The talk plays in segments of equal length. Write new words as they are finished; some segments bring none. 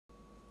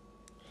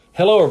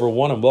Hello,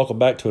 everyone, and welcome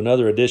back to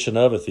another edition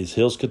of If These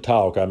Hills Could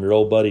Talk. I'm your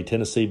old buddy,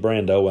 Tennessee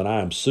Brando, and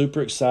I am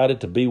super excited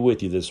to be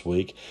with you this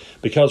week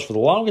because for the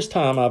longest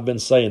time I've been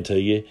saying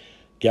to you,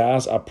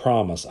 guys, I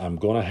promise I'm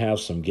going to have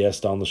some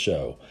guests on the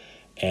show.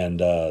 And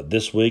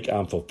this week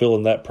I'm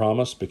fulfilling that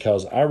promise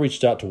because I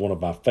reached out to one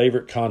of my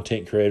favorite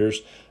content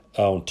creators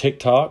on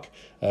TikTok.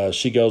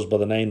 She goes by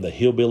the name the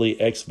Hillbilly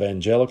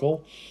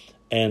Exvangelical,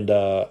 and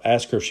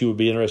asked her if she would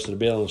be interested in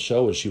being on the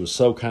show, and she was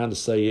so kind to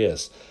say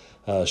yes.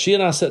 She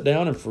and I sat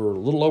down, and for a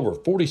little over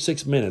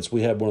 46 minutes,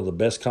 we had one of the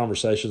best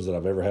conversations that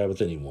I've ever had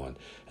with anyone.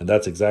 And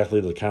that's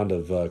exactly the kind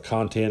of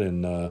content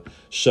and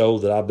show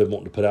that I've been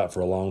wanting to put out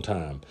for a long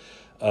time.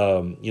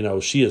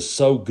 She is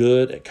so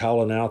good at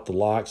calling out the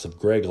likes of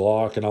Greg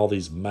Locke and all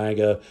these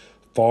MAGA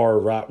far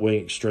right-wing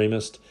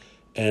extremists.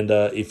 And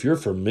if you're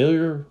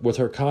familiar with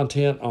her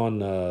content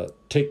on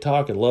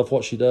TikTok and love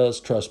what she does,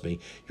 trust me,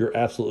 you're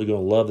absolutely going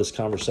to love this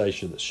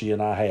conversation that she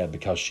and I had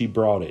because she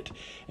brought it.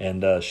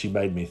 And she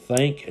made me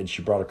think, and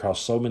she brought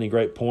across so many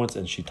great points,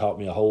 and she taught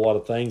me a whole lot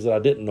of things that I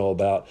didn't know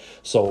about.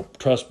 So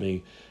trust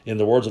me, in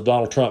the words of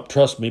Donald Trump,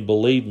 trust me,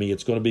 believe me,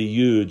 it's going to be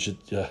huge.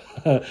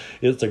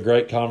 It's a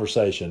great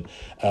conversation,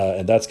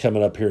 and that's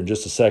coming up here in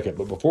just a second.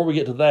 But before we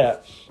get to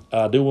that,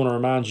 I do want to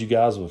remind you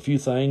guys of a few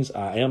things.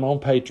 I am on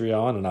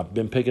Patreon, and I've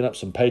been picking up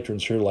some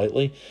patrons here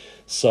lately.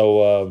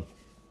 So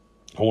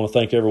I want to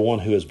thank everyone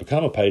who has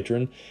become a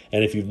patron.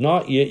 And if you've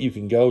not yet, you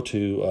can go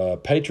to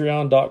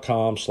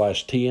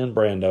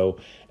patreon.com/TNBrando.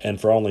 And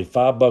for only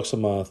 $5 a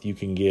month, you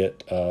can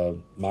get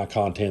my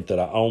content that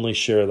I only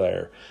share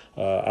there.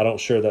 I don't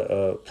share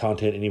that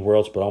content anywhere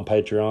else but on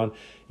Patreon.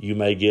 You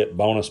may get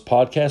bonus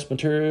podcast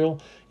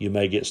material. You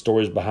may get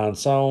stories behind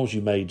songs.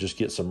 You may just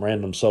get some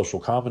random social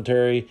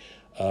commentary.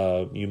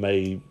 You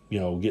may,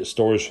 get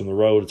stories from the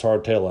road. It's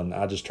hard telling.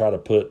 I just try to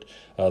put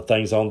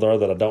things on there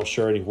that I don't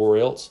share anywhere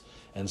else.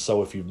 And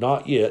so if you've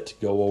not yet,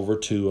 go over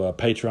to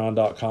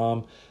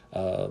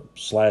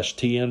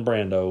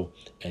patreon.com/TNBrando,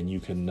 and you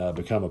can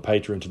become a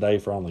patron today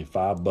for only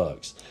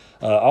 $5.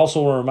 I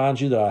also want to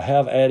remind you that I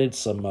have added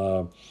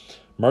some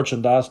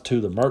merchandise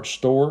to the merch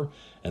store,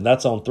 and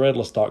that's on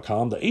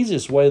threadless.com. The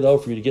easiest way, though,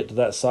 for you to get to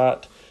that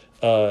site,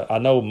 I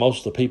know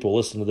most of the people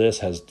listening to this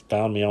has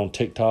found me on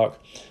TikTok.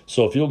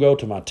 So if you'll go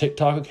to my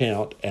TikTok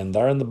account, and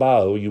there in the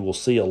bio, you will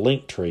see a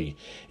link tree.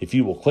 If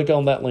you will click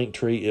on that link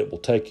tree, it will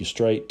take you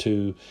straight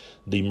to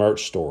the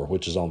merch store,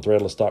 which is on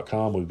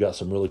threadless.com. We've got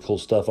some really cool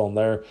stuff on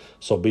there,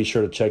 so be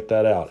sure to check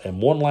that out.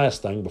 And one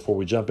last thing before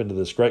we jump into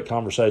this great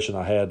conversation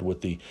I had with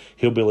the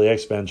Hillbilly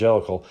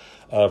Exvangelical,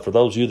 for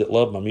those of you that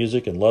love my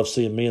music and love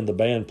seeing me and the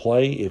band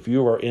play, if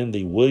you are in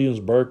the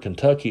Williamsburg,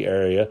 Kentucky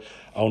area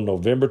on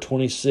November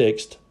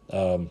 26th,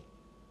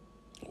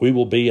 we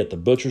will be at the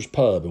Butcher's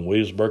Pub in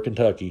Williamsburg,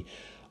 Kentucky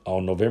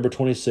on November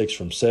 26th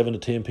from 7 to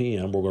 10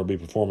 p.m. We're going to be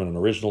performing an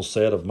original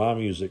set of my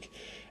music.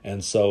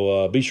 And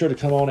so be sure to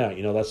come on out.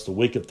 That's the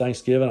week of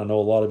Thanksgiving. I know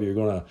a lot of you are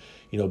going to,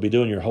 be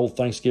doing your whole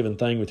Thanksgiving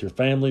thing with your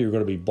family. You're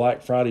going to be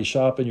Black Friday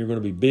shopping. You're going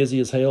to be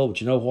busy as hell.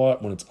 But you know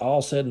what? When it's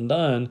all said and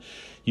done,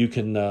 you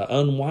can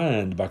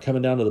unwind by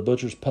coming down to the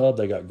Butcher's Pub.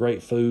 They got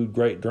great food,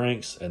 great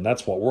drinks, and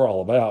that's what we're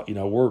all about.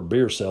 We're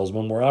beer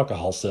salesmen. We're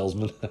alcohol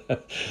salesmen.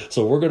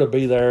 So we're going to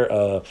be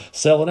there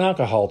selling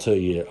alcohol to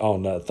you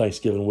on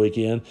Thanksgiving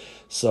weekend.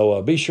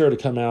 So be sure to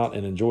come out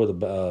and enjoy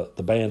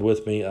the band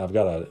with me. I've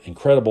got an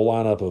incredible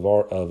lineup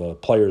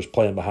of players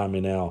playing behind me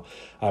now.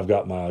 I've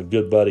got my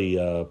good buddy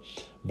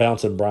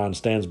Bouncing Brian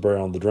Stansbury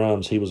on the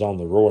drums. He was on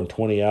the Roaring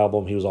 20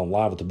 album. He was on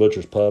Live at the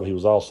Butcher's Pub. He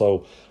was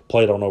also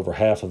played on over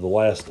half of the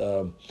last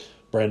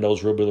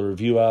Brando's Hillbilly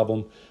Review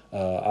album. I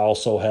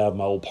also have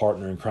my old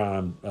partner in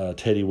crime,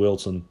 Teddy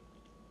Wilson.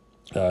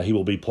 He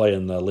will be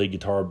playing the lead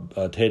guitar.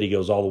 Teddy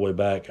goes all the way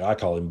back. I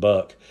call him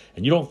Buck.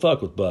 And you don't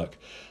fuck with Buck.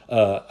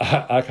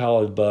 I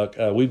call him Buck.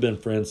 We've been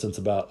friends since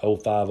about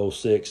 05,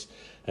 06,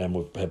 and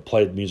we have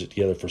played music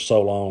together for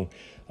so long.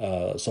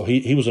 So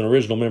he was an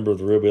original member of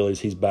the Hillbillies.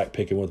 He's back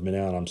picking with me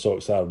now, and I'm so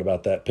excited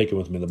about that, picking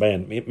with me in the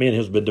band. Me and him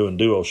have been doing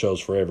duo shows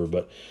forever,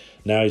 but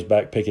now he's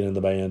back picking in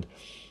the band,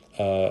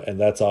 and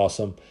that's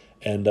awesome.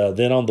 And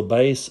then on the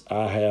bass,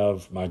 I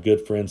have my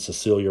good friend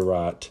Cecilia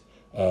Wright,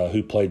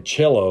 who played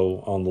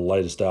cello on the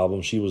latest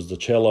album. She was the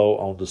cello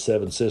on the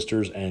Seven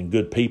Sisters and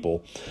Good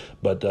People,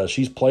 but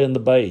she's playing the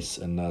bass,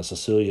 and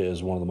Cecilia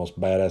is one of the most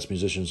badass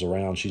musicians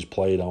around. She's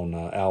played on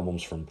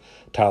albums from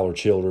Tyler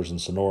Childers and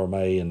Sonora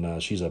May,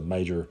 and she's a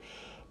major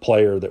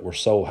player that we're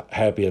so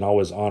happy and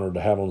always honored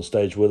to have on the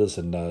stage with us,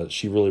 and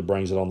she really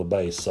brings it on the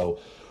bass. So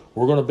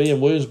we're going to be in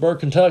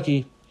Williamsburg,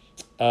 Kentucky,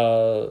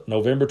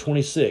 November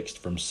 26th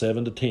from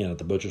 7 to 10 at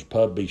the Butcher's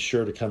Pub. Be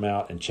sure to come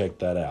out and check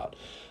that out.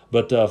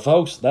 But,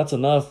 folks, that's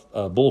enough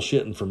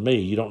bullshitting from me.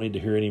 You don't need to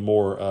hear any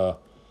more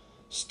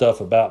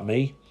stuff about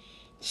me.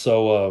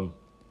 So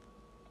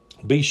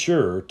be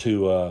sure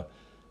to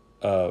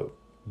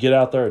get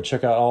out there and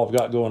check out all I've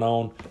got going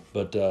on.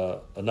 But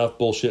enough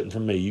bullshitting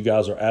from me. You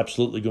guys are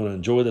absolutely going to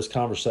enjoy this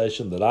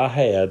conversation that I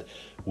had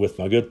with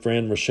my good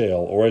friend Rochelle,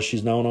 or as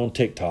she's known on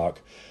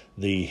TikTok,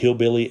 the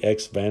Hillbilly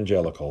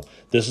Exvangelical.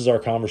 This is our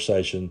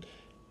conversation.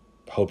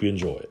 Hope you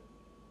enjoy it.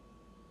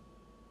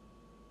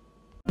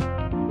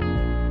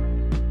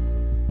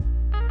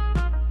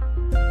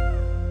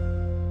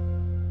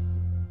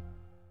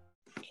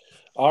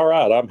 All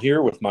right, I'm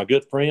here with my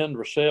good friend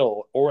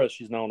Rochelle, or as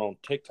she's known on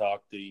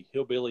TikTok, the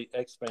Hillbilly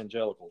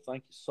Exvangelical.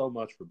 Thank you so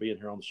much for being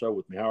here on the show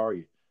with me. How are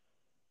you?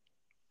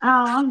 Oh,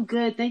 I'm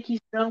good. Thank you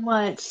so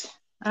much.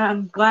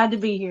 I'm glad to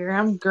be here.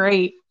 I'm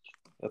great.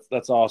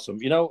 That's awesome.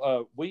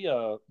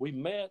 We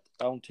met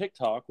on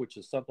TikTok, which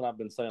is something I've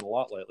been saying a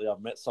lot lately. I've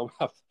met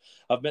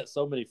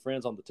so many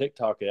friends on the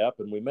TikTok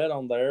app, and we met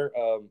on there.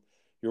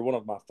 You're one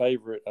of my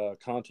favorite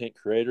content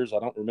creators. I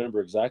don't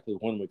remember exactly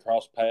when we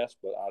crossed paths,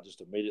 but I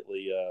just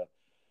immediately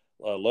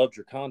loved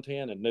your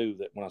content and knew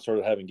that when I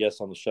started having guests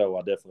on the show,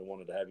 I definitely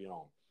wanted to have you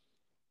on.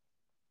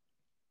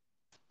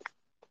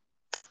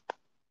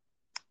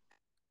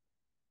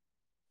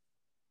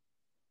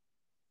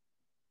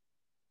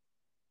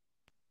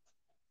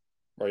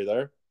 Are you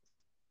there?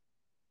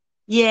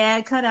 Yeah,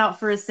 it cut out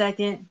for a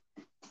second.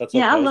 That's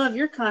Yeah, I okay. love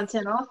your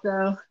content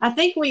also. I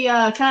think we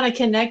kind of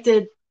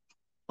connected.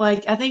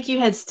 Like, I think you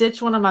had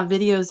stitched one of my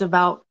videos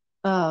about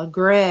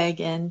Greg,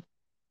 and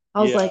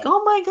I was like, Yeah,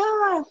 oh my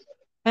gosh.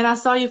 And I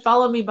saw you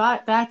follow me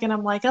back, and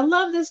I'm like, I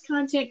love this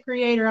content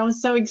creator. I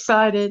was so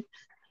excited.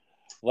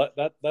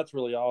 that's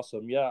really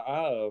awesome. Yeah,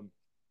 I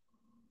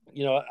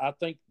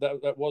think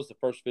that was the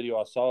first video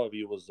I saw of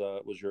you was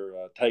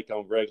your take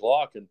on Greg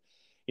Locke, and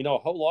a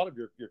whole lot of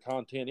your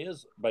content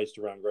is based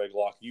around Greg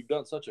Locke. You've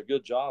done such a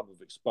good job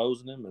of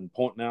exposing him and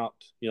pointing out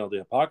the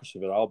hypocrisy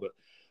of it all. But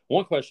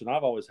one question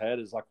I've always had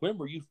is like, when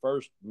were you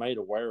first made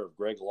aware of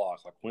Greg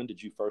Locke? Like, when did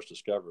you first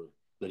discover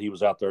that he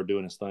was out there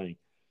doing his thing?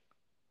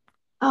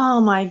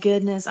 Oh my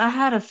goodness. I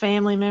had a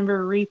family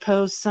member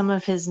repost some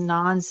of his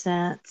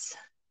nonsense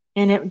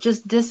and it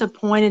just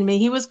disappointed me.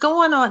 He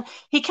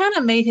kind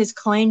of made his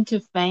claim to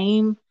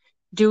fame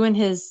doing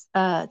his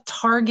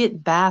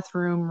Target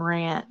bathroom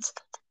rant.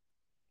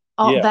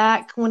 All Yeah,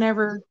 back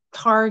whenever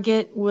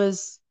Target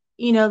was,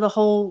 the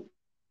whole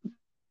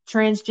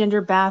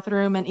transgender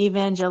bathroom and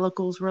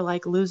evangelicals were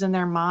like losing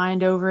their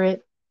mind over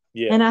it.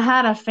 yeah, And I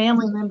had a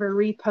family member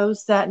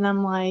repost that and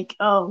I'm like,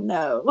 oh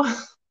no.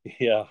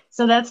 yeah,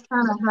 So that's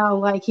kind of how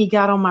like he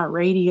got on my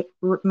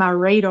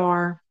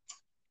radar,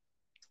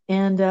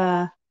 and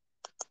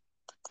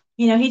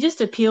he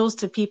just appeals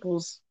to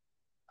people's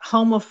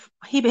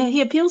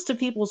he appeals to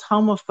people's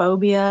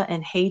homophobia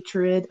and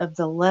hatred of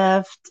the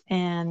left,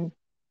 and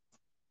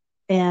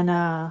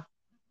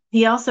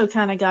he also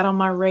kind of got on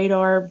my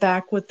radar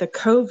back with the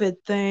COVID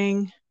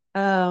thing.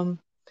 Um,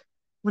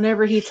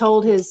 Whenever he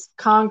told his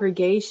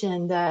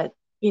congregation that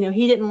he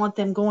didn't want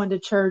them going to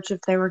church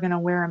if they were going to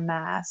wear a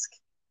mask,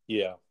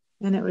 yeah,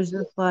 and it was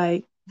just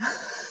like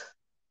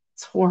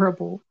it's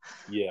horrible.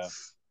 yeah.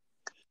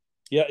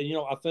 Yeah,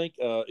 I think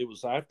it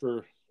was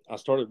after I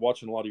started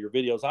watching a lot of your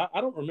videos.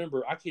 I don't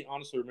remember. I can't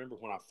honestly remember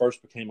when I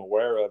first became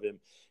aware of him.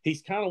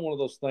 He's kind of one of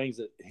those things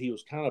that he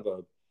was kind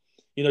of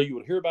you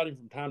would hear about him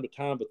from time to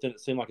time, but then it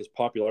seemed like his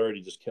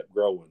popularity just kept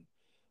growing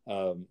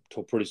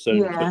till pretty soon.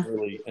 You Yeah. couldn't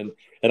really,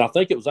 and I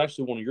think it was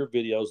actually one of your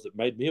videos that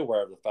made me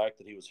aware of the fact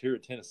that he was here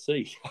in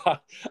Tennessee. I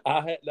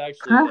hadn't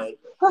actually,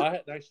 I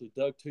hadn't actually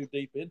dug too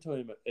deep into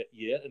him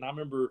yet, and I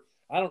remember.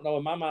 I don't know.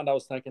 In my mind, I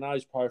was thinking, oh,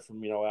 he's probably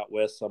from out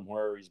west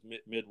somewhere. He's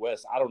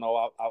Midwest. I don't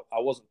know. I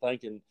wasn't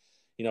thinking,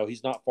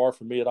 he's not far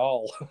from me at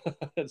all.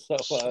 And so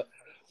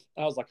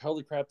I was like,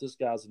 holy crap, this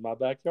guy's in my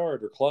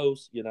backyard or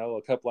close,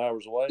 a couple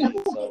hours away.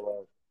 And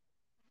so,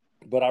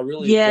 but I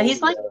really Yeah, enjoy,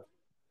 he's like,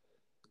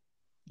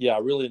 yeah, I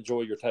really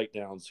enjoy your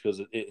takedowns because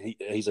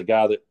he's a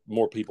guy that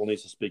more people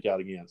needs to speak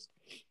out against.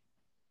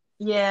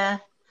 yeah.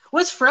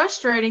 What's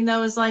frustrating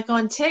though is like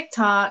on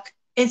TikTok,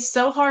 it's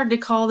so hard to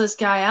call this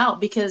guy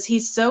out because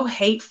he's so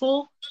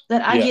hateful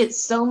that Yeah,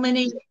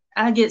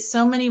 I get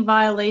so many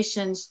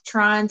violations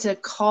trying to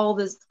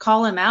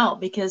call him out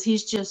because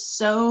he's just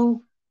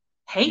so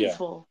yeah,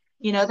 hateful.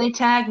 They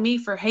tag me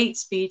for hate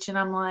speech and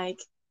I'm like,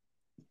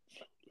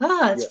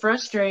 it's yeah.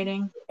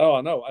 frustrating. Oh,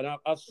 I know, and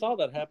I saw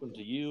that happen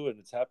to you, and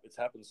it's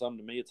happened some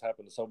to me. It's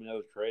happened to so many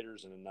other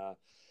creators,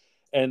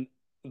 and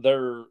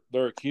they're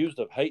accused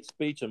of hate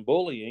speech and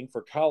bullying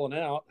for calling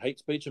out hate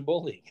speech and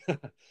bullying.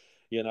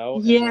 you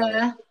know, and uh,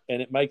 Yeah.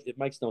 and it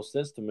makes no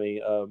sense to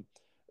me.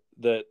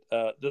 That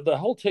the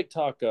whole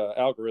TikTok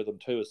algorithm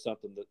too is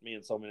something that me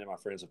and so many of my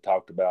friends have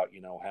talked about.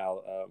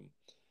 How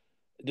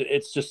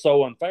it's just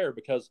so unfair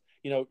because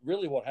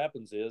really what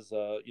happens is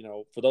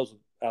for those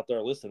out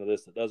there listening to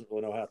this that doesn't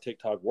really know how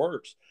TikTok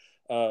works,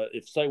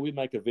 if say we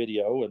make a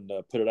video and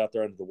put it out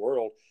there into the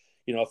world,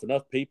 if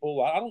enough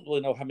people, I don't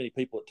really know how many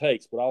people it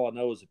takes, but all I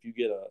know is if you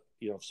get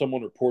if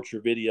someone reports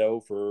your video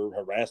for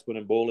harassment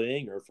and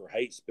bullying or for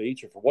hate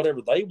speech or for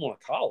whatever they want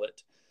to call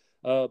it,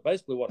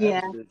 basically what Yeah.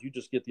 happens is you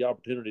just get the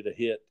opportunity to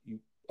hit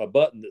a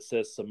button that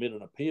says submit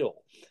an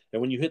appeal,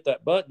 and when you hit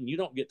that button, you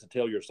don't get to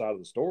tell your side of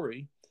the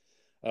story.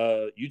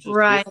 You just hit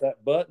Right.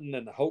 that button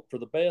and hope for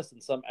the best.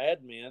 And some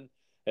admin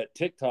at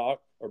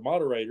TikTok or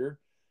moderator,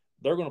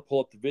 they're going to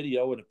pull up the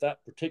video. And if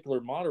that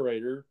particular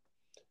moderator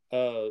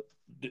uh,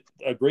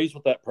 agrees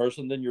with that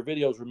person, then your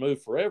video is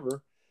removed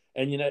forever.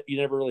 And you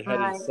never really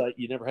had any Right. say.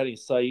 You never had any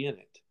say in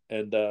it.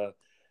 And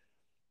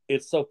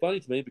it's so funny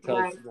to me because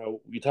Right.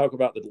 you talk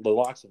about the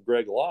likes of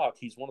Greg Locke.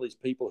 He's one of these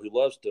people who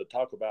loves to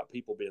talk about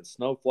people being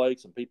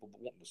snowflakes and people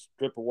wanting to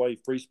strip away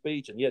free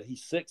speech, and yet he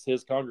sicks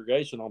his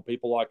congregation on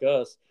people like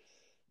us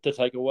to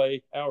take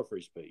away our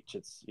free speech.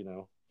 It's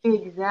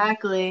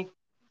Exactly.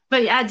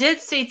 But I did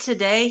see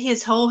today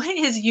his whole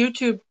his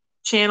YouTube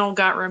channel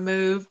got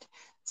removed.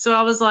 So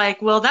I was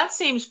like, well, that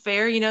seems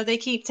fair. They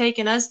keep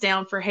taking us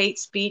down for hate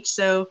speech.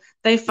 So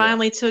they yeah,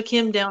 finally took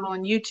him down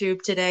on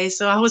YouTube today.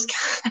 So I was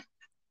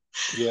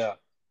yeah.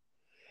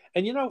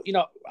 And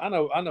I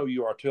know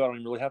you are too. I don't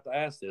even really have to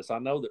ask this. I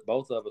know that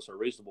both of us are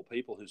reasonable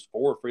people who's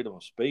for freedom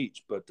of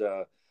speech, but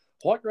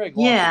what Greg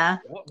Locke is yeah.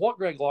 what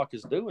Greg Locke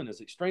is doing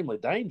is extremely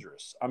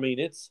dangerous. I mean,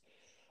 it's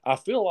I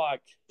feel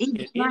like He's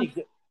at trying-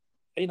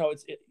 any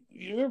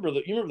you remember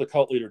the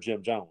cult leader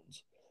Jim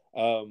Jones.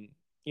 Um,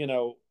 you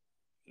know,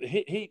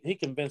 he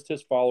convinced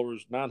his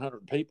followers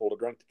 900 people to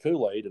drink the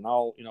Kool-Aid and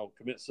all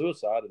commit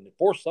suicide, and he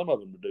forced some of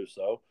them to do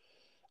so.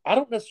 I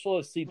don't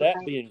necessarily see that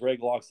Right. being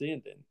Greg Locke's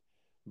ending,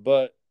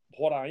 but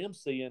what I am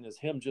seeing is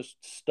him just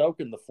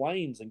stoking the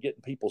flames and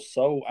getting people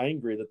so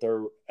angry that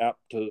they're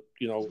apt to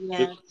do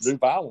Yes.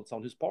 violence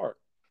on his part.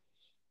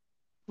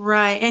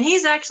 Right. And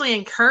he's actually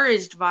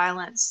encouraged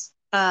violence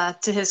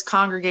to his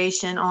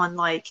congregation on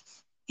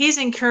he's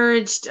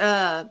encouraged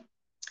I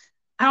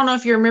don't know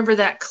if you remember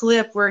that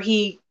clip where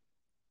he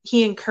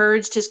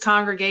encouraged his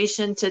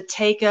congregation to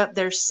take up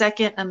their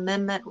Second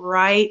Amendment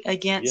right Yeah,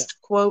 against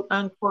quote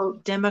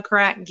unquote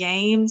Democrat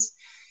games.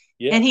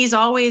 And yes, he's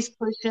always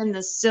pushing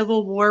the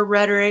Civil War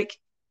rhetoric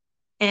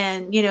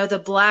and,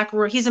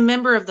 the he's a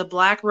member of the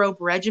Black Robe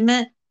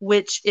Regiment,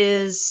 which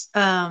is,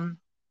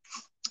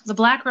 the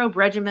Black Robe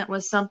Regiment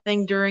was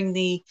something during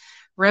the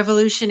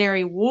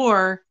Revolutionary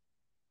War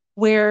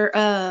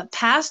where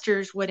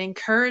pastors would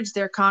encourage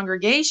their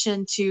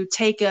congregation to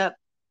take up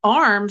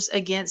arms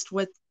against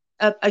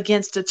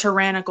a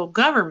tyrannical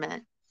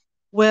government.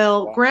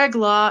 Well, wow, Greg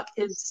Locke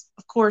is,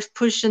 of course,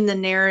 pushing the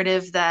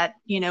narrative that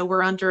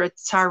we're under a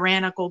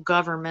tyrannical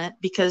government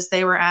because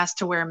they were asked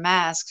to wear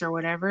masks or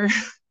whatever,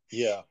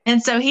 yeah,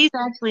 and so he's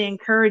actually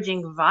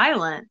encouraging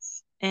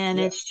violence, and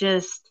yeah, it's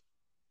just.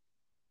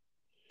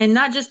 And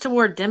not just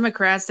toward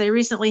Democrats. They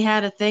recently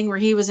had a thing where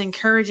he was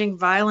encouraging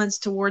violence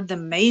toward the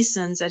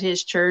Masons at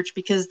his church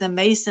because the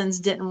Masons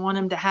didn't want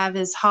him to have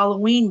his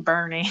Halloween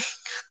burning.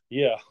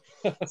 yeah.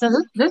 So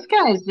this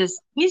guy is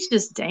he's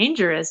just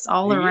dangerous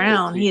all He is.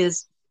 around. He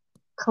is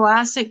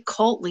classic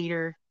cult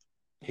leader.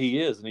 He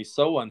is, and he's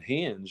so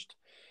unhinged,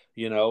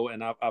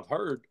 And I've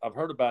heard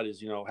about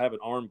his, having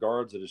armed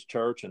guards at his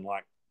church and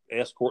like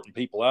escorting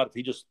people out.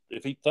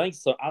 If he thinks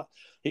so,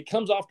 it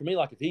comes off to me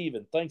like if he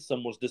even thinks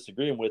someone's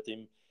disagreeing with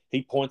him,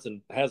 he points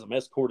and has them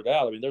escorted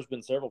out. I mean, there's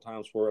been several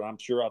times where, and I'm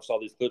sure I've saw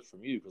these clips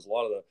from you because a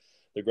lot of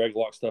the Greg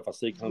Locke stuff I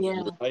see comes from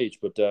Yeah, your page.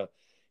 But I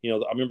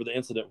remember the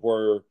incident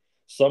where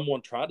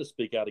someone tried to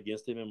speak out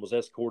against him and was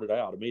escorted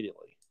out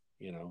immediately.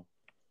 You know,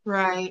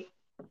 right.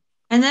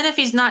 And then if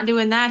he's not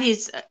doing that,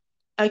 he's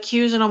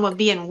accusing them of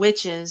being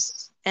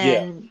witches,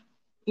 yeah. and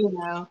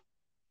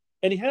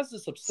And he has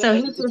this so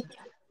upset. he's just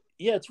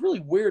Yeah, it's really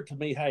weird to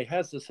me how he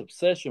has this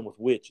obsession with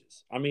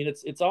witches. I mean,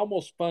 it's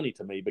almost funny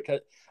to me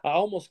because I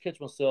almost catch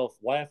myself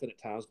laughing at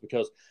times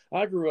because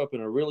I grew up in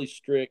a really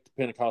strict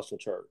Pentecostal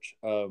church.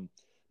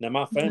 Now,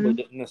 my family mhm,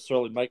 didn't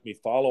necessarily make me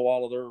follow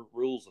all of their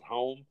rules at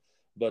home,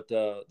 but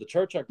the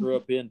church I grew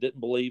up in didn't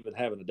believe in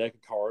having a deck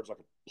of cards, like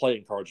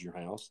playing cards in your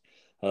house.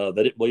 They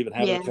didn't believe in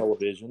having a yeah,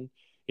 television.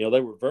 They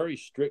were very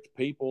strict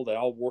people.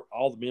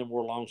 All the men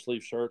wore long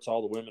sleeve shirts,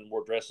 all the women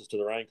wore dresses to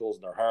their ankles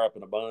and their hair up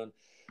in a bun.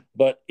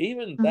 But mhm,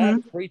 even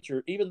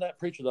that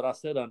preacher that I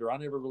sat under, I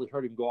never really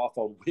heard him go off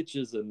on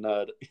witches and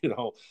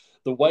the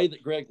way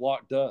that Greg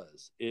Locke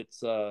does.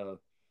 It's I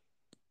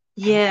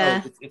don't know.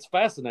 yeah, It's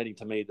fascinating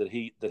to me that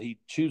he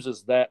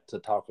chooses that to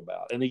talk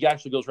about, and he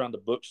actually goes around the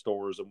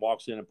bookstores and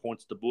walks in and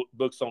points to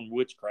books on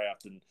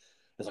witchcraft, and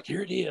it's like,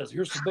 here it is.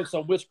 Here's some books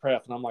on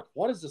witchcraft, and I'm like,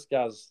 what is this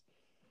guy's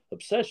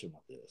obsession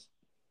with this?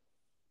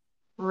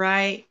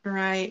 right,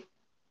 right.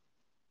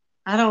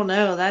 I don't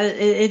know. That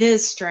it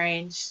is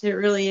strange. It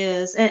really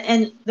is.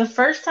 And the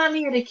first time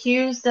he had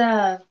accused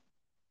the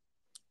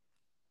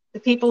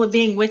people of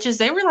being witches,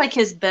 they were like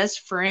his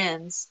best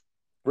friends.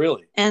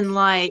 Really? And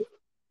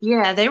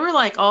yeah, they were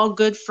like all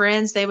good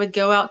friends. They would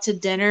go out to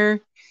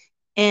dinner.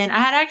 And I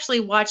had actually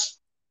watched,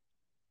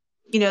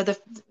 you know,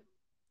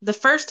 the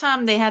first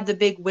time they had the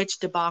big witch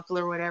debacle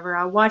or whatever,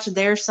 I watched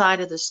their side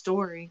of the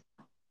story.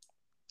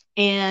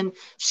 And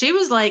she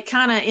was like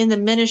kind of in the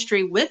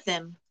ministry with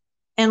him.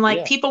 And like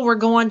Yeah. people were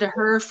going to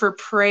her for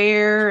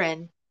prayer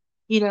and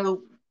you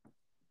know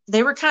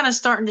they were kind of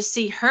starting to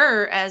see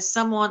her as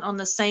someone on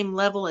the same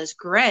level as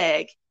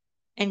Greg.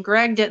 And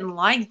Greg didn't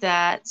like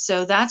that.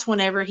 So that's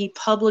whenever he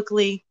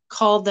publicly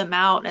called them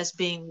out as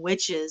being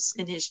witches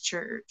in his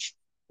church.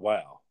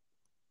 Wow.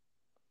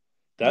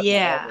 That now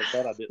Yeah.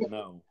 that I didn't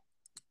know.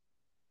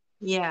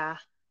 Yeah.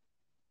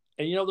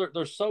 And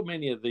there's so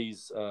many of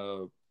these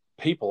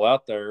people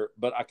out there,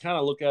 but I kind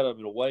of look at them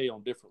in a way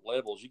on different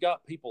levels. You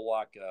got people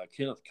like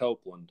Kenneth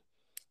Copeland.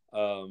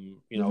 Hmm.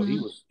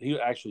 He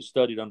actually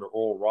studied under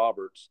Oral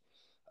Roberts.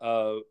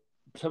 Uh,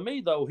 to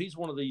me, though, he's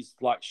one of these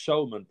like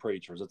showman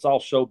preachers. It's all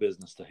show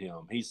business to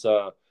him. He's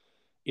up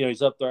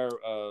there,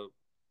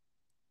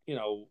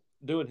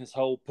 doing his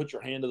whole "put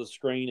your hand to the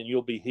screen and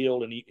you'll be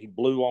healed," and he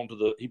blew into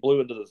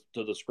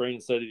the screen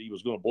and said that he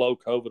was going to blow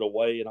COVID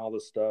away and all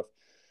this stuff.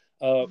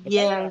 But that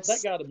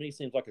Yes. guy to me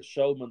seems like a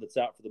showman that's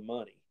out for the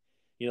money.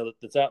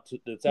 That's out to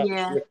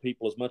Yeah. trick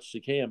people as much as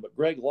he can. But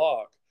Greg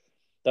Locke,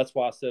 that's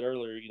why I said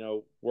earlier,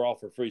 we're all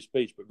for free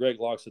speech, but Greg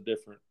Locke's a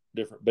different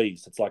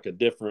beast. It's like a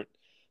different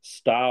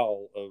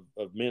style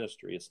of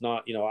ministry. It's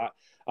not,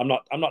 I'm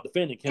not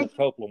defending Kenneth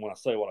Copeland when I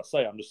say what I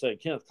say. I'm just saying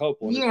Kenneth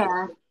Copeland is just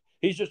Yeah.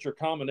 he's just your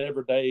common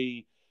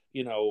everyday,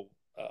 you know,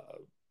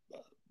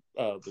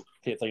 can't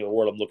think of the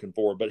word I'm looking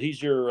for, but he's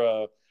just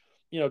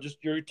your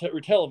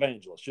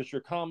televangelist, just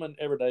your common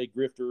everyday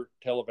grifter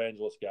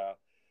televangelist guy.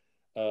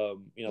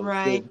 That's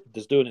Right.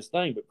 doing his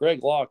thing. But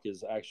Greg Locke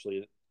is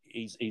actually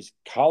he's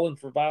calling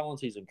for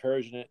violence, he's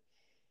encouraging it,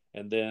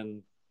 and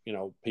then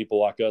people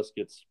like us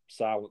gets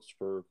silenced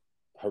for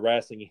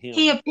harassing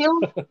He him.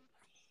 appeals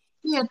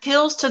he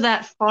appeals to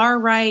that far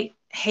right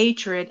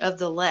hatred of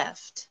the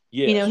left.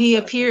 Yes, exactly.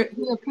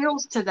 He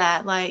appeals to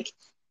that. Like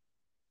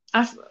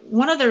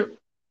one of the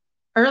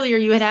earlier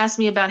you had asked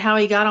me about how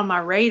he got on my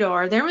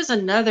radar. There was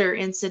another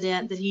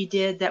incident that he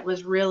did that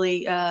was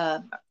really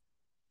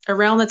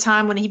around the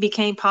time when he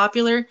became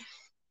popular.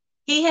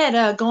 He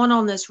had gone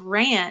on this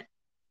rant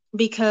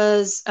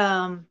because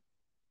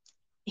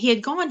he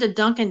had gone to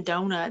Dunkin'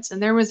 Donuts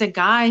and there was a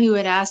guy who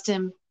had asked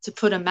him to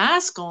put a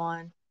mask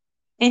on.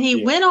 And he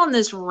Yeah. went on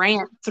this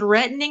rant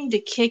threatening to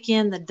kick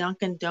in the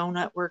Dunkin'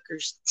 Donut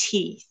workers'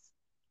 teeth.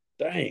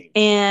 Dang.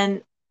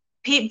 And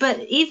but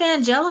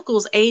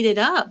evangelicals ate it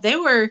up. They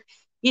were,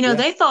 Yeah.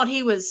 they thought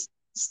he was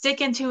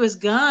sticking to his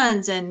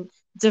guns and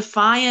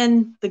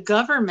defying the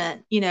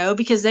government,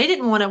 because they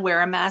didn't want to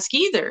wear a mask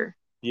either.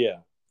 Yeah.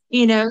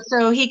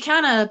 So he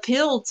kind of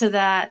appealed to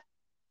that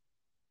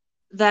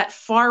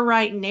far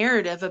right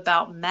narrative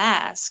about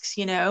masks,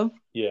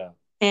 Yeah.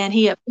 and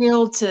he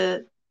appealed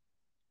to,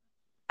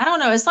 I don't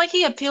know, it's like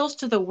he appeals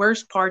to the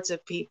worst parts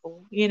of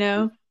people.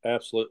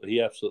 Absolutely.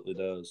 He absolutely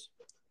does.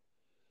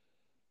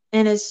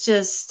 And it's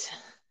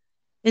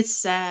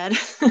sad.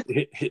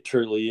 It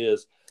truly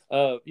is.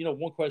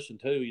 One question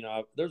too.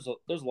 There's a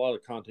lot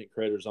of content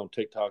creators on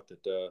TikTok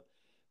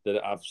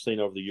that I've seen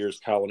over the years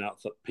calling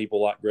out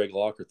people like Greg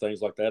Locke or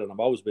things like that, and I've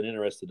always been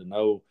interested to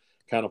know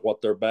kind of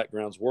what their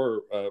backgrounds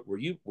were. Were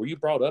you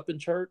brought up in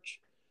church?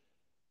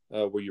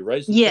 Were you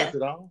raised in church Yes.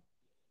 at all?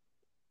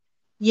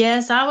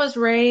 Yes, I was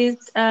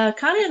raised kind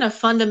of in a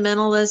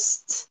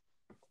fundamentalist,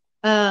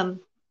 um,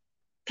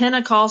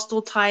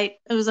 Pentecostal type.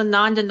 It was a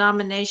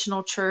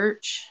non-denominational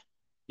church,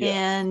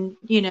 Yeah. and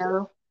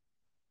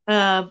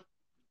uh,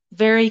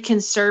 very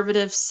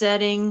conservative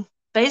setting.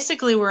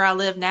 Basically, where I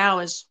live now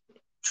is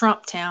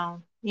Trump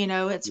Town.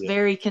 It's Yeah.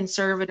 very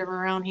conservative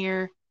around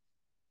here,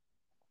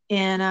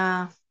 and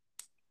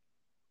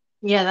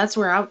yeah, that's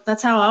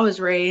how I was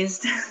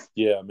raised.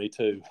 Yeah. Me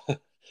too.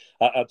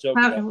 I joke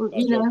How, about I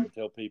you joke know, and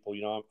tell people,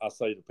 I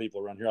say to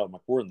people around here, I'm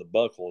like, we're in the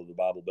buckle of the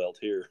Bible Belt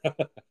here.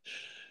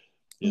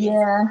 you know.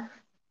 yeah.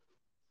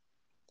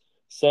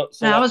 So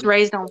I like, was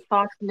raised on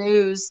Fox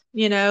News,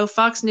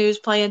 Fox News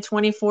playing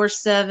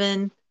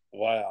 24/7,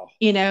 wow.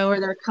 where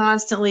they're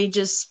constantly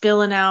just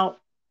spilling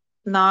out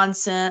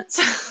nonsense.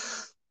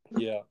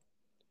 Yeah.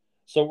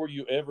 So were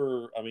you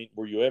ever? I mean,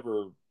 were you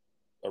ever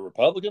a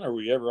Republican, or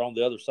were you ever on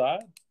the other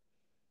side?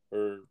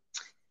 Or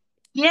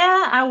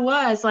Yeah, I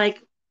was.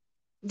 Like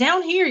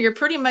down here, you're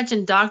pretty much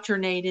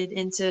indoctrinated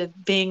into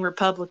being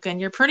Republican.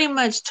 You're pretty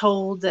much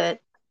told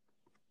that,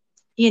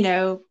 you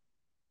know,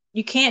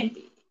 you can't,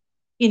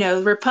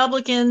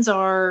 Republicans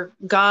are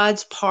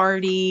God's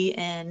party,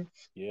 and,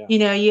 yeah,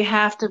 you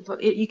have to,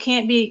 you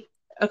can't be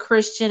a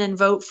Christian and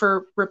vote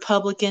for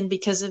Republican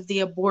because of the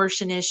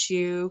abortion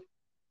issue.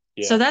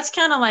 So yeah, that's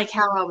kind of like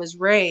how I was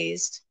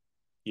raised.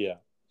 yeah,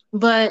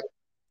 But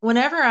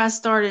whenever I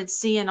started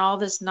seeing all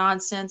this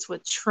nonsense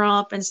with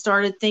Trump and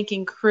started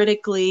thinking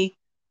critically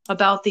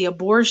about the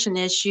abortion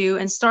issue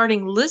and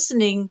starting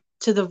listening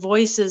to the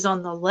voices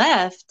on the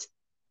left,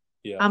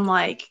 yeah, I'm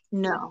like,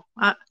 no,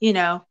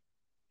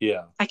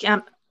 yeah, I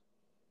can't.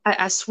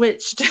 I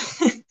switched,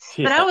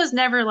 but I yeah, was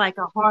never like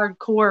a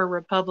hardcore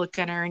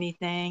Republican or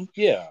anything.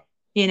 yeah,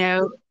 You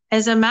know,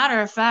 as a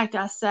matter of fact,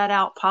 I sat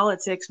out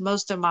politics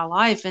most of my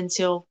life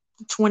until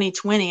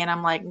 2020, and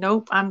I'm like,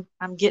 nope, I'm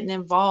getting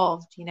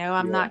involved. I'm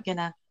yeah. not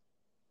gonna.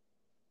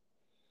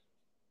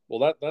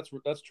 Well,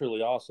 that's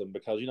truly awesome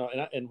because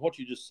and what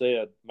you just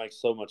said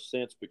makes so much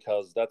sense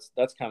because that's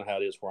kind of how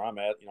it is where I'm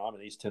at. I'm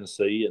in East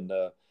Tennessee, and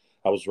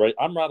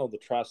I'm right on the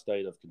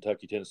tri-state of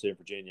Kentucky, Tennessee, and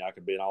Virginia. I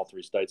can be in all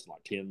three states in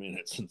like 10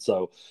 minutes, and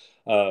so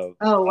uh,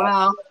 Oh I,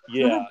 wow.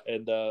 yeah,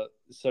 and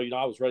so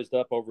I was raised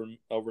up over in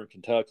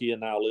Kentucky,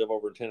 and now I live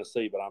over in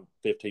Tennessee, but I'm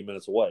 15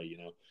 minutes away.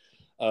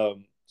 So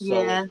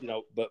Yeah.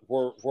 but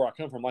where I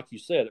come from, like you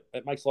said,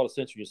 it makes a lot of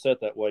sense when you said it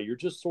that way. You're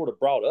just sort of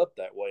brought up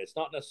that way. It's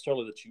not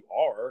necessarily that you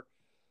are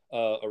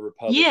a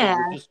Republican. Yeah.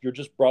 You're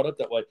just brought up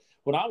that way.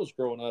 When I was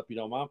growing up,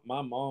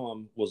 my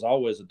mom was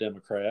always a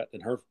Democrat,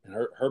 and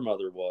her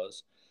mother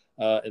was,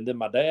 and then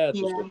my dad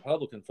was Yeah.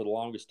 Republican for the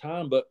longest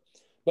time.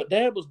 But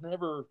Dad was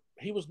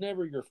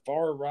never your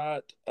far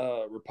right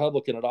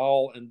Republican at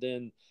all. And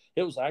then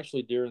it was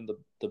actually during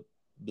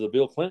the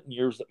Bill Clinton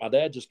years that my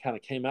dad just kind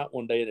of came out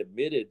one day and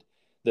admitted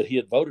that he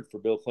had voted for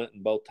Bill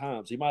Clinton both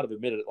times. He might have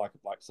admitted it like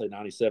say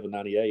 97,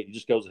 98. He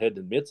just goes ahead and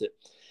admits it.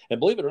 And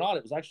believe it or not,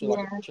 it was actually like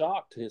a Yeah.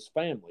 shock to his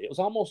family. It was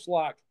almost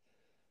like,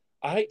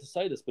 I hate to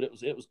say this, but it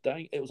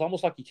was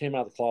almost like he came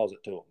out of the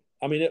closet to him.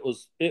 I mean, it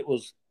was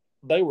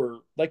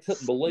they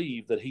couldn't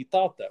believe that he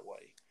thought that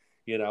way,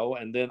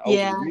 And then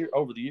Yeah.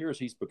 over the years,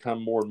 he's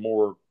become more and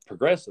more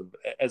progressive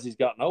as he's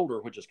gotten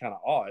older, which is kind of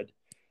odd.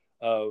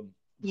 Um,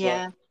 but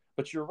Yeah.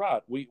 but you're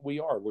right.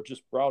 We're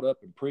just brought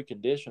up and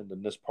preconditioned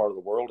in this part of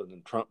the world and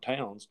in Trump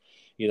towns,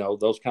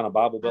 those kind of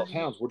Bible Belt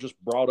Right. towns. We're just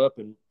brought up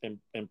and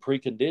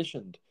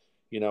preconditioned,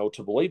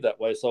 to believe that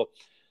way. So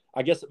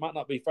I guess it might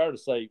not be fair to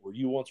say were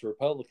you once a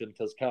Republican,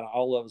 because kind of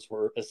all of us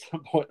were at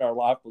some point in our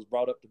life was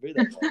brought up to be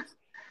that way,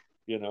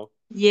 you know.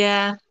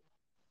 Yeah.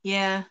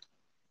 Yeah.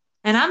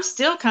 And I'm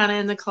still kind of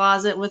in the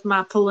closet with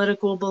my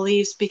political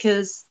beliefs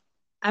because,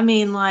 I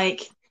mean,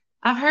 like,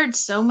 I've heard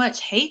so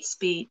much hate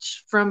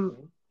speech from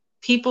Mm-hmm.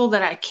 people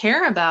that I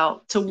care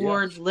about Yeah,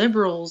 toward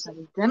liberals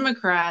and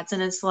Democrats.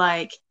 And it's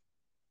like,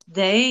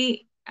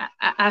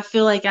 I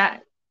feel like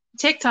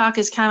TikTok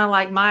is kind of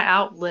like my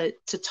outlet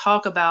to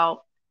talk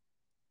about,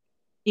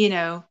 you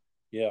know,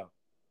 yeah,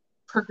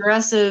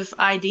 progressive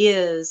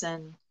ideas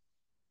and,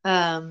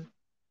 um,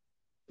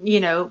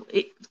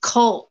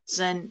 cults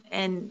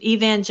and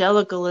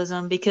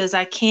evangelicalism because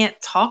I can't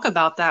talk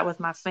about that with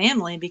my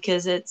family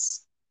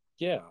because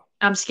yeah.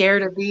 I'm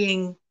scared of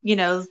being,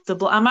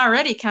 I'm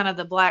already kind of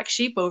the black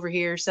sheep over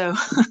here. So,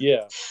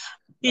 Yeah.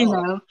 you No,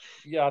 know,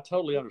 yeah, I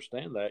totally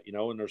understand that,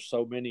 and there's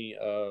so many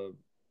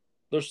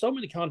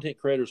content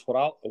creators.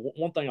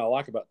 One thing I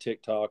like about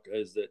TikTok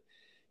is that,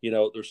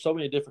 there's so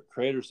many different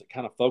creators that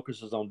kind of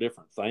focuses on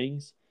different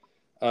things.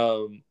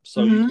 So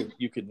hmm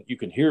you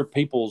can hear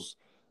people's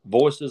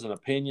voices and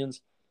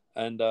opinions,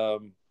 and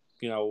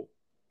you know,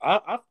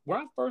 I when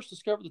I first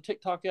discovered the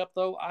TikTok app,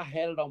 though, I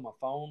had it on my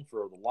phone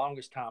for the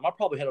longest time. I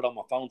probably had it on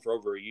my phone for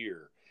over a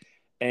year,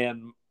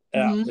 and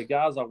hmm the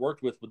guys I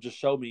worked with would just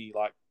show me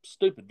like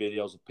stupid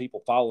videos of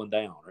people falling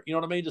down, or you know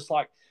what I mean, just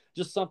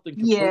something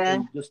yeah,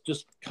 completely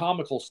just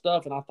comical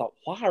stuff. And I thought,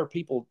 why are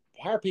people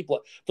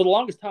for the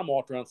longest time I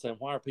walked around saying,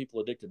 why are people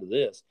addicted to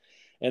this?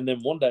 And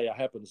then one day I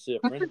happened to see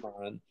a friend of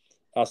mine.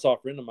 I saw a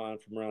friend of mine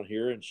from around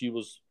here, and she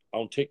was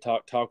on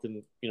TikTok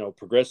talking,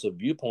 progressive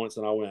viewpoints,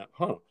 and I went,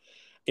 huh.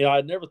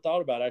 I'd never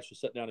thought about actually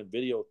sitting down and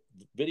video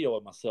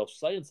of myself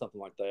saying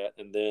something like that,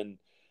 and then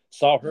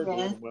saw her do it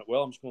yeah, and went,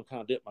 well, I'm just going to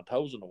kind of dip my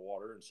toes in the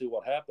water and see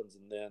what happens.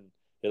 And then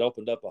it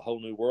opened up a whole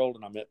new world,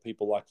 and I met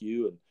people like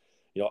you, and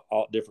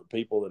all different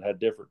people that had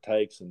different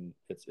takes, and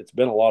it's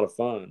been a lot of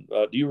fun.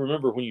 Do you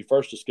remember when you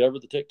first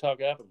discovered the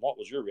TikTok app, and what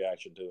was your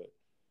reaction to it?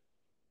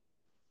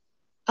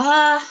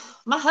 uh,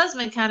 my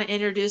husband kind of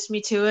introduced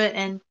me to it,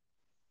 and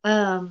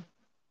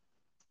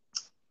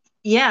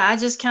yeah, I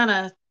just kind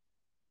of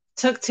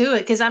took to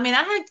it because I mean,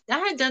 I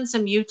had done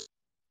some YouTube,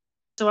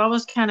 so I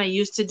was kind of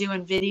used to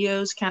doing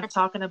videos, kind of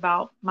talking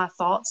about my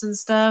thoughts and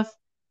stuff.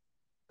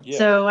 Yeah,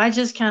 So I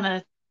just kind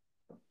of,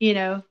 you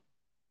know,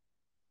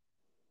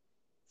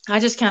 I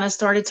just kind of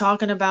started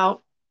talking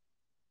about,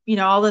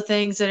 all the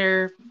things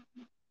that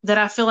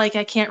I feel like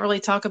I can't really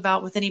talk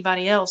about with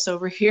anybody else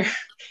over here,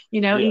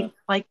 yeah,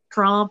 like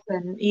Trump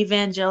and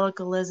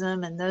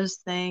evangelicalism and those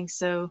things.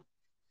 So,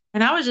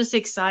 and I was just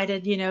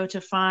excited,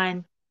 to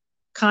find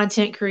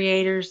content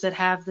creators that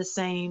have the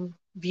same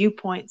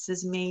viewpoints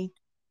as me,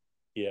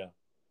 yeah,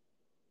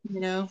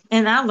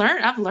 and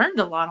I've learned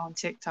a lot on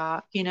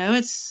TikTok.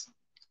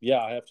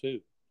 yeah. I have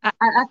too.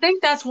 I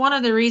think that's one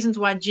of the reasons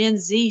why Gen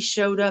Z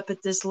showed up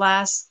at this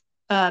last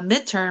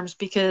midterms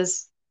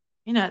because,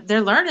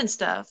 they're learning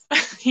stuff.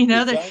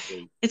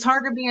 Exactly. It's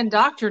hard to be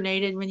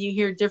indoctrinated when you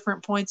hear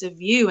different points of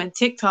view, and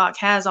TikTok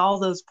has all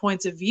those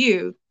points of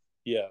view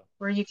Yeah,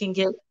 where you can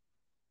get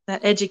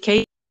that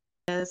education.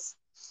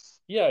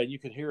 yeah. And you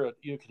can hear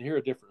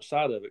a different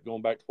side of it.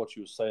 Going back to what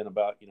you were saying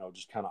about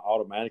just kind of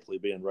automatically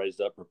being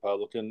raised up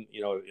Republican.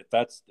 If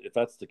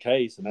that's the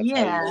case, and that's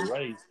how you Yeah, were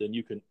raised, then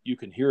you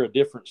can hear a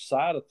different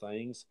side of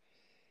things.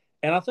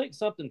 And I think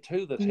something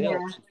too that yeah,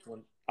 helps is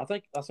when I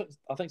think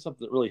something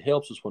that really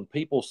helps is when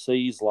people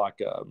sees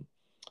like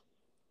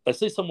they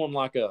see someone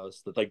like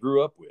us that they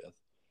grew up with,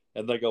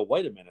 and they go,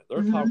 wait a minute, hmm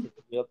they're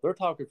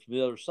talking from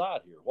the other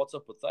side here. What's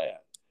up with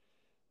that?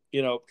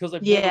 Because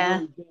they've never yeah,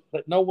 really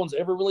that no one's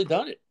ever really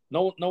done it.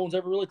 No one's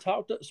ever really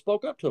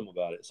spoke up to them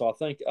about it. So I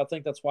think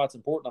that's why it's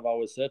important. I've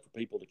always said for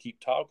people to keep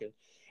talking,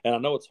 and I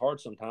know it's hard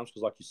sometimes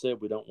because, like you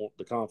said, we don't want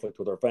the conflict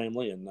with our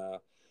family and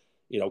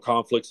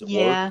conflicts at work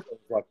yeah, and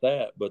things like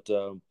that. But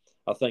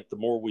I think the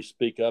more we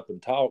speak up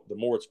and talk, the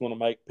more it's going to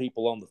make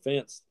people on the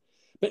fence.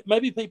 But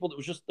maybe people that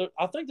was just,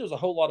 I think there's a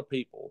whole lot of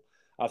people.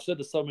 I've said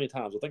this so many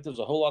times. I think there's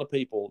a whole lot of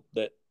people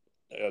that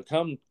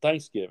come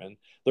Thanksgiving,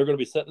 they're going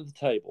to be sitting at the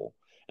table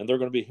and they're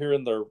going to be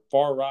hearing their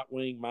far right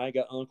wing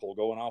MAGA uncle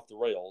going off the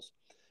rails,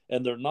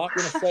 and they're not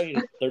going to say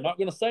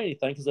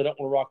anything because they don't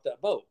want to rock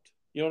that boat.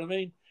 You know what I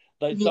mean?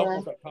 They don't Yeah.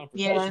 want that Yeah.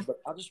 confrontation. But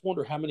I just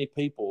wonder how many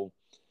people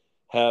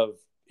have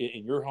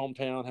in your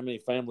hometown, how many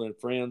family and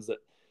friends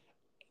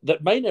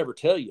that may never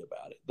tell you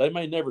about it. They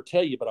may never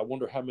tell you, but I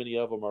wonder how many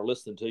of them are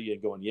listening to you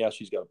and going, "Yeah,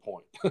 she's got a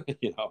point."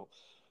 you know?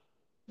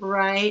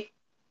 Right.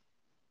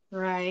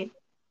 Right.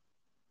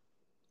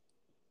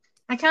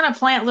 I kind of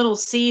plant little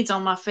seeds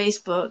on my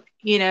Facebook,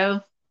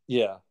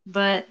 Yeah,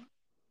 but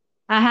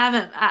I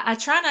haven't, I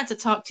try not to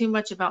talk too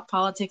much about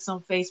politics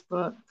on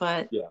Facebook,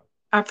 but yeah,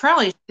 I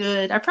probably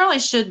should. I probably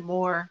should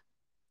more.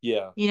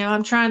 yeah,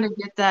 I'm trying to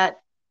get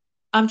that,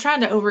 I'm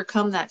trying to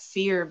overcome that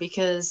fear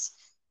because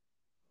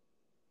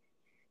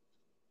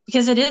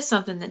it is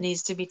something that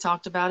needs to be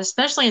talked about,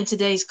 especially in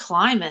today's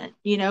climate,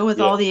 with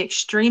all the yes,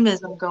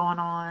 extremism going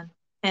on.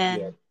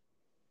 yeah,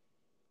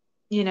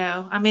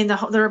 And, I mean,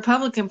 the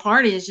Republican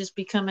Party is just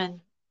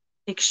becoming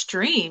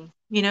extreme.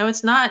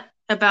 It's not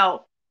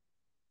about,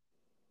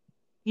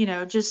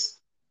 just,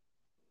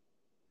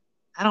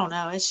 I don't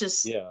know. It's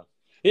just yeah.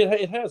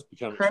 It has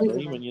become extreme,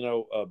 crazy.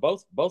 and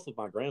both of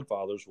my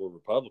grandfathers were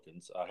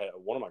Republicans. I had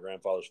one of my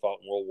grandfathers fought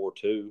in World War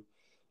II,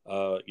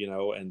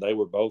 and they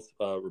were both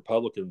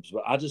Republicans.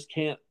 But I just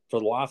can't, for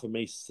the life of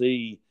me,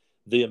 see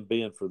them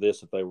being for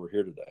this if they were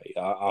here today.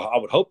 I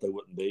would hope they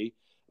wouldn't be,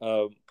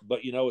 but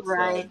it's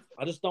Right.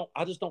 I just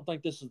don't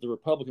think this is the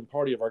Republican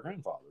Party of our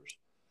grandfathers.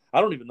 I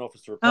don't even know if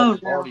it's the Oh,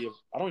 Republican no. Party of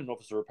I don't even know if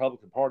it's the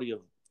Republican Party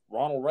of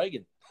Ronald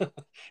Reagan.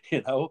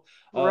 you know,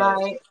 uh,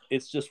 Right.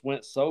 it's just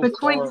went so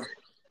Between, far.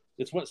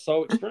 It's went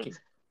so extreme.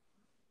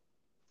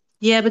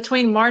 yeah,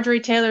 between Marjorie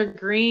Taylor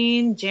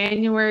Greene,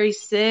 January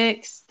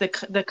 6th,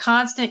 the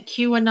constant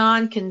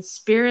QAnon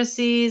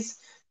conspiracies,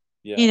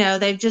 Yeah,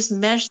 they've just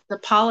meshed the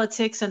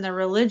politics and the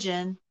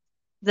religion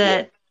yeah,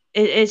 that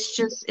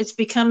it's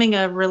becoming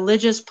a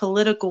religious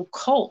political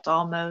cult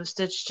almost.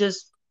 It's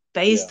just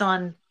yeah, based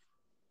on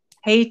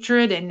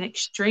hatred and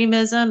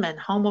extremism and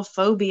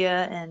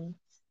homophobia, and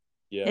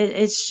yeah.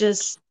 it's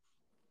just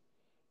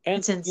And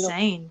it's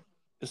insane.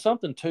 it's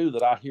something too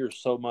that I hear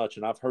so much,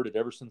 and I've heard it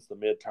ever since the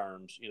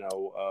midterms.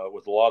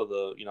 With a lot of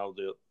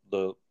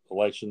the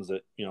elections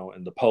that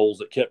and the polls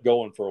that kept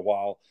going for a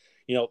while.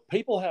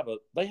 People have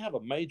a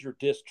major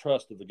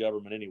distrust of the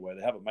government anyway.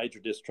 They have a major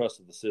distrust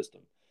of the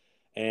system,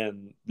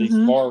 and these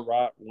Hmm. far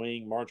right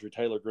wing Marjorie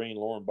Taylor Greene,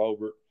 Lauren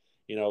Boebert,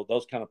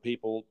 those kind of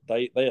people,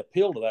 they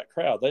appeal to that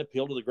crowd. They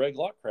appeal to the Greg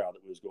Locke crowd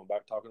that we was going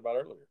back talking about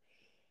earlier.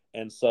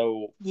 And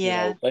so,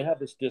 Yeah. they have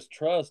this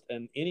distrust,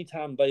 and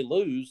anytime they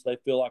lose, they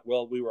feel like,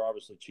 well, we were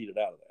obviously cheated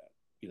out of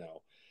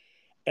that.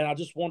 And I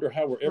just wonder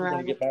how we're ever going to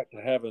Right. get back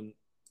to having,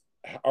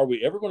 are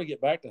we ever going to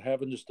get back to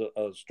having just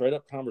a straight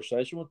up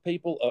conversation with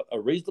people, a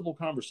reasonable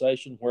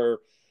conversation where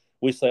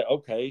we say,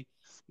 okay,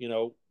 you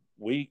know,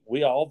 we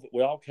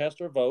all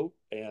cast our vote,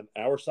 and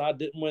our side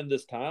didn't win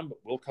this time, but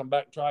we'll come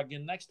back and try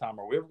again next time.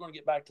 Are we ever going to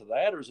get back to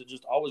that, or is it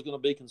just always going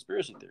to be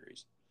conspiracy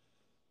theories?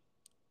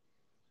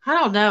 I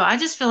don't know. I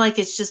just feel like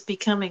it's just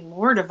becoming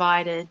more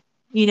divided.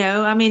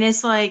 I mean,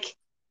 it's like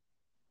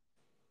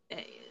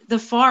the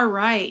far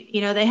right,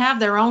 they have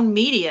their own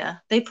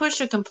media. They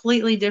push a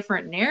completely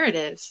different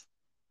narrative.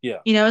 Yeah,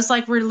 It's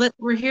like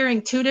we're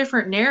hearing two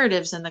different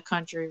narratives in the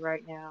country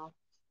right now.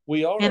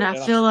 we And are, I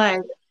and feel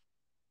like,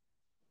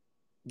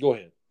 go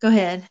ahead. go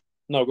ahead.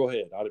 No, go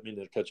ahead. I didn't mean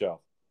to cut you off.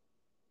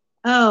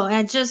 Oh,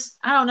 and just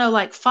I don't know,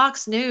 like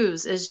Fox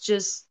News is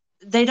just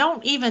they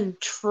don't even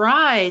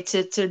try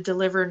to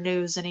deliver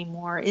news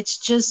anymore. It's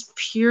just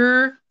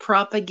pure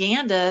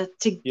propaganda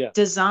Yeah,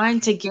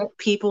 designed to get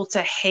people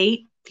to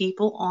hate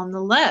people on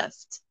the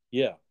left.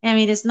 yeah, I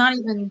mean, it's not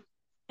even,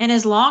 and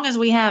as long as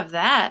we have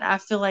that, I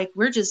feel like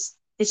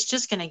it's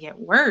just going to get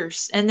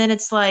worse. And then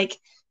it's like,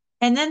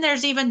 and then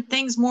there's even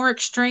things more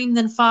extreme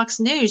than Fox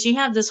News. You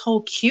have this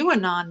whole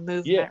QAnon yeah,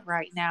 movement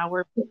right now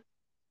where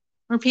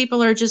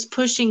people are just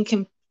pushing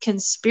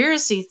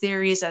conspiracy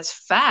theories as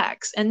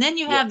facts. And then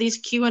you yeah. have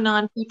these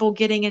QAnon people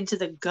getting into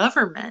the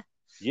government.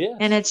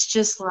 And Yes, it's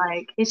just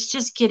like, it's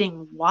just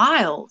getting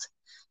wild.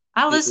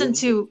 I it listen really is.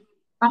 to,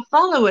 I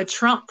follow a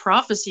Trump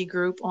prophecy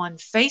group on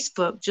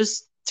Facebook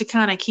just to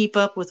kind of keep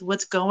up with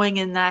what's going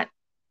in that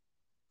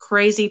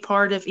crazy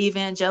part of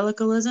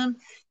evangelicalism.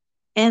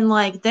 And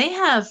like they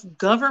have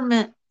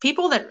government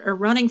people that are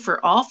running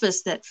for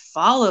office that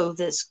follow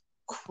this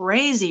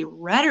crazy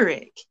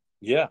rhetoric.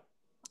 Yeah,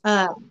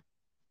 Um,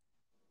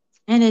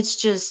 and it's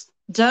just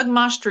Doug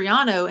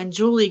Mastriano and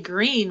Julie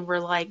Green were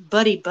like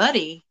buddy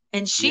buddy.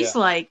 And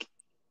yeah.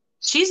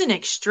 she's an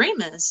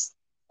extremist.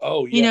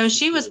 Oh, yeah, she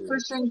She was sure is.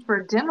 pushing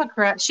for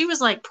Democrats. She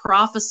was like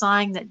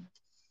prophesying that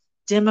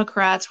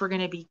Democrats were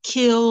going to be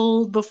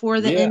killed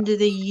before the Yeah, end of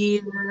the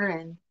year.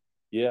 And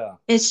yeah,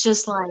 it's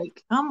just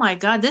like, oh my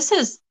God, this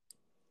is,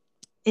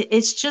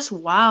 it's just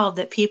wild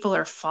that people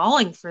are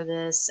falling for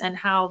this and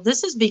how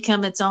this has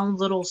become its own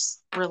little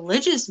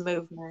religious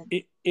movement.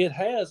 It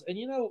has, and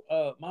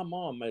my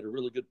mom made a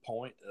really good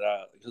point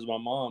because my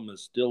mom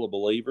is still a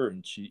believer,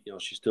 and she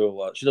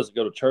still she doesn't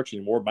go to church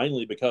anymore,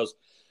 mainly because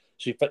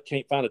she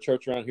can't find a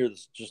church around here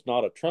that's just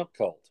not a Trump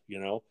cult.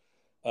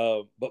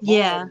 But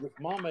Yeah,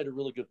 mom made a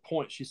really good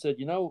point. She said,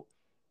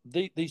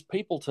 these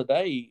people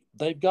today,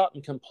 they've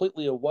gotten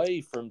completely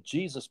away from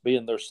Jesus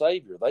being their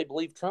savior. They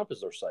believe Trump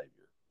is their savior.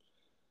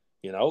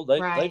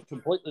 right.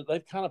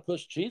 They've kind of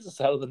pushed Jesus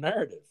out of the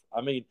narrative.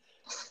 I mean,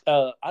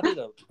 I did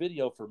a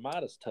video for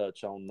Midas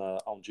Touch on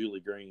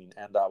Julie Green,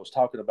 and I was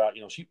talking about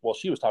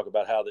she was talking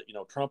about how that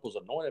Trump was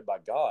anointed by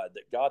God,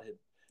 that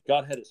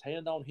God had His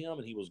hand on him,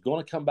 and he was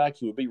going to come back.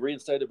 He would be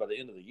reinstated by the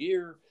end of the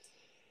year.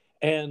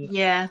 And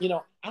Yeah,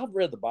 I've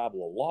read the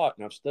Bible a lot,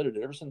 and I've studied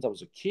it ever since I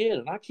was a kid,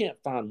 and I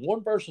can't find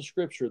one verse of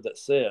Scripture that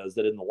says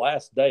that in the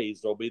last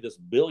days there'll be this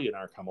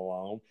billionaire come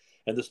along,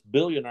 and this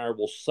billionaire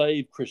will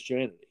save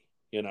Christianity.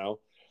 You know,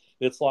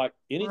 it's like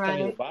right.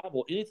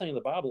 anything in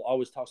the Bible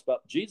always talks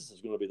about Jesus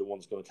is going to be the one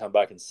that's going to come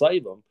back and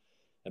save them.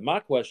 And my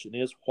question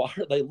is, why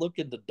are they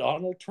looking to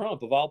Donald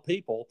Trump of all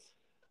people?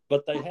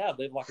 But they've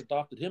like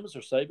adopted him as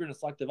their savior, and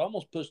it's like they've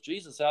almost pushed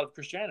Jesus out of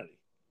Christianity.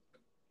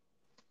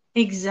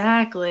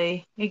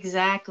 Exactly.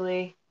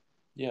 Exactly.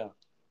 Yeah.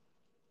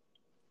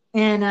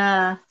 And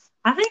I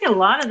think a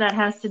lot of that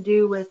has to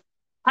do with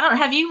I don't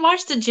have you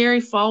watched the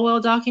Jerry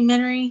Falwell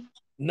documentary?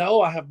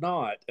 No, I have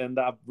not, and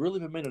I've really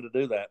been meaning to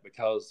do that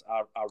because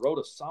I wrote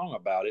a song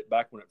about it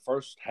back when it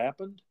first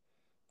happened,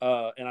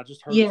 and I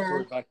just heard the Yeah.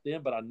 story back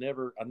then, but I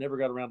never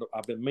got around to.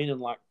 I've been meaning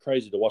like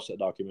crazy to watch that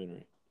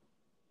documentary.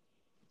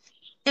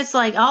 It's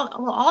like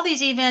all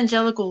these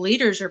evangelical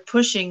leaders are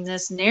pushing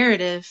this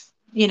narrative,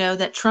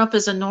 that Trump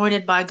is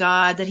anointed by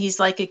God, that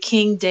he's like a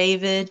King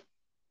David,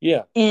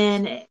 Yeah,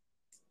 and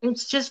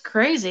it's just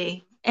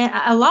crazy. And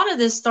a lot of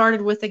this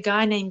started with a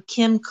guy named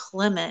Kim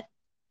Clement,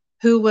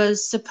 who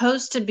was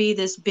supposed to be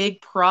this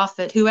big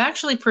prophet who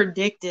actually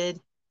predicted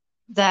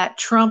that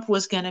Trump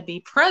was going to be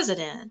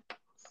president.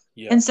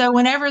 yeah, And so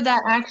whenever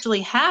that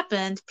actually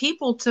happened,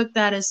 people took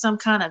that as some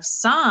kind of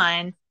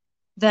sign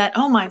that,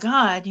 oh my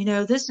God,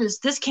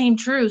 this came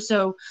true.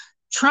 So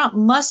Trump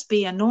must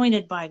be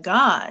anointed by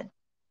God.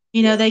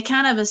 yeah, They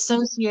kind of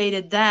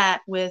associated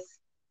that with,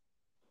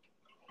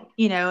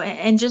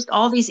 and just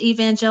all these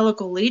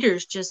evangelical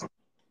leaders just,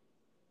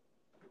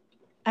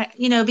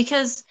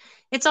 because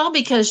it's all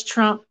because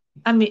Trump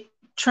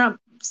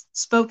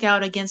spoke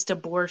out against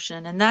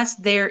abortion, and that's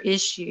their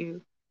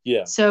issue.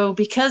 yeah, So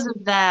because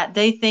of that,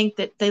 they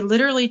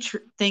literally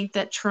think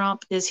that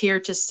Trump is here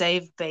to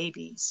save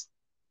babies.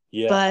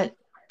 yeah, But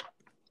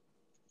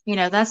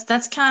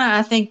that's kind of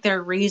I think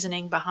their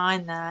reasoning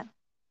behind that.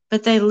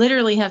 But they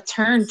literally have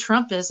turned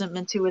Trumpism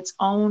into its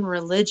own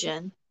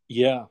religion.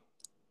 yeah.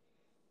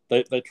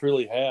 They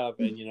truly have,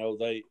 and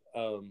they.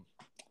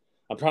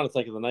 I'm trying to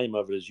think of the name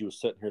of it as you were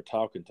sitting here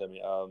talking to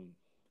me.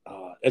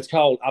 It's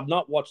called. I've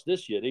not watched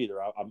this yet either.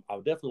 I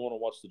definitely want to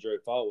watch the Jerry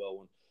Falwell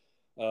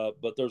one.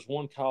 But there's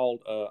one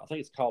called. I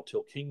think it's called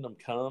 "Till Kingdom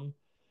Come."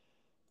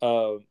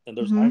 And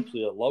there's Hmm.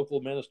 actually a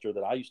local minister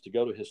that I used to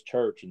go to his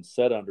church and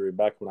sit under him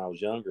back when I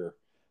was younger.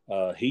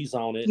 He's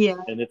on it, Yeah,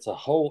 and it's a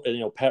whole.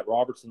 And Pat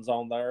Robertson's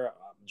on there.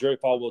 Jerry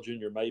Falwell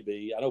Jr.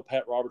 maybe. I know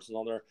Pat Robertson's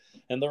on there,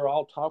 and they're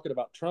all talking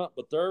about Trump,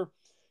 but they're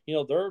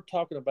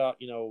talking about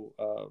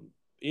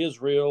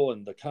Israel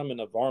and the coming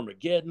of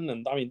Armageddon,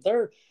 and I mean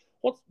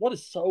what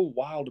is so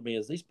wild to me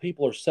is these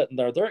people are sitting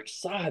there. They're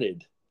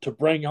excited to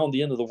bring on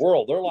the end of the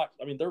world. They're like,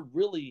 I mean, they're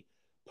really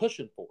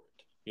pushing for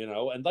it,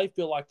 and they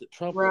feel like that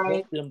Trump will right.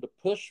 help them to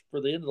push for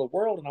the end of the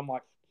world. And I'm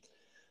like,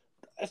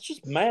 that's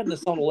just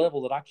madness on a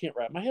level that I can't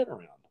wrap my head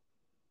around.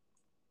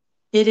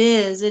 It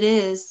is. It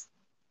is.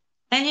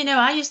 And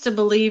I used to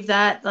believe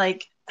that,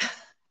 like,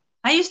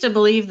 I used to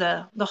believe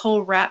the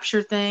whole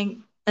rapture thing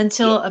Yeah,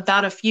 until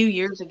about a few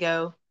years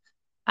ago.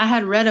 I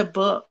had read a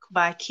book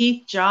by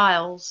Keith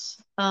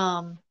Giles.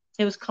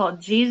 It was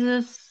called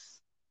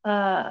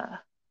uh,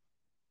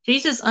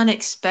 Jesus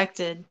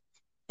Unexpected.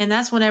 And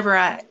that's whenever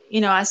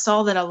I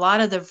saw that a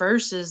lot of the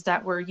verses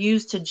that were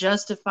used to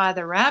justify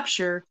the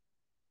rapture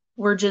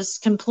were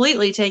just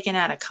completely taken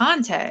out of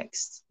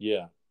context.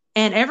 yeah,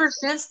 And ever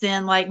since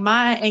then, like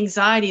my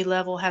anxiety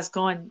level has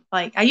gone,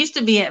 like I used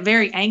to be a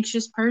very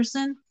anxious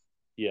person.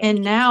 yeah,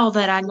 And now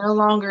that I no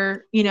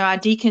longer, I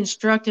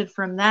deconstructed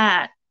from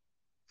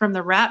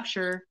the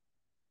rapture,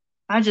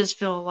 I just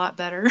feel a lot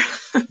better.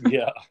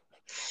 yeah.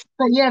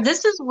 But yeah,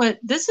 this is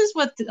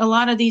what a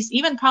lot of these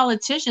even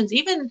politicians,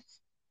 even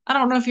I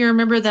don't know if you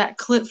remember that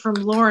clip from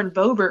Lauren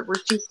Boebert where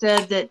she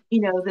said that,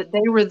 that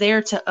they were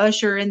there to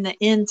usher in the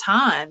end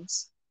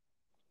times.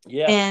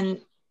 Yeah. And,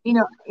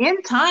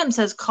 end times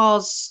has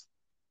caused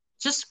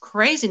just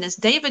craziness.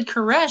 David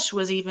Koresh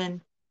was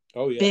even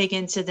Oh yeah. big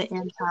into the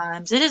end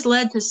times. It has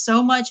led to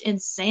so much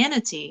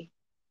insanity.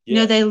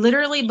 Yeah. They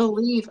literally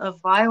believe a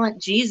violent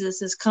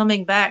Jesus is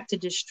coming back to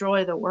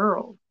destroy the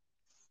world.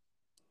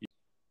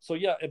 So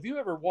yeah, have you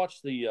ever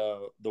watched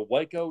the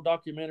Waco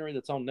documentary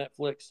that's on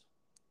Netflix?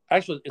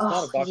 Actually, it's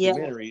not a Oh yeah,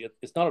 documentary.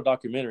 It's not a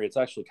documentary. It's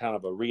actually kind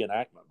of a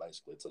reenactment,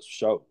 basically. It's a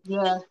show.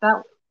 yeah,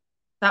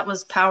 that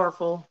was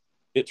powerful.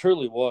 It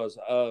truly was.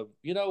 I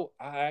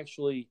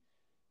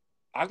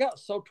got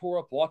so tore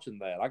up watching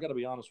that. I got to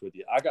be honest with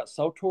you. I got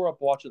so tore up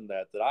watching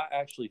that I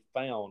actually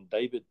found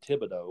David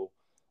Thibodeau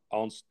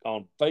on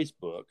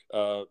Facebook.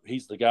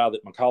 He's the guy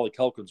that Macaulay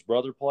Culkin's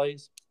brother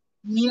plays.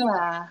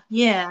 Yeah,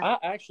 yeah. I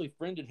actually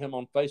friended him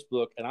on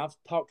Facebook, and I've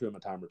talked to him a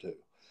time or two.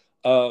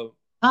 Uh,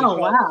 Oh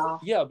because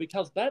wow.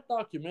 because that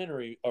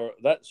documentary or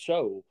that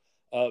show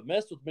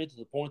messed with me to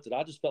the point that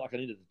I just felt like I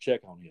needed to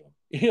check on him.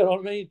 You know what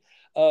I mean?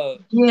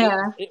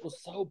 Yeah, It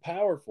was so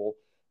powerful.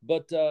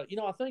 But I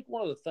think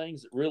one of the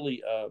things that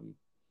really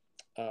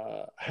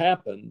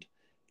happened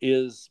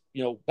is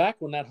back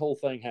when that whole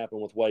thing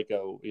happened with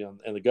Waco,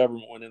 and the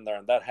government went in there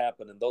and that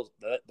happened, and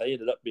they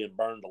ended up being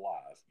burned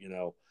alive.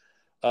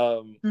 I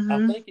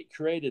mm-hmm. think it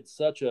created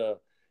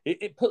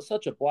it put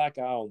such a black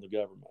eye on the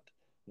government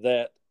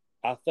that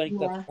I think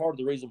that's Yeah, part of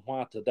the reason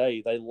why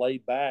today they lay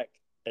back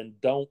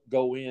and don't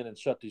go in and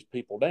shut these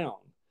people down,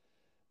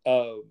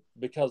 uh,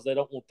 because they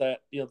don't want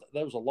that.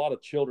 There was a lot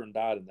of children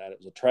died in that. It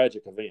was a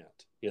tragic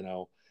event, and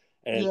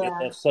it yeah,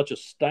 left such a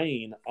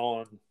stain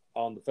on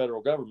the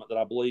federal government that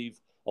I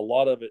believe a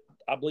lot of it.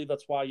 I believe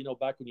that's why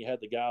back when you had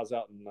the guys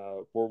out in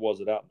where was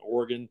it, out in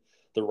Oregon,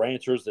 the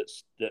ranchers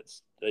that's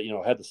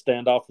had to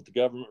stand off with the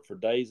government for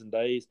days and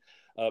days.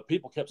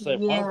 People kept saying,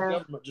 "Why don't the yeah,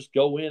 government just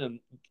go in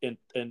and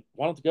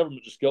why don't the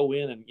government just go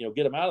in and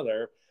get them out of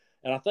there?"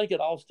 And I think it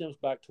all stems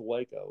back to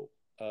Waco.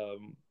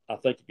 I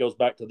think it goes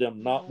back to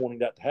them not yeah, wanting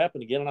that to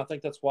happen again, and I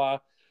think that's why,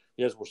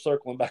 as we're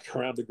circling back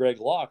around to Greg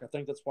Locke, I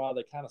think that's why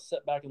they kind of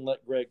set back and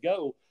let Greg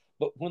go.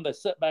 But when they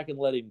set back and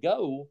let him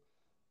go,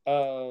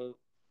 uh,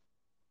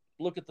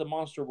 look at the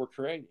monster we're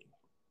creating,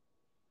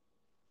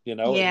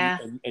 yeah,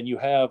 and you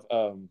have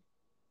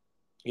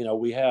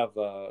we have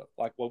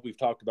like what we've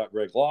talked about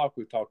Greg Locke,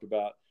 we've talked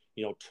about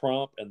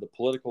Trump and the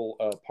political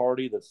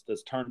party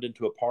that's turned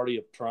into a party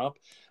of Trump.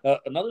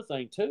 Another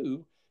thing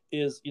too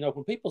is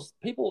when people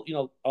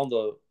on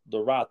the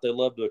right, they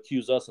love to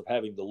accuse us of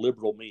having the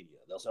liberal media.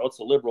 They'll say, "Oh, it's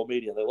the liberal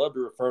media." They love to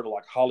refer to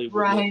like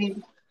Hollywood right,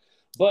 liberals.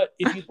 But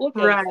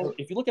right,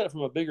 if you look at it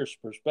from a bigger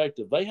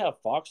perspective, they have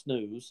Fox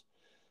News,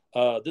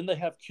 then they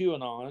have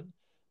QAnon.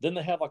 Then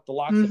they have like the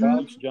likes of mm-hmm.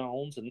 Alex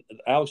Jones and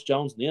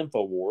the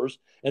Infowars,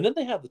 and then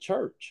they have the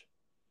church.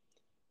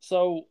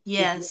 So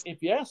Yes.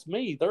 if you ask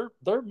me,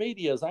 their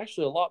media is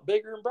actually a lot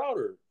bigger and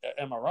broader.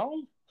 Am I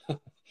wrong?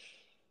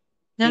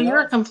 No, You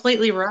you're know,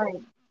 completely right.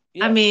 I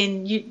yeah,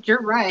 mean,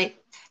 you're right.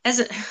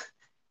 As a,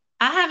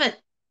 I haven't,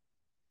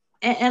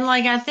 and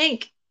like I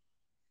think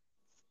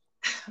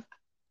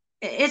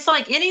it's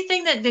like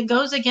anything that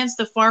goes against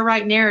the far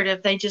right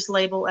narrative, they just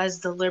label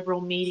as the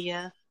liberal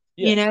media.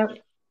 You yes, know,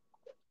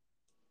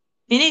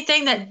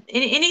 anything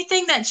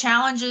that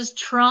challenges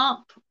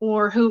Trump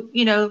or who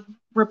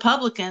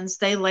Republicans,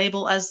 they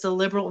label as the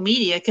liberal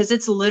media because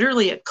it's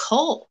literally a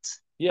cult.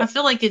 I yes,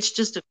 feel like it's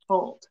just a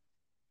cult.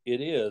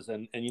 it is,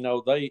 and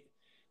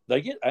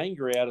they get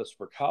angry at us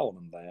for calling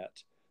them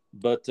that,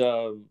 but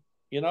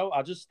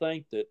I just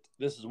think that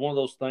this is one of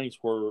those things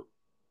where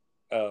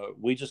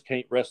we just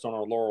can't rest on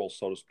our laurels,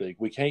 so to speak.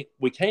 We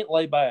can't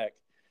lay back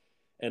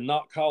and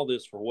not call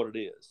this for what it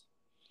is,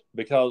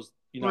 because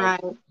Right.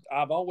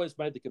 I've always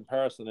made the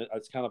comparison.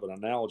 It's kind of an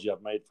analogy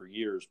I've made for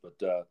years,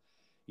 but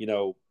you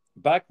know,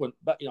 back when,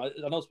 I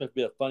know it's meant to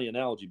be a funny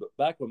analogy, but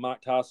back when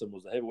Mike Tyson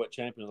was the heavyweight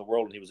champion of the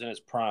world and he was in his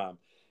prime,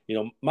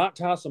 Mike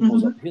Tyson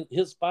was Hmm.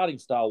 his fighting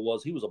style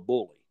was he was a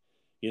bully.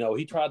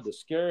 He tried to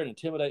scare and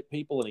intimidate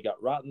people, and he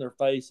got right in their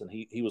face, and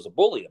he was a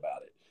bully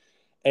about it.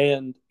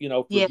 And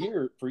Yeah.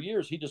 for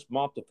years he just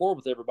mopped the floor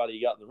with everybody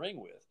he got in the ring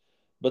with.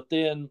 But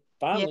then Yeah.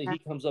 finally he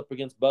comes up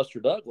against Buster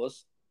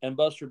Douglas, and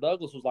Buster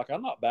Douglas was like,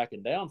 "I'm not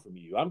backing down from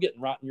you. I'm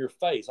getting right in your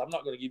face. I'm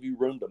not going to give you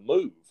room to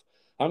move.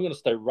 I'm going to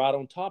stay right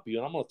on top of you,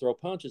 and I'm going to throw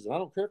punches, and I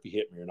don't care if you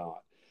hit me or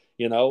not."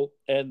 And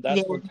Yeah.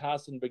 that's when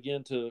Tyson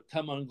began to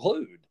come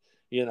unglued.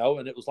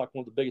 And it was like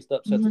one of the biggest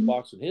upsets in Hmm.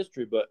 boxing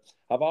history. But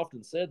I've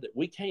often said that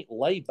we can't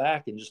lay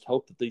back and just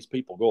hope that these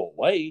people go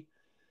away.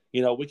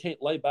 We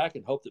can't lay back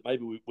and hope that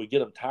maybe we get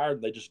them tired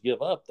and they just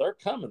give up. They're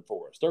coming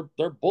for us.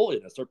 They're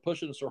bullying us. They're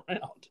pushing us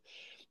around.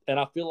 And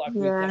I feel like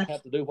we kind Yeah. of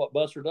have to do what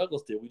Buster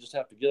Douglas did. We just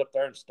have to get up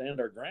there and stand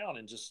our ground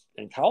and just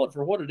call it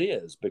for what it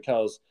is.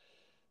 Because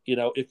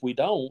if we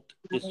don't,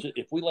 it's just,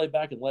 if we lay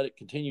back and let it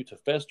continue to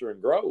fester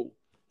and grow,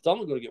 it's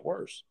only going to get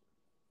worse.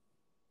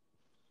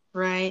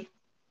 Right.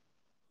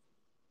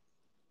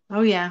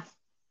 Oh yeah.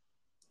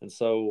 And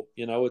so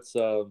it's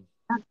I've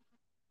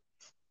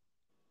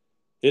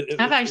it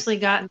actually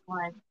gotten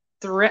like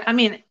threat. I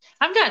mean,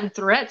 I've gotten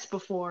threats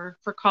before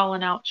for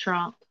calling out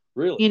Trump.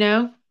 really You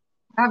know,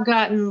 I've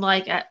gotten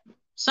like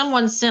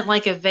someone sent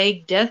like a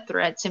vague death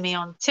threat to me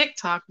on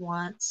TikTok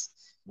once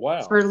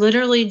wow. for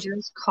literally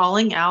just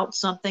calling out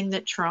something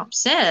that Trump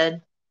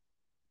said.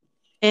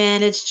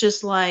 And it's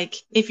just like,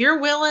 if you're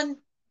willing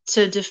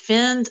to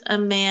defend a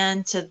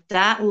man to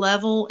that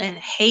level and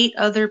hate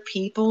other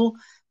people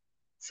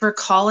for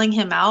calling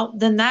him out,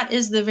 then that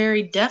is the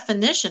very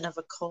definition of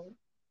a cult.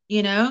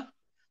 you know,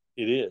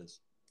 It is.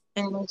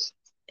 and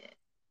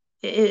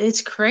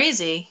it's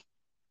crazy.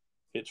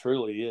 It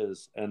truly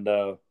is. And,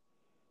 I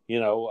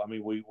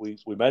mean, we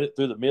made it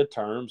through the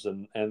midterms,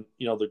 and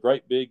the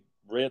great big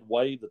red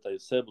wave that they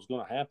said was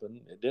going to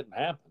happen, it didn't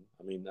happen.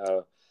 I mean,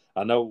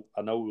 I know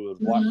we would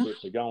have liked Hmm. for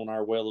it to go on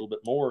our way a little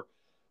bit more,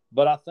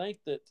 but I think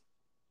that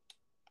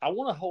I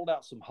want to hold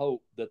out some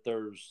hope that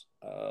there's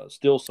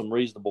still some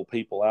reasonable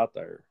people out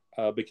there,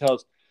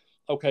 because,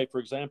 okay, for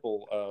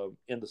example,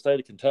 in the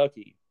state of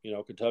Kentucky,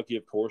 Kentucky,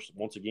 of course,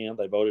 once again,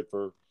 they voted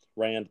for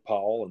Rand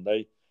Paul, and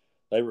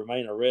they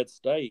remain a red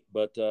state,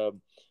 but the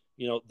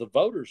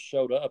voters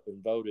showed up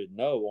and voted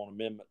no on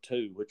Amendment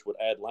 2, which would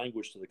add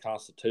language to the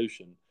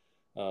Constitution,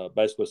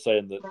 basically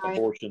saying that Right.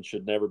 abortion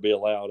should never be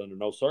allowed under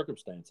no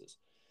circumstances.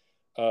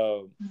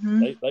 Uh, Hmm.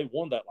 they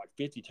won that like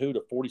 52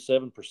 to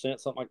 47%,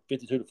 something like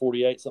 52 to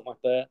 48, something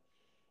like that.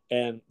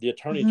 And the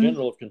Attorney Hmm.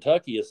 General of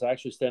Kentucky is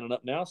actually standing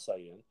up now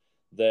saying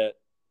that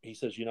he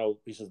says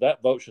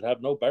that vote should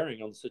have no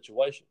bearing on the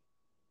situation.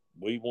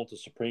 We want the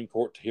Supreme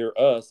Court to hear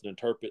us and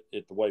interpret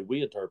it the way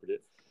we interpret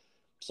it.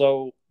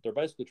 So they're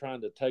basically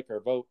trying to take our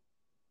vote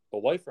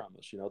away from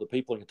us. The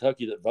people in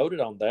Kentucky that voted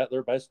on that,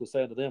 they're basically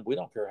saying to them, we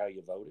don't care how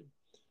you voted.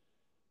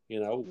 You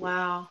know,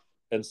 Wow.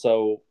 and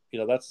so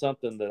that's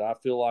something that I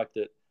feel like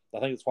that I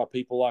think it's why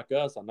people like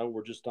us. I know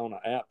we're just on an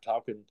app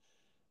talking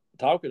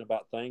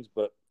about things,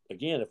 but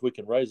again, if we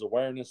can raise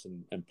awareness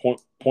and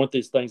point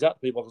these things out to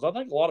people, because I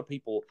think a lot of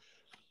people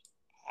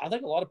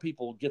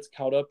gets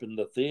caught up in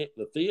the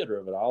theater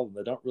of it all, and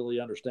they don't really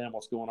understand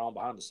what's going on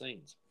behind the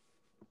scenes.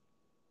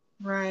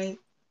 Right.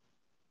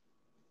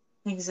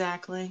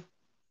 Exactly.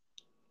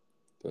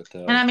 But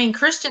And I mean,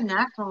 Christian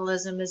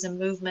nationalism is a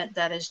movement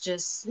that is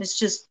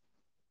it's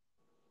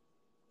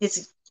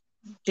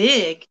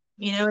big.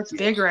 It's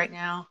big yes, right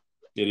now.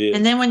 it And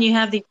is. then when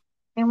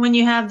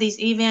you have these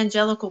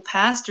evangelical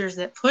pastors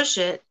that push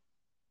it,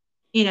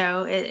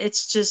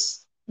 it's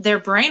just they're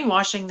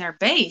brainwashing their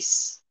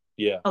base.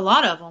 Yeah, A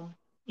lot of them.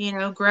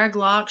 Greg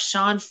Locke,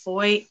 Sean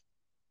Foyt.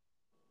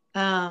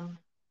 Um,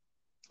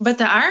 but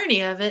the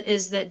irony of it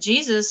is that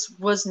Jesus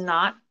was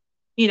not.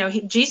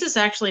 Jesus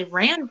actually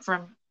ran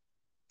from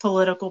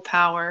political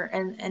power,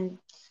 and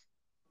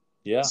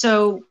yeah,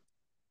 so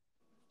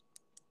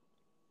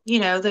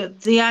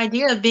the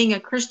idea of being a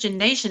Christian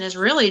nation is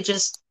really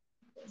just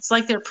it's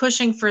like they're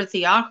pushing for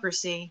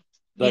theocracy,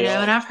 they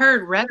and are. I've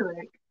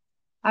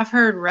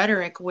heard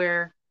rhetoric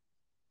where,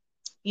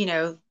 you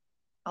know,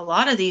 a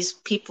lot of these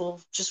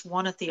people just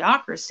want a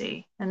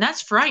theocracy, and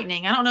that's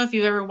frightening. I don't know if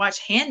you've ever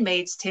watched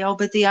Handmaid's Tale,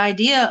 but the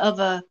idea of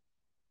a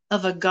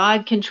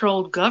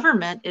God-controlled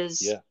government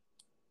is Yeah,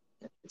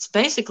 it's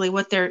basically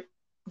what they're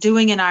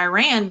doing in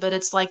Iran, but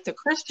it's like the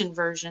Christian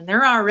version.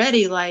 They're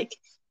already like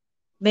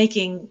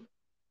making,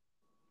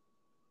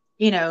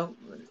 you know,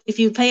 if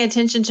you pay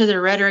attention to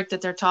the rhetoric that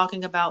they're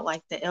talking about,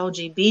 like the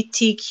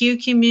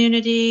LGBTQ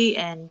community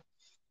and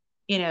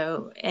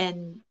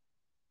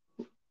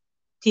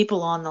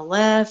people on the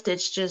left,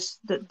 it's just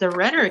the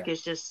rhetoric yeah.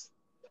 is just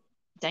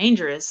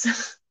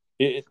dangerous.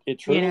 It you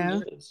truly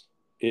know? is.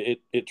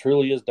 It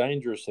truly is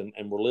dangerous, and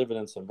we're living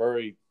in some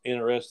very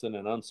interesting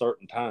and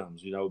uncertain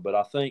times. But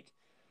I think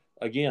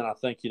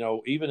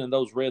even in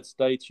those red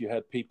states, you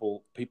had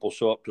people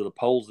show up to the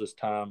polls this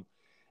time,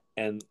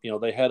 and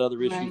they had other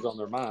Right. issues on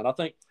their mind. I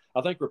think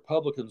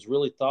Republicans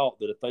really thought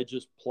that if they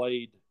just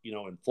played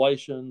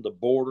inflation, the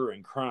border,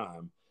 and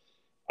crime,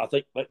 I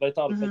think they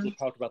thought if they Hmm. just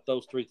talked about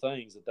those three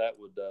things, that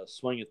would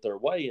swing it their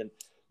way. And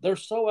they're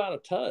so out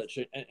of touch.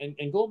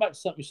 And going back to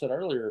something you said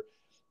earlier,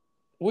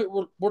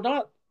 we're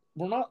not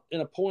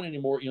in a point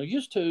anymore.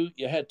 Used to,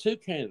 you had two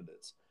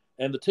candidates,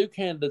 and the two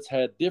candidates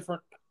had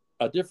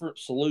a different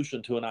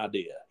solution to an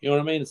idea. You know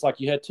what I mean? It's like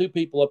you had two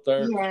people up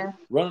there Yeah.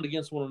 running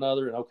against one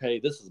another, and okay,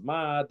 this is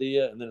my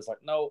idea, and then it's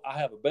like, no, I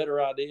have a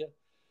better idea.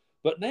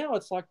 But now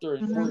it's like we're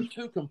Hmm. in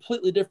two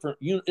completely different.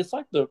 It's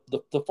like the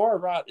far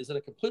right is in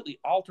a completely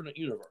alternate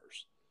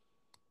universe,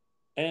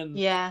 and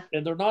Yeah.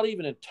 and they're not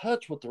even in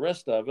touch with the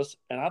rest of us.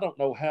 And I don't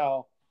know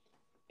how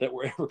that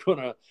we're ever going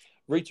to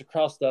reach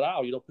across that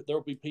aisle.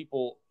 There'll be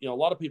people. A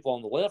lot of people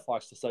on the left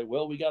likes to say,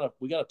 "Well, we gotta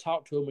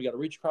talk to them. We got to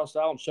reach across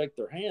the aisle and shake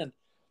their hand."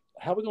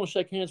 How are we going to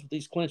shake hands with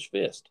these clenched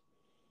fists?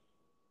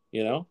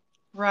 You know?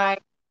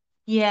 Right.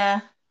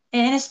 Yeah.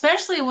 And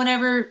especially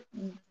whenever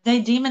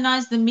they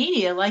demonize the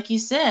media, like you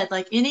said,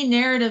 like any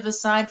narrative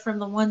aside from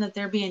the one that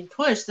they're being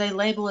pushed, they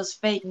label as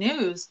fake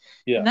news.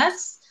 Yeah, And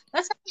that's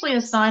actually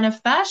a sign of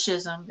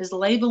fascism, is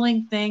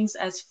labeling things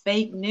as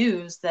fake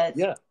news that,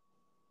 yeah.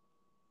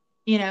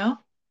 you know,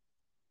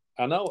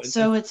 I know, and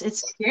so it's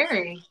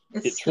scary.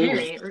 It's it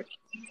truly scary.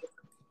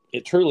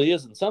 it truly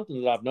is, and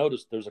something that I've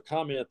noticed. There's a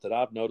comment that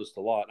I've noticed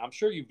a lot. I'm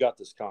sure you've got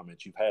this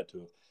comment. You've had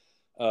to.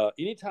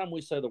 Anytime we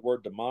say the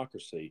word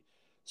democracy,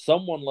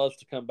 someone loves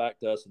to come back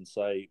to us and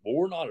say, "Well,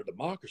 we're not a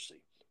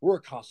democracy. We're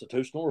a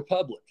constitutional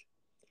republic."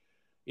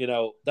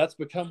 That's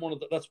become one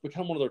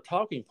of their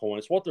talking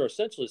points. What they're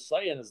essentially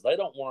saying is they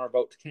don't want our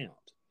vote to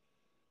count,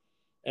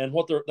 and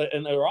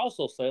they're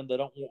also saying they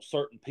don't want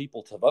certain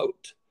people to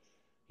vote.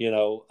 They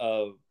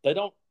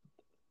don't.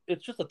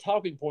 it's just a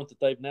talking point that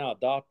they've now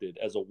adopted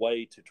as a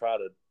way to try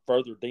to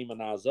further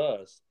demonize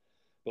us.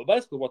 But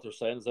basically, what they're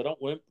saying is they don't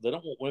want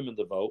women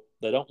to vote.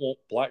 They don't want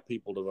black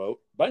people to vote.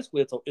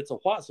 Basically, it's a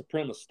white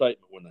supremacist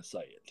statement when they say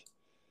it.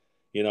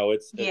 You know,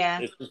 Yeah.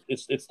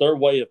 it's their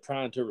way of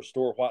trying to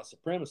restore white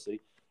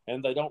supremacy,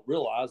 and they don't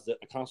realize that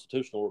a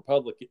constitutional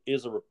republic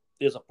is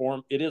a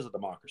form. It is a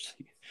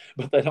democracy,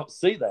 but they don't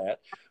see that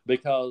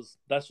because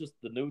that's just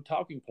the new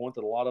talking point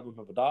that a lot of them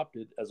have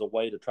adopted as a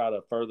way to try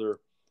to further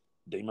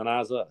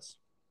demonize us.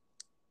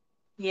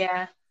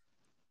 Yeah.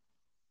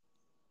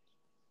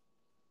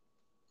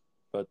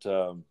 But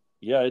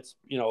yeah, it's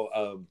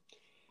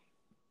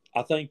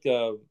I think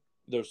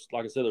there's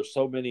like I said, there's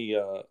so many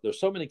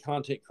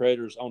content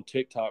creators on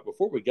TikTok.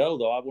 Before we go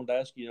though, I wanted to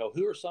ask you,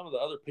 who are some of the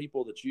other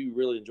people that you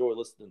really enjoy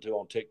listening to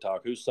on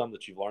TikTok? Who's some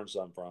that you've learned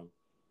some from?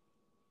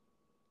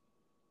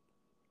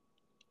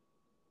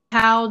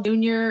 Hal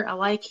Jr. I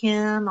like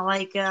him. I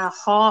like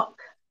Hawk.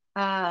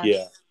 Uh,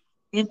 Yeah,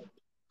 in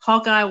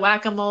Hawkeye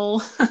Whack a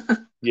Mole.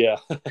 yeah,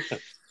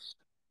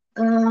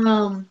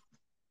 um.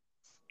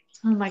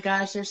 Oh my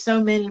gosh, there's so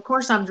many. Of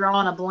course, I'm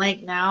drawing a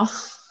blank now.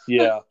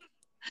 yeah.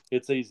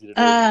 It's easy to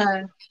do.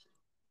 uh.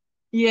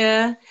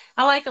 Yeah,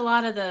 I like a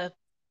lot of the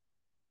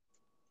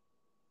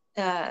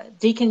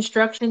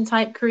deconstruction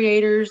type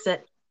creators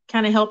that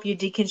kind of help you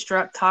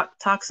deconstruct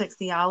toxic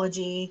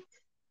theology.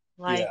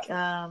 Yeah,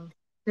 Like,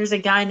 there's a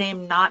guy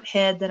named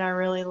Knothead that I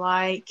really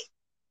like.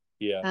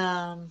 yeah.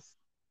 Um,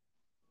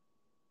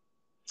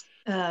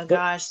 oh But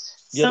gosh,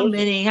 yeah, so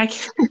many. I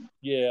can't,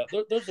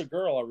 there's a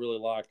girl I really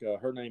like.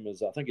 Her name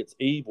is I think it's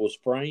Eve Was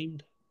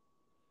Framed. Uh,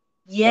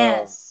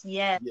 yes,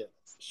 yes, yeah, I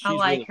she's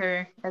like really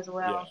her as yeah.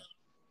 well.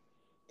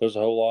 There's a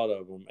whole lot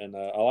of them, and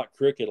I like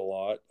Cricket a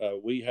lot.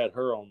 We had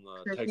her on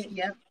the Cricket, Texas.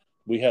 yep.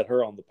 We had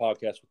her on the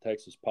podcast with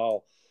Texas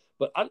Paul.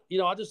 But I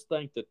just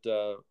think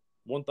that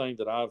one thing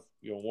that I've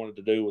wanted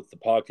to do with the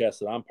podcast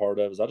that I'm part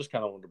of is I just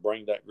kind of wanted to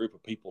bring that group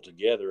of people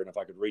together, and if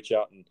I could reach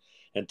out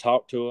and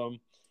talk to them,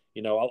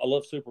 I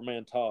love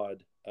Superman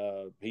Todd.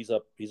 He's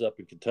up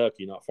in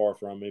Kentucky, not far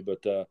from me,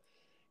 but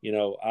you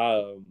know,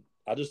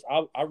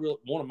 I really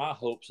one of my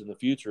hopes in the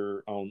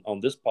future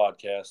on this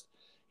podcast,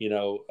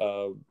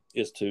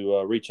 is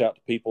to reach out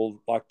to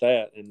people like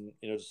that and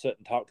to sit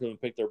and talk to them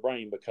and pick their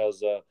brain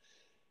because a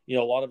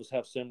lot of us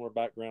have similar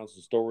backgrounds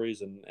and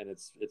stories, and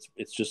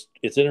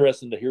it's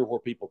interesting to hear where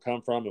people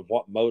come from and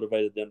what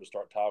motivated them to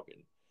start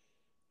talking.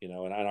 And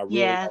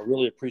Yeah. I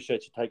really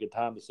appreciate you taking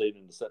time this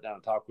evening to sit down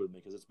and talk with me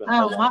because it's been a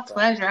whole Oh, lot my of fun.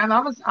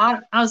 pleasure.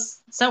 I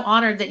was so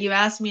honored that you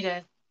asked me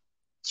to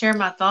share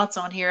my thoughts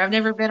on here. I've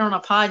never been on a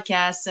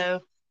podcast,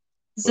 so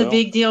it's a Well,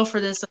 big deal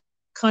for this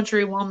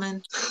country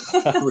woman.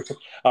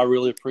 I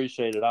really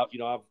appreciate it.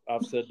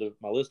 I've said to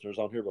my listeners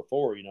on here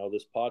before,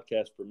 this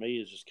podcast for me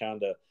is just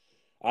kind of,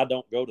 I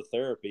don't go to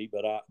therapy,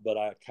 but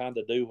I kind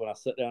of do when I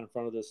sit down in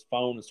front of this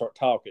phone and start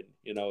talking.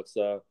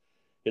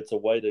 It's a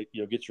way to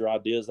get your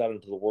ideas out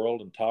into the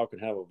world and talk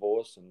and have a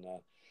voice, and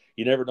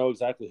you never know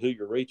exactly who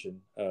you're reaching.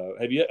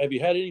 Have you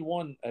had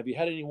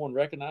anyone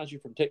recognize you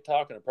from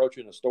TikTok and approach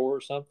you in a store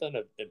or something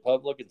in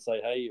public and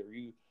say, "Hey,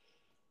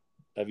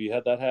 have you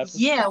had that happen?"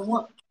 Yeah,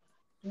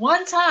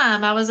 one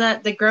time I was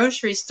at the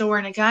grocery store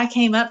and a guy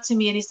came up to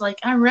me and he's like,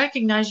 "I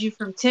recognize you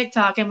from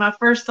TikTok." And my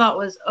first thought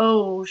was,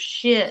 "Oh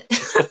shit.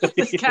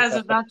 this guy's Yeah,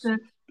 about to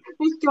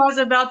this guy's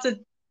about to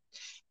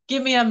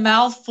give me a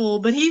mouthful."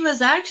 But he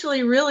was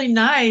actually really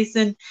nice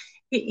and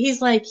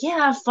he's like,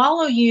 "Yeah, I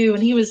follow you."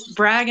 And he was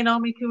bragging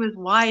on me to his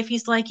wife.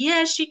 He's like,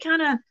 "Yeah, she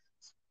kind of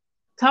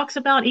talks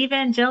about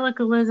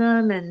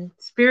evangelicalism and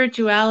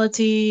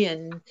spirituality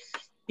and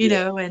you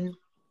yeah. know and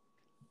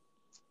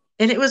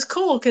it was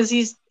cool because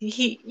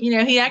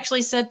he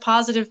actually said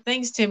positive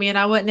things to me and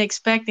I wasn't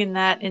expecting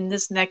that in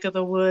this neck of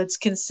the woods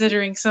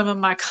considering some of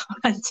my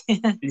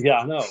content. Yeah,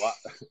 I know.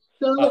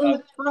 So it I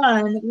was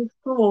fun, it was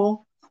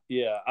cool.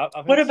 yeah,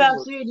 I've What had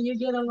about similar. you? Do you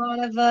get a lot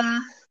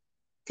of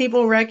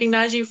people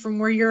recognize you from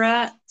where you're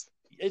at?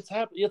 It's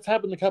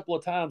happened a couple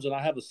of times, and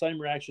I have the same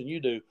reaction you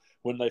do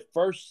when they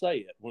first say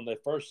it. When they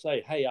first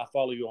say, "Hey, I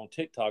follow you on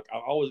TikTok,"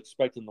 I'm always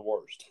expecting the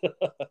worst.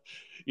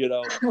 you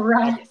know, I'm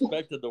Right.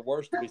 expecting the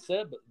worst to be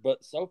said,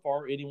 but so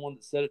far, anyone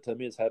that said it to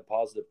me has had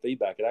positive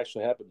feedback. It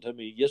actually happened to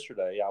me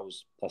yesterday.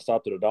 I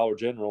stopped at a Dollar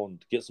General and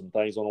to get some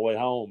things on the way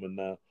home, and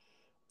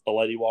a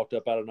lady walked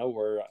up out of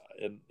nowhere,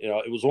 and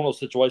it was one of those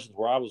situations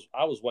where I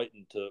was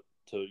waiting to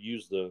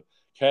use the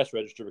cash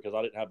register because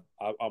I didn't have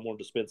I wanted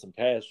to spend some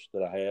cash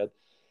that I had,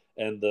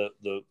 and the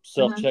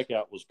self Uh-huh.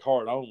 checkout was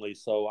card only.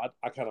 So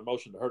I kind of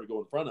motioned to her to go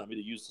in front of me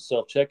to use the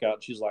self checkout.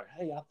 And she's like,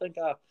 "Hey, I think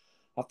I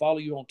follow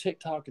you on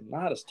TikTok and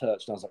Midas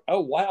Touch." And I was like, "Oh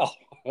wow!"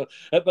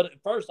 But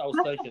at first I was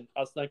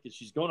thinking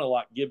she's going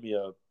to give me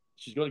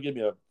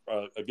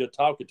a good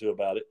talking to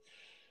about it,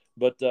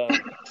 but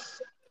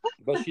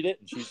she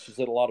didn't. She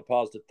said a lot of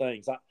positive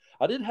things.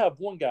 I did have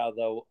one guy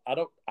though. I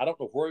don't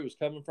know where he was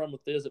coming from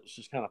with this. It was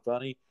just kind of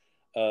funny.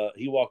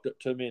 He walked up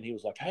to me and he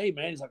was like, "Hey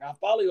man," he's like, "I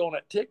follow you on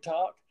that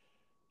TikTok."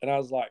 And I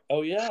was like,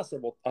 "Oh yeah."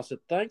 I said,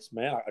 "Thanks,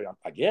 man.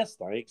 I guess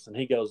thanks." And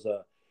he goes,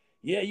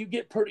 "Yeah, you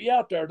get pretty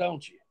out there,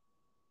 don't you?"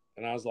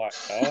 And I was like,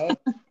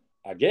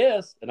 I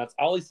guess. And that's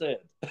all he said.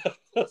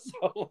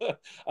 So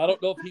I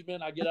don't know if he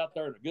meant I get out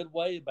there in a good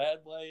way, bad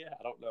way.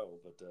 I don't know.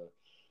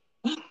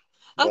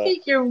 I But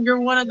think you're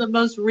one of the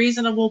most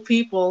reasonable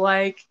people.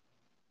 Like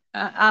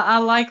I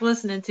like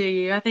listening to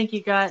you. I think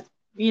you got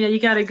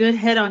a good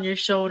head on your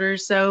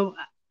shoulders. So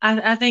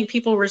I think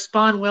people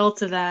respond well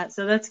to that.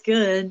 So that's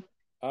good.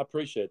 I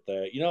appreciate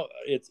that.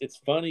 It's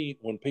funny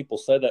when people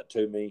say that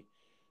to me.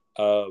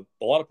 A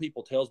lot of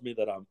people tells me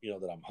that I'm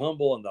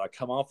humble and that I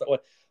come off that way.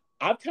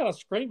 I'm kind of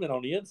screaming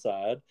on the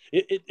inside.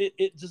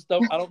 It just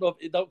don't. I don't know if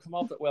it don't come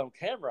off that way on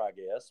camera, I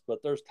guess.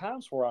 But there's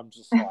times where I'm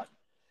just like,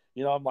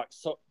 I'm like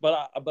so.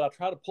 But I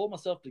try to pull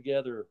myself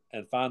together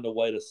and find a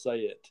way to say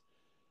it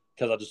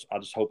because I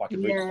just hope I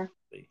can reach Yeah.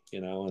 somebody.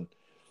 And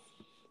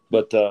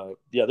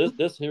yeah,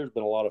 this here has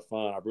been a lot of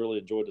fun. I've really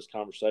enjoyed this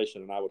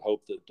conversation, and I would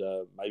hope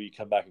that maybe you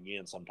come back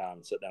again sometime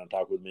and sit down and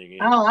talk with me again.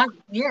 Oh,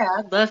 yeah,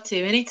 I'd love to.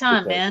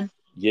 Anytime, Because man.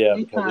 because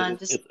Anytime.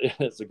 Just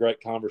it's a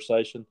great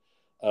conversation.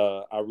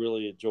 I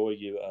really enjoy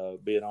you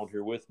being on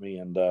here with me,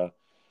 and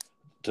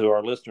to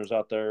our listeners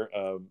out there,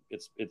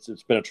 it's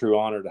been a true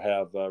honor to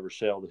have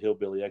Rochelle, the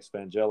Hillbilly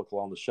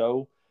Exvangelical, on the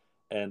show.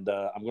 And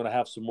I'm going to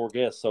have some more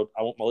guests. So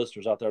I want my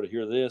listeners out there to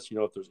hear this.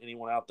 If there's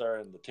anyone out there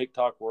in the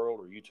TikTok world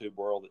or YouTube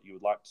world that you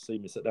would like to see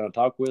me sit down and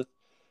talk with,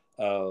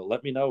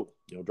 let me know.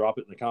 Drop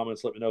it in the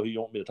comments. Let me know who you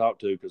want me to talk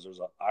to because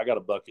I got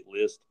a bucket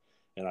list,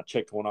 and I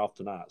checked one off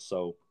tonight.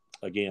 So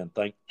again,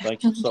 thank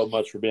you so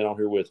much for being on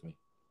here with me.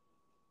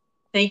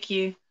 thank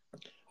you.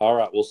 All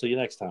right, we'll see you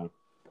next time.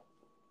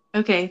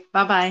 Okay.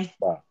 Bye-bye.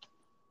 Bye.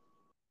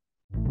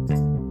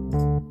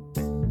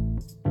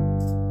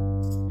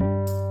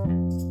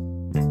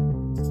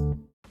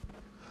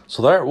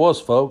 So there it was,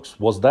 folks.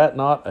 Was that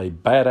not a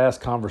badass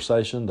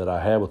conversation that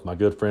I had with my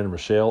good friend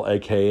Rochelle,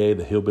 aka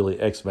the Hillbilly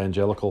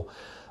Exvangelical?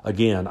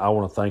 Again, I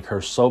want to thank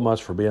her so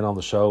much for being on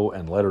the show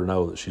and let her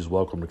know that she's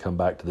welcome to come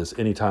back to this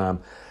anytime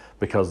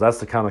because that's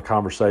the kind of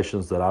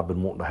conversations that I've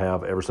been wanting to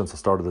have ever since I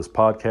started this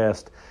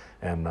podcast.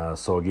 And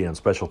so again,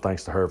 special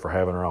thanks to her for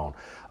having her on.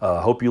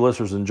 Hope you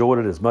listeners enjoyed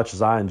it as much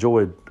as I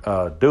enjoyed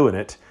doing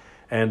it.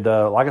 And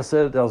like I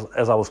said,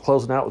 as I was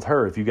closing out with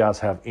her, if you guys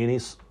have any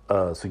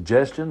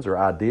suggestions or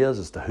ideas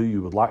as to who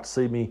you would like to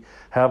see me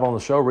have on the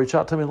show, reach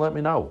out to me and let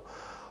me know.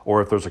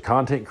 Or if there's a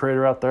content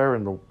creator out there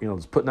and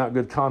is putting out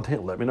good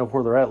content, let me know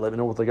where they're at. Let me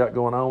know what they got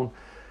going on,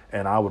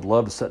 and I would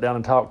love to sit down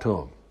and talk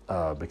to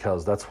them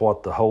because that's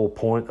what the whole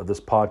point of this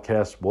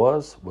podcast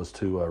was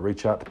to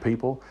reach out to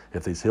people.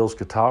 If these hills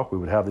could talk, we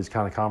would have these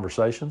kind of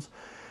conversations,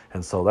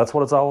 and so that's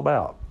what it's all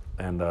about.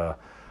 And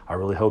I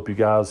really hope you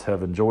guys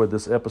have enjoyed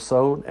this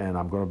episode, and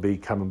I'm going to be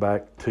coming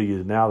back to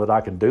you now that I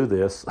can do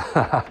this.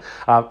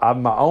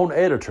 I'm my own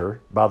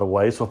editor, by the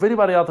way, so if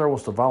anybody out there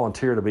wants to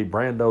volunteer to be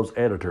Brando's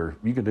editor,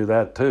 you can do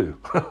that too.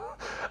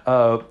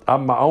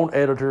 I'm my own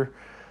editor.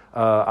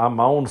 I'm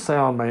my own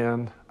sound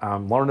man.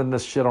 I'm learning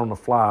this shit on the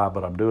fly,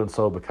 but I'm doing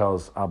so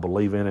because I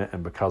believe in it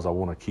and because I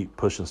want to keep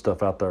pushing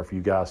stuff out there for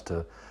you guys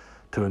to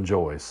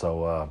enjoy.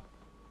 So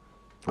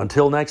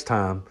until next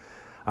time,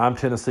 I'm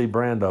Tennessee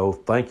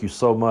Brando. Thank you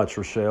so much,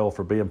 Rochelle,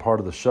 for being part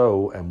of the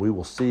show, and we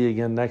will see you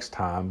again next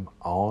time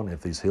on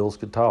If These Hills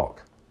Could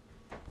Talk.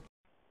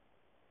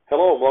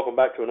 Hello, and welcome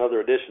back to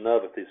another edition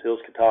of If These Hills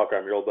Could Talk.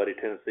 I'm your old buddy,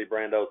 Tennessee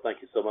Brando.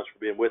 Thank you so much for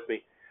being with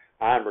me.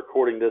 I'm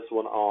recording this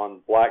one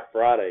on Black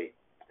Friday,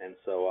 and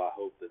so I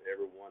hope that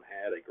everyone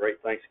had a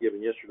great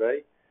Thanksgiving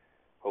yesterday.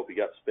 Hope you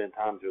got to spend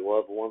time with your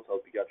loved ones.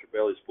 Hope you got your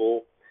bellies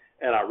full,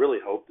 and I really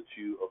hope that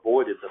you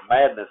avoided the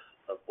madness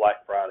of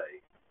Black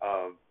Friday.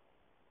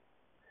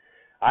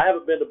 I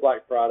haven't been to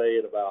Black Friday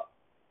in about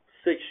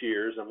 6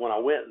 years, and when I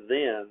went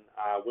then,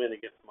 I went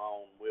against my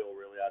own will,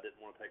 really. I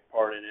didn't want to take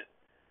part in it.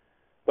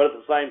 But at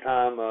the same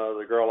time,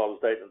 the girl I was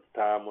dating at the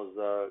time was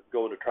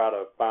going to try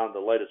to find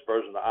the latest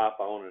version of the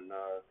iPhone, and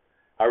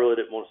I really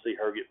didn't want to see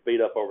her get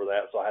beat up over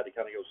that, so I had to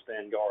kind of go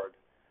stand guard.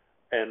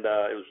 And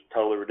it was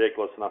totally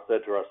ridiculous, and I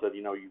said to her,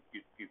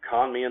 you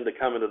conned me into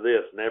coming to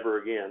this, never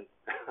again.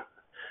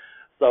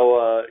 So,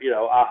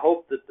 I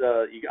hope that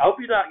I hope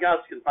you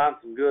guys can find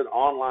some good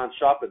online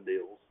shopping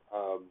deals.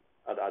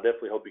 I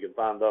definitely hope you can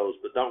find those,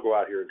 but don't go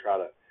out here and try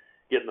to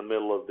get in the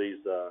middle of these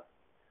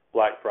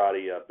Black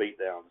Friday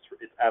beatdowns.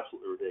 It's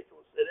absolutely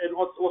ridiculous. And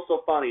what's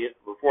so funny,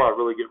 before I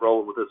really get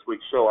rolling with this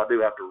week's show, I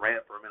do have to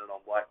rant for a minute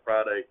on Black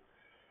Friday.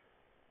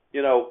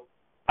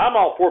 I'm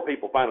all for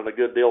people finding a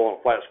good deal on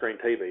a flat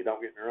screen TV. Don't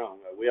get me wrong.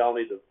 We all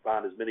need to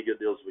find as many good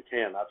deals as we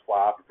can. That's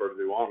why I prefer to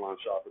do online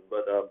shopping.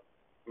 But,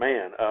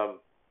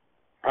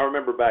 I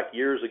remember back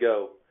years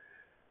ago,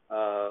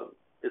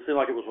 it seemed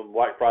like it was when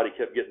Black Friday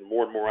kept getting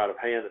more and more out of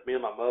hand that me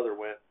and my mother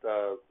went,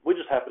 we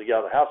just happened to get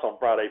out of the house on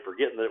Friday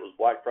forgetting that it was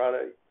Black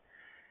Friday.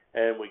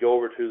 And we go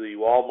over to the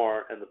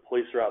Walmart and the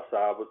police are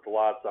outside with the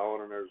lights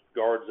on and there's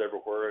guards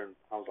everywhere. And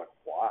I was like,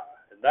 why?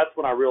 And that's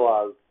when I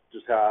realized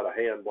just how out of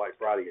hand Black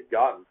Friday had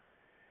gotten.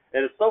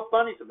 And it's so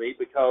funny to me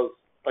because,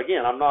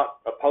 again, I'm not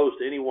opposed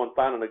to anyone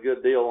finding a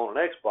good deal on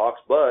an Xbox,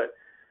 but,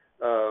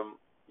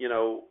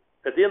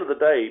 at the end of the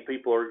day,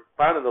 people are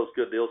finding those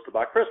good deals to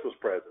buy Christmas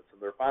presents. And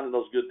they're finding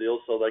those good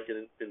deals so they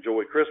can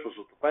enjoy Christmas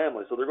with the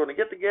family. So they're going to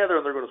get together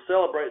and they're going to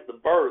celebrate the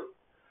birth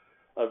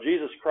of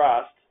Jesus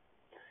Christ,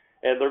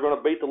 and they're going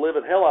to beat the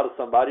living hell out of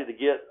somebody to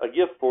get a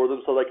gift for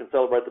them so they can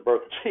celebrate the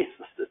birth of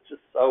Jesus. It's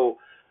just so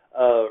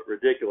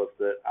ridiculous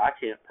that I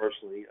can't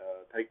personally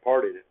take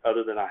part in it,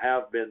 other than I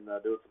have been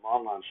doing some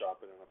online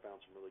shopping, and I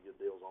found some really good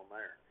deals on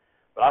there.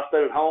 But I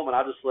stayed at home, and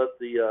I just let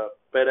the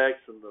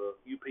FedEx and the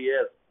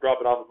UPS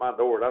drop it off at my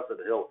door, and I said,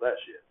 to hell with that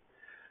shit.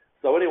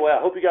 So anyway, I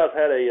hope you guys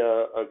had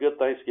a good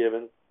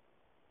Thanksgiving.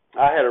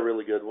 I had a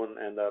really good one,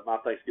 and my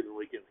Thanksgiving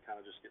weekend's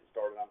kind of just getting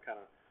started. I'm kind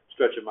of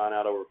stretching mine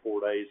out over 4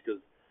 days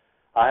because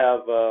I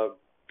have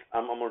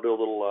I'm going to do a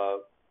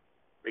little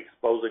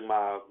exposing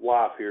my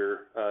life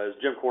here, as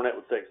Jim Cornette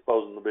would say,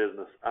 exposing the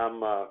business.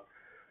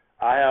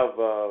 I have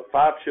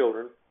 5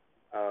 children,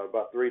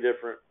 about 3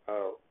 different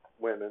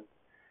women,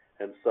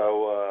 and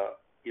so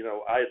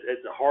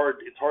it's hard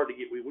to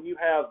get when you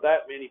have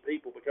that many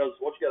people, because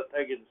what you got to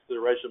take into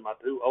consideration, my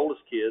 2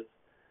 oldest kids,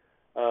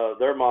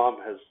 their mom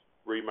has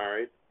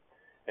remarried,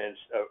 and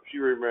she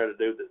remarried a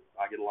dude that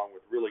I get along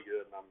with really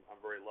good, and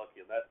I'm very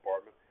lucky in that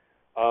department.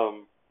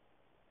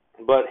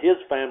 But his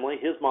family,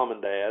 his mom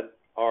and dad,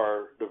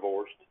 are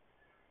divorced,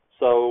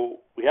 so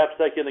we have to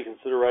take into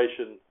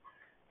consideration,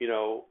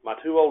 my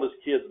 2 oldest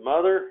kids'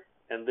 mother,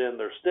 and then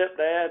their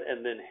stepdad,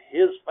 and then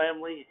his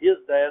family, his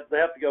dad. They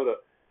have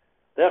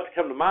to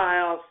come to my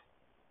house,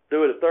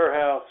 do it at their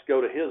house,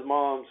 go to his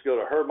mom's, go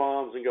to her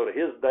mom's, and go to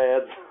his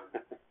dad's.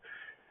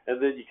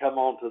 And then you come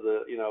on to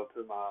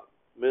to my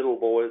middle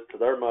boys, to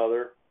their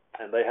mother,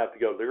 and they have to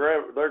go to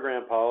their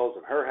grandpa's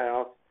and her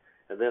house.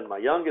 And then my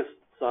youngest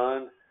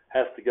son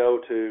has to go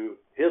to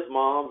his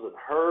mom's and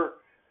her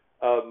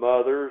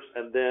mother's,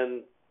 and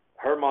then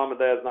her mom and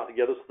dad's not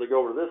together, so they go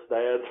over to this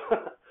dad's.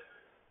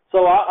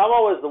 So I'm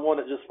always the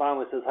one that just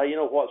finally says, hey, you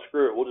know what,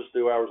 screw it, we'll just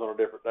do ours on a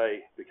different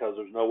day, because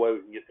there's no way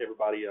we can get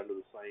everybody under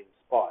the same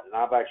spot. And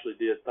I've actually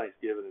did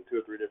Thanksgiving in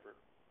 2 or 3 different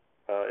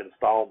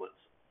installments.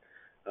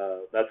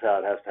 That's how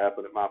it has to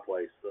happen at my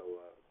place.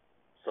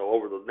 So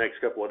over the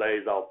next couple of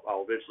days,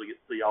 I'll eventually get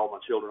to see all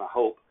my children, I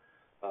hope.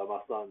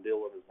 My son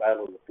Dylan is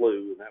battling the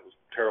flu, and that was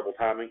terrible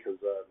timing,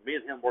 because me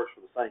and him works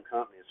for the same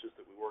company. It's just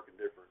that we work in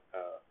different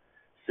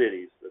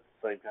cities. It's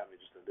the same company,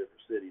 just in a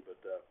different city.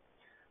 But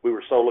we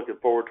were so looking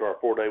forward to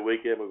our 4-day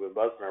weekend. We've been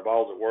busting our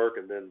balls at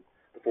work, and then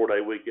the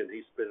 4-day weekend,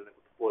 he's spending it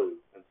with the flu.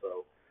 And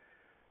so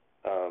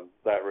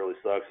that really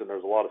sucks, and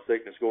there's a lot of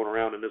sickness going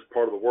around in this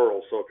part of the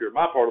world. So if you're in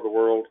my part of the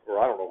world, or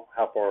I don't know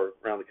how far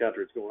around the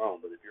country it's going on,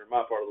 but if you're in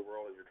my part of the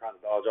world and you're trying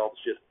to dodge all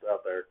the shit that's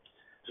out there,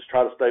 just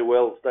try to stay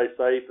well and stay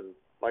safe. And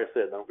like I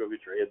said, don't go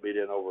get your head beat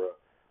in over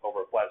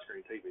a flat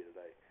screen TV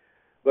today.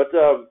 But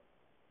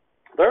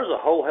there's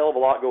a whole hell of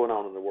a lot going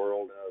on in the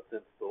world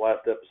since the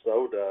last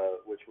episode,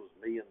 which was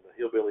me and the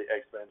Hillbilly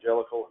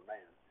Exvangelical, and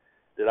man,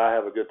 did I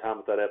have a good time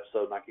with that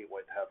episode, and I can't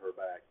wait to have her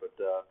back. But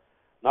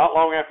not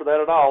long after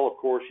that at all, of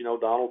course,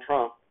 Donald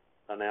Trump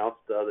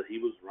announced that he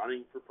was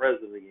running for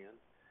president again.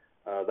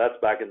 That's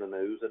back in the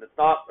news, and it's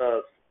not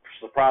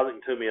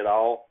surprising to me at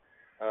all.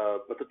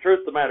 But the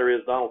truth of the matter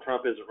is, Donald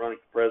Trump isn't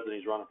running for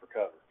president, he's running for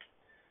cover.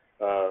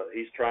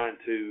 He's trying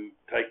to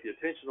take the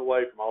attention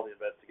away from all the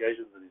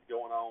investigations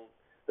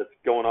that's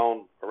going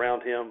on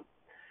around him,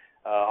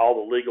 all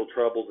the legal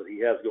troubles that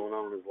he has going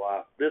on in his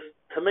life.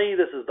 To me,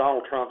 this is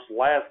Donald Trump's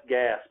last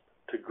gasp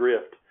to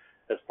grift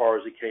as far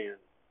as he can.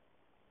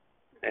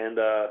 And,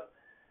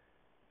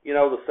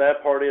 the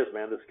sad part is,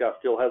 man, this guy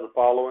still has a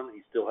following.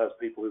 He still has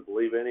people who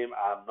believe in him.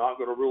 I'm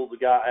not going to rule the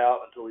guy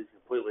out until he's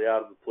completely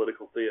out of the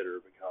political theater,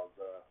 because,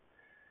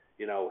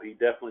 he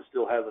definitely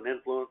still has an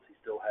influence. He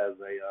still has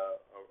a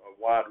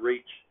wide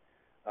reach.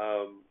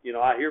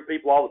 I hear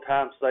people all the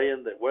time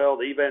saying that, well,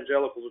 the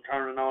evangelicals are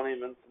turning on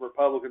him and some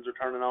Republicans are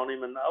turning on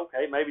him, and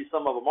okay, maybe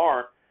some of them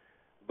are,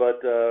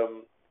 but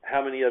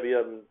how many of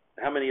them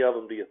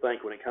do you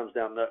think, when it comes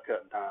down nut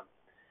cutting time,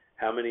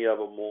 how many of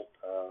them won't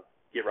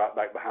get right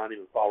back behind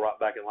him and fall right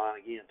back in line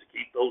again to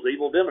keep those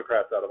evil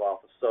Democrats out of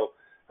office? So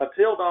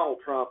until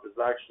Donald Trump is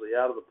actually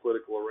out of the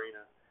political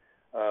arena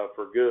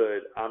for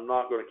good, I'm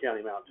not going to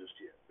count him out just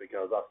yet,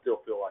 because I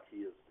still feel like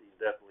he's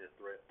definitely a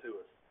threat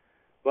to us.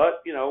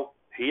 But,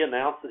 he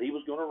announced that he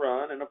was going to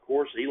run, and, of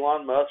course,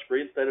 Elon Musk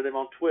reinstated him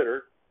on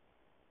Twitter.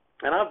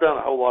 And I've done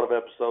a whole lot of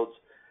episodes,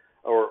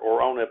 or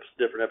on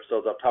different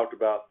episodes, I've talked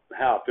about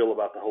how I feel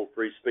about the whole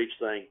free speech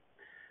thing.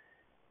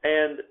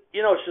 And,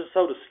 it's just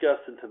so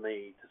disgusting to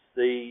me to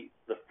see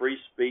the free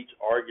speech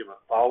argument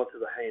fall into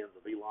the hands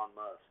of Elon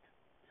Musk,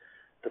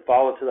 to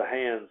fall into the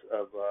hands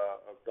of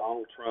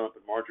Donald Trump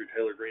and Marjorie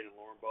Taylor Greene and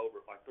Lauren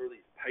Boebert, like they're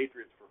these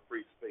patriots for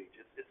free speech.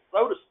 It's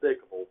so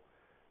despicable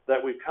that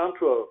we've come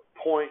to a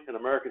point in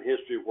American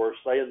history where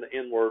saying the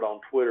N-word on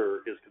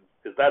Twitter is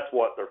that's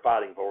what they're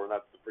fighting for, and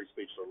that's the free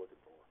speech they're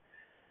looking for.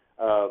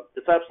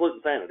 It's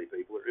absolute insanity,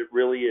 people. It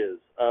really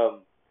is.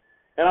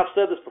 And I've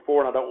said this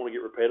before, and I don't want to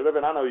get repetitive,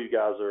 and I know you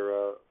guys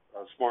are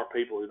smart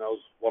people who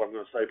knows what I'm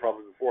going to say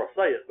probably before I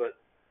say it, but,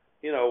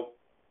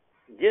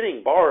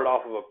 getting barred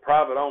off of a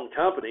private-owned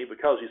company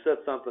because you said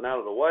something out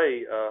of the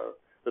way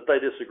that they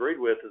disagreed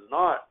with is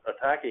not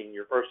attacking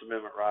your First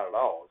Amendment right at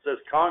all. It says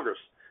Congress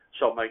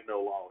shall make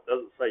no law. It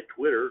doesn't say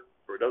Twitter,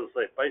 or it doesn't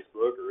say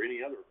Facebook, or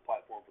any other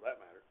platform for that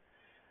matter.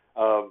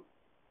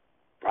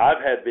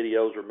 I've had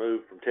videos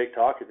removed from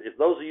TikTok. If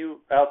those of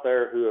you out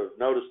there who have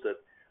noticed that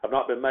I've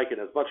not been making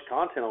as much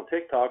content on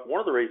TikTok, one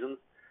of the reasons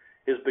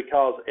is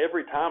because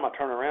every time I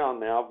turn around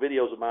now,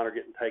 videos of mine are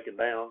getting taken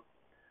down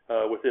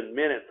within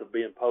minutes of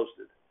being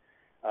posted.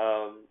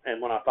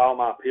 And when I file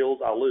my appeals,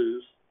 I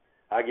lose.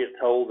 I get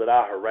told that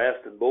I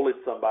harassed and bullied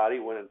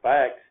somebody when, in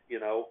fact, they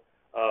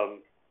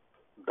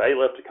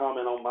left a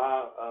comment on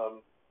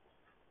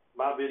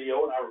my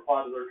video, and I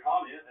replied to their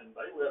comment, and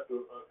they left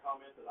a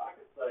comment that I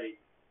could say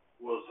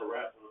was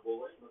harassment or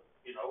bullying, but,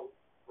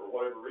 for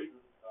whatever reason,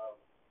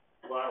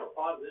 when I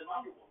replied to them,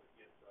 I'm the one that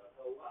gets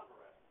told I'm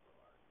harassing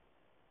somebody.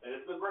 And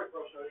it's been very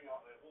frustrating. At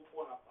one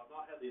point, I've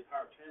not had the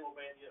entire channel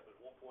banned yet, but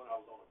at one point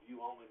I was on a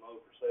view-only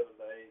mode for 7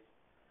 days.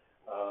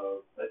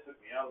 They took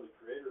me out of the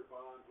creator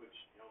fund, which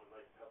only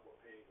makes a couple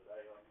of pennies a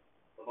day.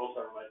 The most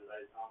I ever made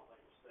today, Tom, I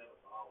think was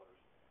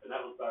 $7. And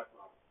that was back when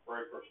I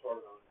very first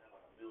started on it, and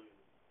had like 1 million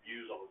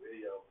views on the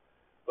video.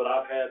 But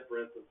I've had,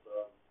 for instance,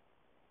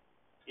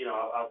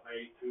 I've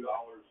made $2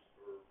 or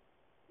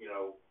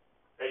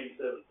 87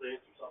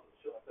 cents or something,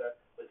 shit like that.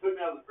 They took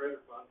me out of the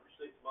creator fund for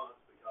 6 months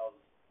because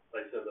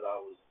they said that I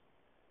was,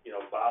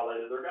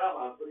 violated their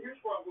guidelines. But here's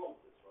where I'm going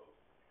with this,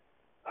 folks.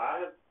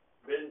 I have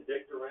been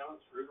dicked around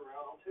and screwed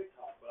around on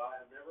TikTok, but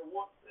I have never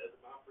once said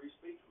that my free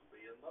speech was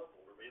being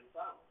muffled or being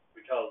silenced.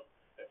 Because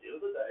at the end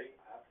of the day,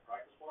 I have to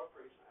practice what I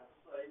preach. I have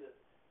to say that,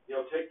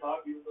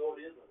 TikTok, even though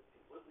it is a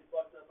completely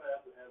fucked up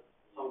app that has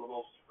some of the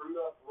most screwed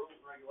up rules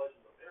and regulations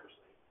I've ever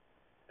seen,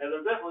 and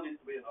there definitely needs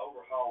to be an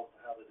overhaul to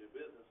how they do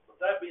business. But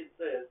that being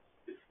said,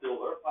 it's still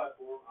their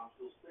platform. I'm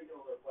still sticking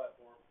on their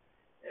platform.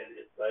 And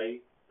if they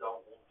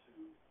don't want to,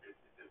 if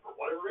for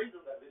whatever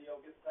reason that video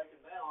gets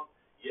taken down,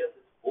 yes,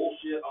 it's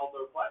bullshit on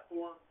their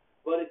platform,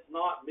 but it's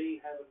not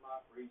me having my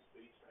free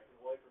speech taken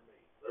away from me.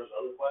 There's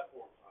other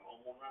platforms. I'm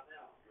on one right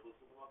now. You're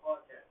listening to my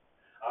podcast.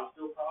 I'm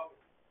still talking.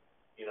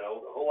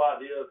 The whole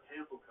idea of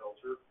cancel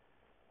culture,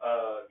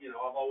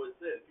 I've always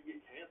said, if you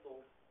get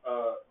canceled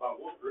by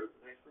one group,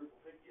 the next group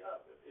will pick you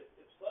up. If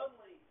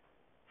suddenly,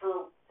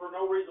 for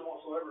no reason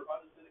whatsoever, if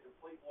I just did a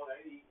complete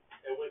 180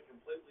 and went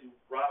completely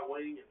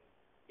right-wing and,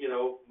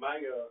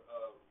 mega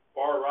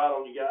far right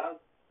on you guys,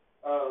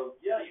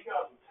 you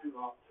guys would tune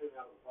out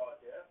of the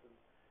podcast. And,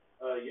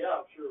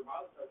 I'm sure my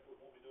detectives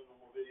won't be doing no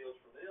more videos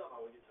for them. I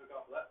would get took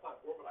off of that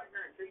platform. But I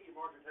guarantee you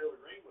Marjorie Taylor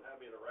Greene would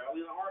have me at a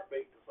rally in a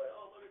heartbeat to say,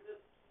 oh, look at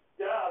this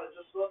guy that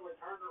just suddenly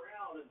turned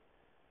around. And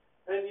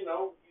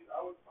I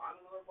would find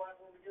another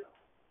platform to get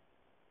on.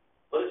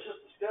 But it's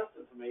just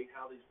disgusting to me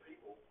how these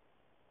people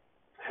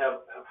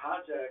have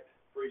hijacked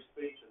free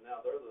speech, and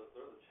now they're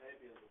the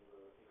champions of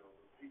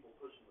the people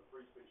pushing the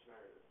free speech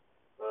narrative.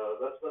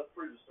 That's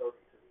pretty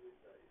disturbing to me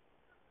these days.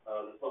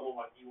 That someone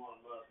like Elon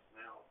Musk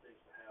now seems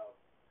to have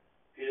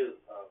his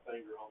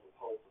finger on the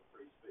pulse of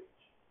free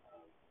speech.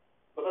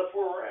 But that's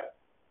where we're at,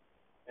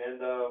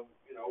 and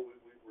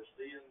we're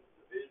seeing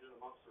division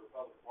amongst the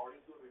Republican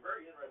Party. It's going to be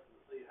very interesting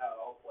to see how it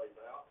all plays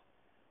out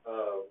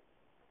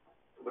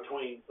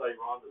between, say,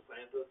 Ron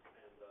DeSantis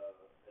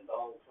and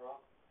Donald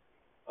Trump.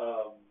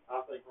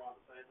 I think Ron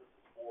DeSantis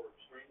is more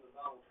extreme than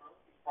Donald Trump.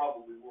 He's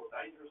probably more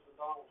dangerous than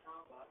Donald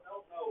Trump, but I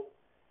don't know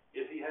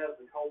if he has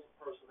the cult of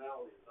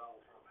personality that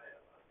Donald Trump has.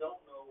 I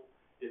don't know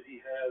if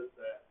he has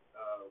that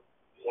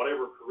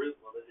whatever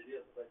charisma that it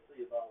is that they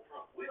see in Donald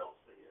Trump. We don't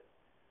see it,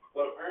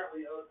 but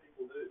apparently other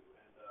people do.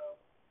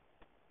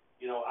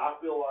 And I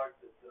feel like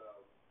that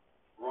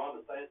Ron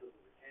DeSantis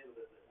is a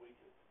candidate that we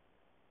could.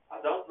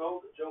 I don't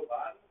know that Joe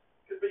Biden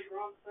could beat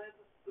Ron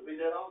DeSantis, to be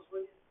dead honest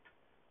with you.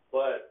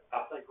 But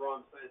I think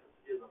Ron DeSantis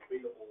is a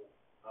beatable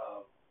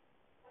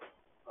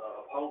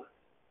opponent.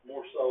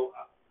 More so,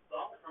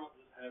 Donald Trump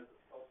just has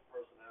this cult of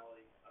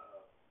personality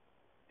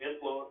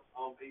influence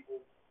on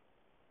people.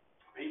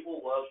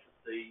 People love to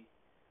see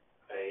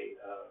a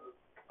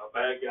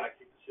bad guy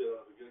kick the shit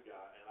out of a good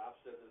guy. And I've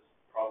said this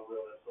probably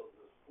on episodes of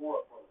this before.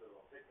 I've probably said it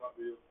on TikTok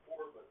videos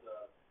before. But,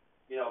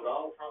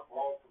 Donald Trump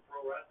borrowed from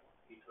pro wrestling.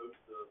 He took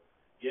the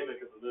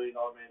gimmick of the $1 Million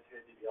Man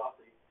Ted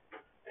DiBiase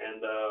and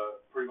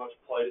pretty much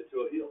played it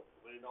to a heel.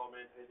 The $1 Million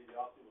Man Ted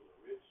DiBiase was a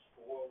rich,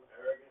 spoiled,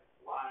 arrogant,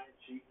 lying,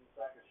 cheating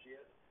sack of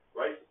shit,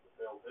 racist as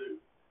hell too.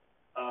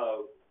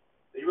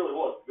 He really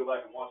was. Go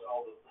back and watch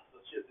all the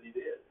shit that he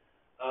did.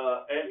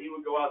 And he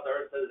would go out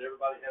there and say that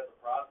everybody has a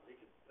price and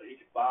he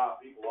could buy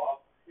people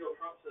off.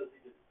 Trump says he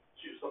could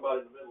shoot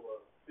somebody in the middle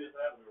of Fifth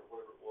Avenue or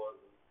whatever it was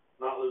and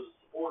not lose his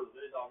support.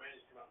 The $1 Million Man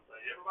just come out and say,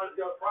 everybody's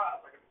got a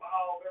price. I can buy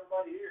off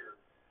everybody here.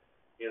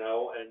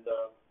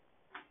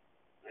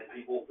 And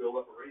people fill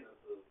up arenas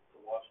to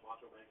watch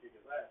Macho Man kick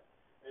his ass.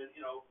 And,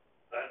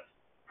 that's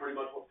pretty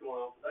much what's going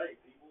on today.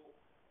 People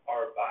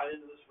are buying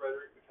into this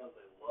rhetoric because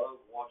they love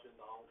watching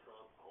Donald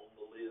Trump own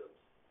the libs.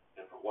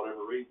 And for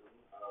whatever reason,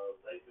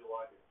 they feel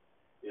like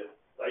if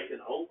they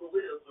can own the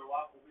libs, their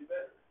life will be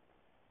better.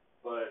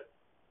 But,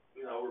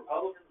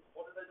 Republicans,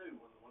 what did they do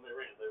when they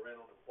ran? They ran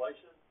on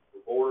inflation, the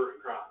border,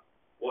 and crime.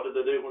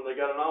 when they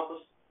got in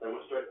office, they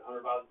went straight to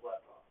Hunter Biden's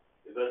laptop,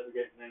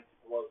 investigating Nancy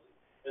Pelosi.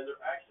 And they're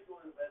actually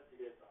going to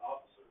investigate the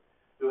officer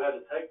who had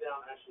to take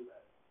down Ashley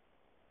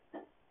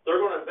Babbitt. They're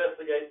going to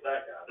investigate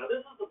that guy. Now,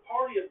 this is the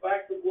party of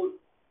Back the Blue.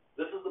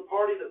 This is the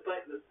party that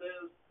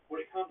says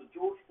when it comes to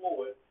George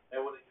Floyd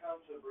and when it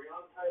comes to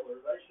Breonna Taylor,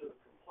 they should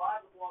have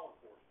complied with law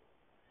enforcement.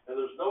 And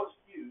there's no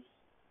excuse.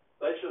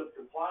 They should have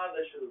complied.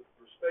 They should have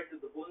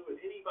respected the blue. And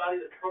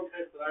anybody that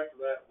protested after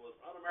that was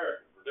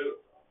un-American for doing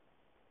so.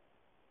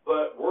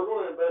 But we're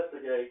going to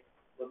investigate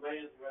the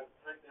man who had to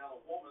take down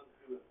a woman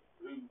who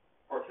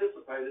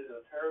participated in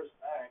a terrorist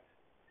act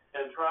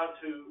and tried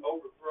to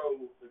overthrow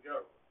the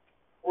government.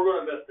 We're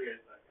going to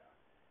investigate that guy.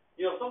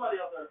 You know, somebody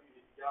out there, if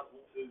you guys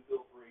want to,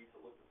 feel free to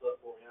look this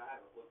up for me. I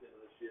haven't looked into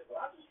this yet, but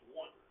I just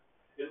wonder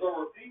if there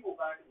were people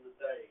back in the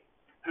day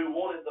who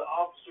wanted the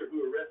officer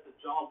who arrested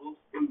John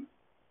Wilkes Booth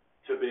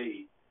to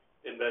be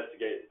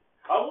investigated.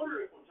 I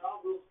wonder if when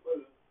John Wilkes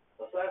Booth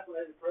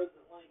assassinated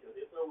President Lincoln,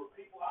 if there were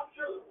people, I'm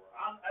sure there were.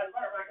 As a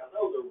matter of fact, I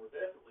know there were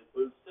definitely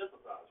Booth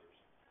sympathizers.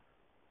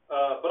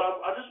 But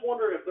I just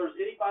wonder if there's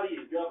anybody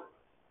in government.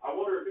 I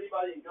wonder if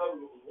anybody in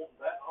government was wanting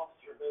that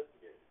officer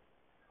investigated.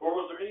 Or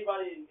was there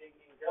anybody in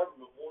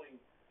government wanting,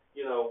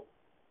 you know,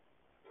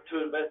 to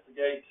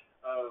investigate?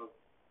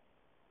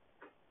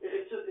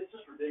 It's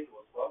just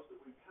ridiculous, folks, that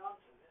we've come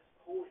to this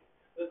point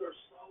that they're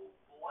so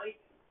blatant.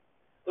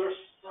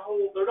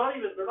 They're not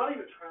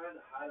even trying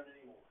to hide it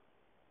anymore.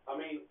 I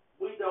mean,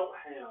 we don't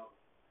have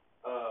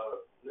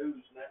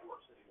news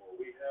networks anymore.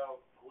 We have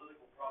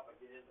political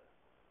propaganda,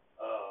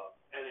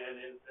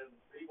 and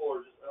people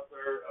are just up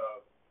there.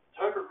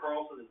 Tucker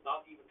Carlson is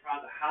not even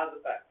trying to hide the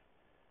fact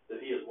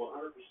that he is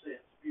 100%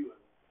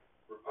 spewing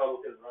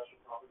Republican and Russian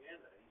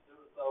propaganda. He's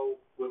doing so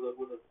with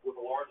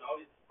a large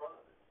audience in front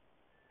of him.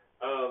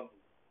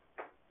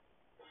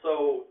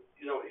 So,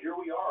 you know, here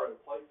we are in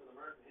a place in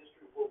American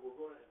history where we're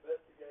going to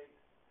investigate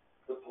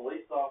the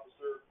police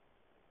officer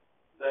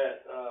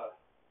that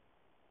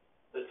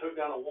took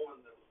down a woman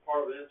that was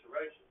part of the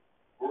insurrection.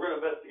 We're going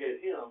to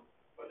investigate him,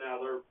 but now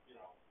they're, you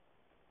know,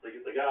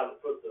 the guy that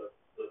put the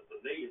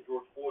knee in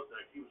George Floyd's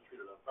neck, he was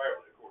treated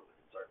unfairly according to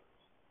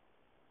conservatives.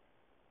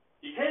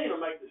 You can't even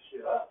make this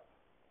shit up.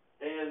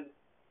 And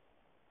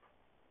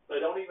they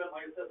don't even,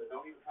 like I said, they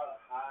don't even try to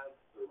hide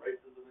their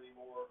racism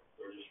anymore.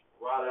 They're just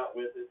right out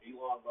with it.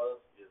 Elon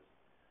Musk is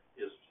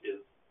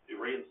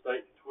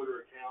reinstating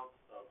Twitter accounts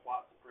of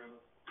white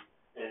supremacists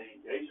and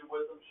engaging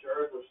with them,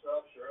 sharing their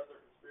stuff, sharing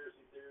their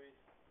conspiracy theories.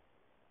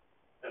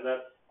 And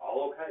that's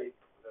all okay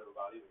with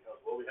everybody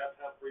because, well, we have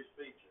to have free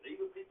speech. And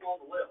even people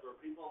on the left, there are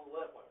people on the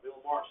left like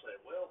Bill Maher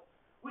saying, well,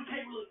 we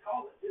can't really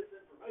call it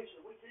disinformation.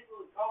 We can't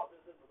really call it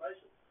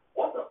disinformation.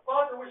 What the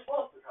fuck are we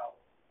supposed to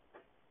call it?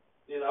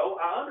 You know,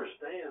 I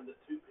understand that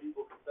two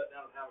people can sit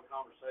down and have a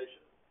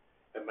conversation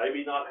and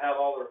maybe not have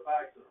all their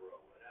facts in a row.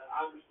 And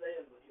I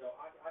understand that, you know,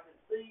 I can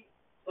see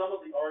some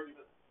of the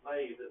arguments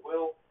made that,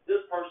 well,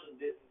 this person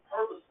didn't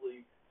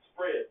purposely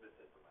spread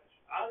misinformation.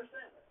 I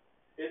understand that.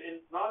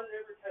 And not in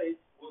every case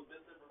was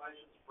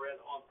misinformation spread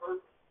on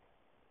purpose.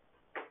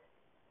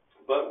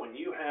 But when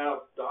you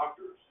have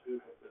doctors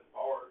who have been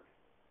barred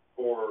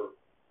for,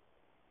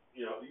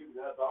 you know, you've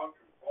got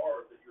doctors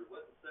barred that you're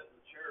letting sit in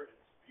the chair and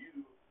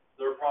spew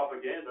their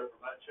propaganda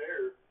from that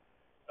chair,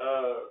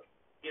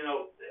 you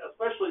know,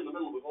 especially in the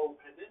middle of a global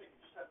pandemic, you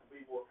just have to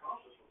be more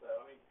cautious with that.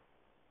 I mean,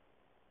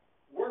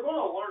 we're going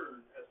to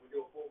learn as we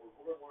go forward.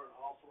 We're going to learn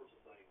all sorts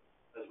of things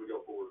as we go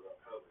forward about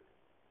COVID.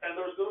 And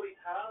there's going to be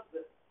times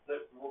that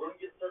we're going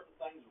to get certain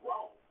things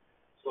wrong.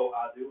 So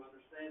I do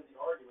understand the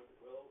argument that,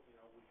 well, you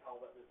know, we call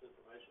that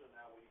misinformation and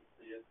now we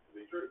see it to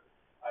be true.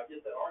 I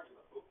get that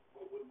argument. But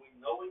when we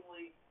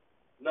knowingly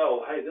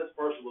know, hey, this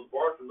person was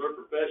barred from their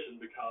profession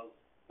because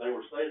they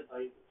were saying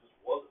things that just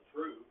wasn't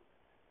true,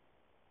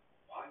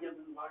 why give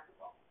them the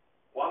microphone?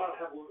 Why not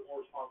have a little bit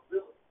more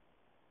responsibility?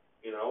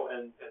 You know,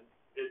 and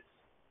it's,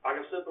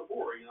 like I said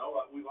before, you know,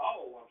 we've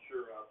all, I'm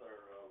sure, out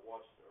there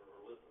watched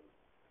or listened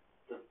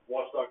to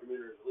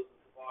documentaries or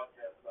listened to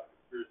podcasts about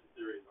conspiracy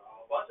theories.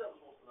 A bunch of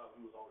us wants to know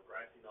who was on the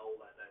grassy knoll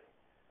that day.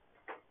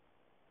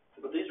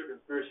 But these are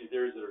conspiracy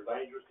theories that are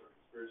dangerous. They're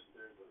conspiracy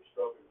theories that are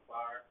stoking the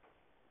fire.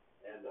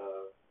 And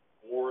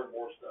more and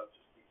more stuff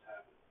just keeps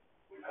happening.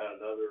 We've had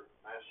another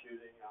mass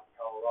shooting out in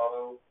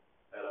Colorado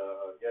at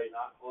a gay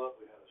nightclub.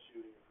 We had a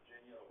shooting in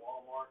Virginia at a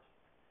Walmart.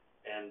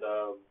 And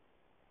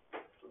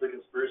the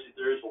conspiracy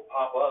theories will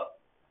pop up,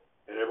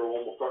 and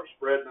everyone will start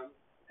spreading them,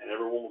 and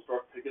everyone will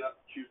start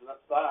choosing up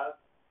sides,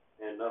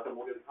 and nothing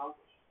will get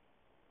accomplished.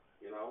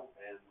 You know,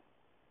 and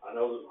I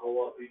know there's a whole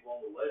lot of people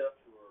on the left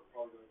who are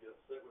probably going to get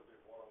upset with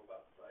what I'm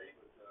about to say,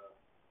 but,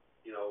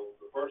 you know,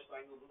 the first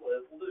thing that the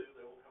left will do,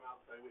 they will come out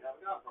and say we have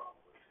a gun problem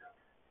with this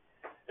country.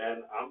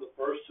 And I'm the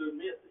first to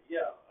admit that,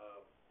 yeah,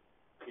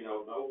 you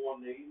know, no one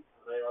needs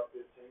an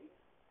AR-15.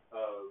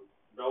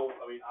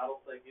 I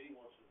don't think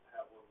anyone should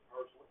have one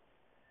personally.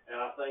 And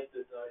I think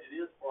that it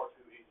is far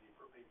too easy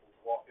for people to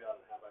walk out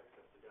and have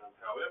access to guns.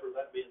 However,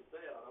 that being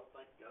said, I don't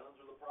think guns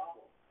are the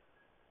problem.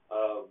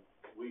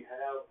 We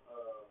have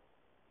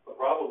a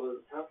problem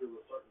in this country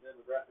with a certain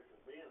demographic of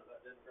men, and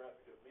that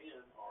demographic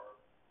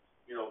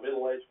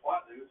middle-aged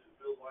white dudes who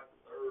feels like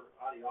that their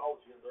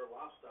ideology and their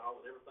lifestyle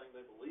and everything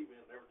they believe in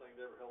and everything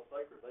they ever held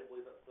sacred, they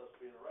believe that stuff's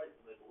being erased,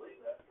 and they believe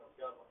that because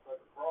guys like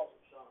Tucker Carlson,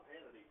 Sean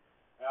Hannity,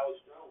 Alex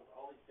Jones,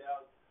 all these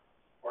guys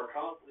are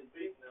constantly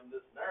feeding them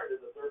this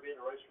narrative that they're being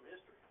erased from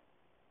history.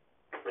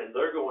 And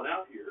they're going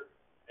out here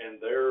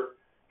and they're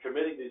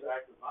committing these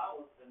acts of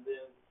violence, and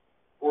then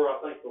where I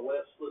think the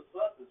left slips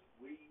up is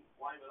we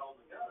blame it on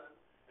the gun,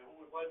 and when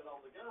we blame it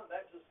on the gun,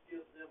 that just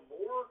gives them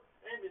more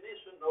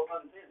ammunition, no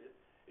pun intended,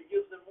 it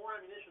gives them more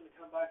ammunition to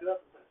come back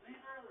up and say, see,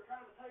 they're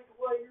trying to take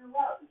away your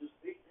rights. It just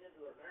feeds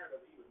into their narrative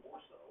even more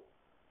so.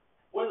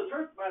 When the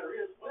truth of the matter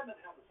is, women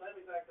have the same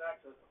exact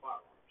access to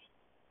firearms.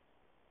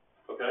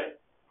 Okay?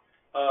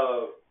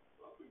 The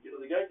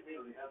gay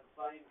community has the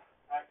same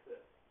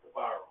access to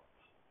firearms.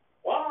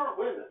 Why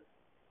aren't women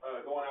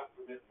going out and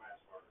committing mass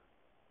murder?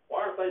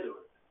 Why aren't they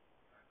doing it?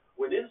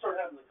 We need to start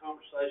having the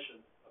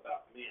conversation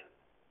about men.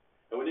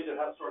 And we need to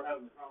start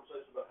having the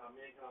conversation about how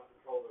men cannot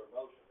control their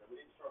emotions. And we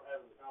need to start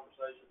having the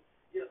conversation,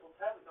 yes, let's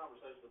have the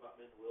conversation about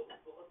mental illness,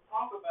 but let's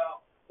talk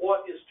about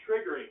what is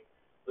triggering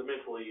the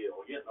mentally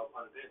ill. Again, no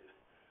pun intended.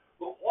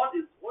 But what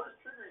is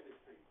triggering these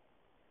people?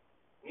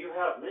 You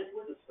have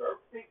mentally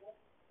disturbed people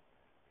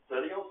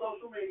sitting on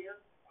social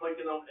media,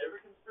 clicking on every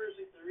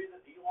conspiracy theory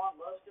that Elon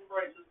Musk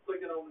embraces,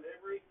 clicking on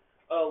every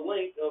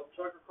link of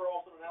Tucker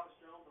Carlson and Alex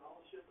Jones and all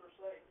the shit they're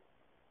saying.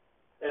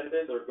 And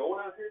then they're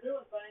going out here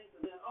doing things,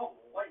 and then, oh,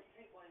 well, wait, you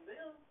can't blame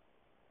them.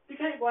 You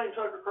can't blame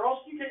Tucker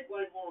Carlson. You can't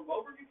blame Lauren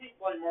Boebert. You can't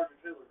blame Marjorie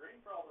Taylor Greene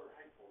for all their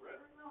hateful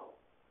rhetoric. No.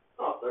 It's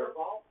not their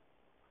fault.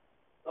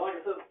 Now, like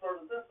I said at the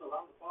start of this episode,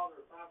 I'm the father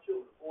of 5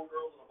 children, 4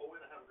 girls and a boy,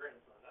 and I have a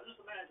grandson. Now, just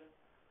imagine,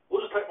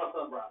 we'll just take my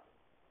son Bryson.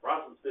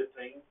 Bryson's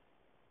 15.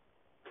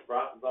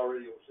 Bryson's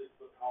already over 6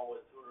 foot tall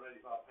and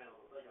 285 pounds.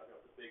 I think I've got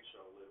the big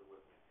show living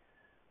with me.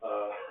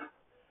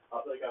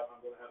 I think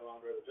I'm going to have an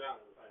Andre the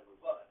Giant in the family.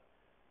 But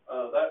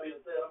that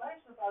being said,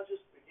 imagine if I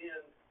just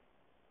begin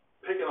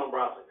picking on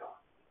Bryson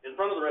in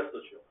front of the rest of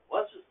the children.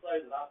 Let's just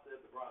say that I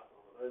said to Bryson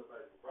on a daily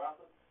basis,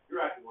 Bryson,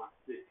 you're acting like a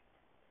sissy.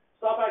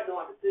 Stop acting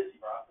like a sissy,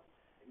 Bryson,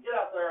 and get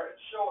out there and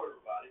show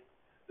everybody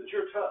that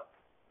you're tough.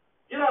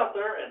 Get out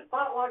there and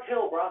fight like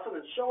hell, Bryson,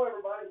 and show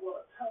everybody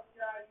what a tough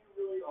guy you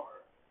really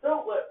are.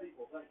 Don't let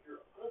people think you're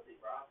a pussy,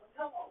 Bryson.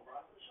 Come on,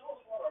 Bryson, show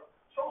us what a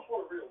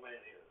real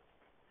man is.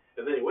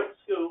 And then he went to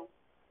school,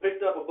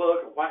 picked up a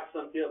book, and whacked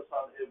some kid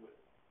upside the head with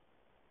it.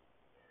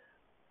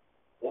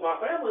 Well, my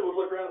family would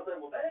look around and say,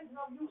 well, Dad, you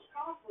was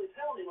constantly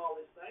telling him all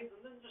these things,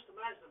 and then just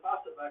imagine if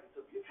I sit back and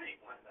said, you can't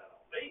blame that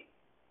on me.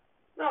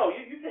 No,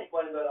 you can't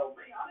blame that on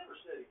me. I never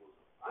said he was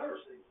a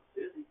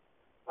sissy.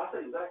 I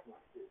said he was acting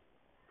like a sissy.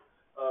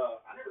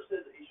 I never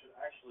said that he should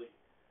actually,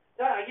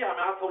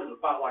 I told him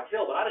to fight like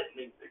hell, but I didn't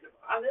mean to pick up,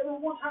 I never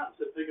one time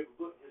said pick up a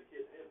book and hit a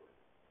kid in the head with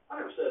it. I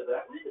never said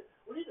that. We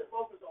need to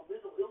focus on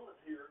mental illness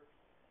here,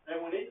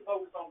 and we need to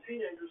focus on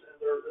teenagers and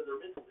their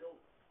mental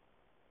illness.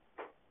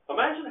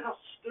 Imagine how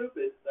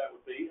stupid that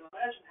would be, and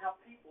imagine how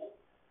people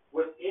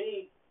with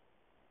any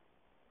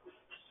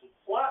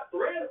slight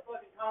thread of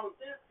fucking common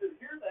sense could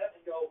hear that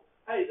and go,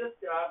 hey, this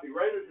guy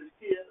berated his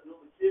kid, and then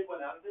the kid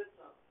went out and did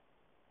something.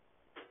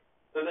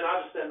 And then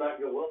I just stand back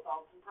and go, well,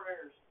 thoughts and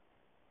prayers.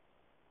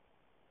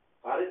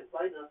 I didn't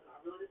say nothing. I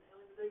really didn't tell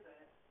him to do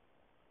that.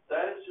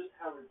 That is just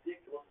how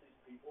ridiculous these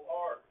people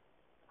are.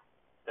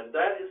 And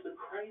that is the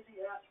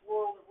crazy-ass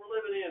world that we're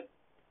living in.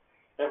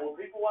 And when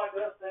people like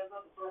us stand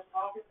up and start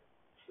talking,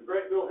 the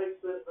great Bill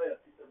Hicks said it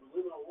best. He said, we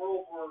live in a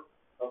world where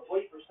a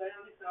plea for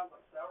sanity sounds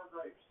like sour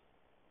grapes.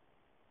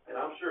 And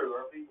I'm sure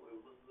there are people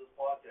who listen to this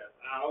podcast,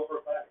 and I know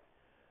for a fact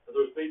that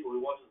there's people who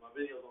watches my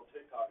videos on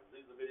TikTok, and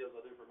these are the videos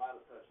I do for my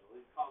discussion,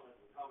 leave comments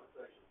in the comment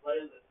section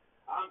saying that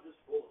I'm just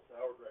full of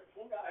sour grapes.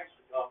 One guy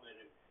actually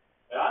commented,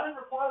 and I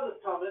didn't reply to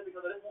this comment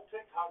because I didn't want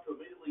TikTok to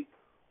immediately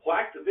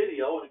whack the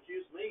video and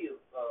accuse me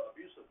of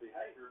abusive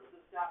behavior, but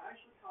this guy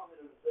actually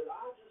commented and said,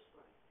 I just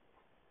think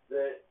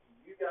that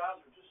you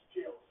guys are just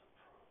jealous of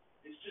Trump.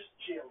 It's just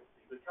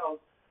jealousy because,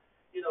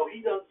 he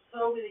does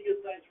so many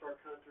good things for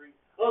our country,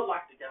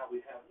 unlike the guy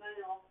we have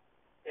now,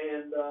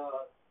 and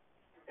y'all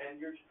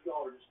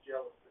are just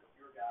jealous that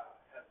your guy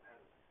hasn't had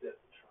a success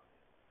with Trump.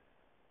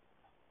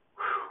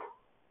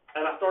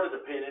 And I started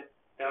to pin it,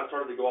 and I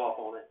started to go off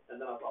on it, and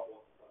then I thought,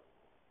 well,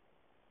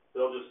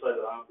 they'll just say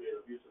that I'm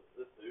being abusive to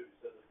this dude who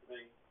said this to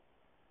me.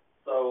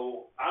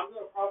 So I'm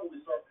going to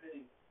probably start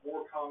pinning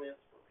more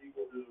comments from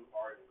people who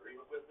are in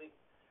agreement with me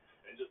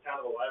and just kind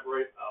of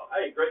elaborate,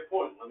 hey, great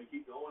point, let me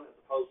keep going, as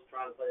opposed to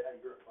trying to say,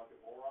 hey, you're a fucking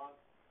moron.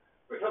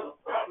 Because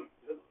apparently,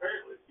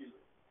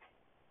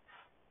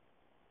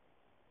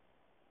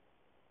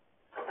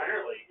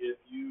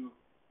 if you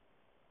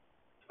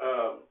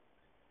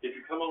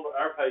come over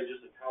our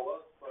pages and call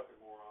us fucking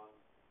morons,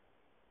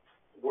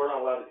 we're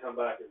not allowed to come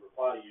back and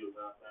reply to you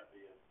about that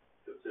being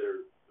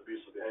considered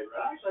abusive behavior.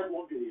 I actually had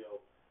one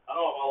video. I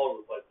know I'm all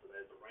over the place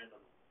today. It's a random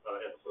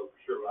episode for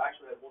sure, but I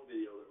actually had one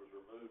video that was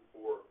removed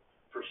for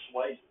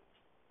persuasion.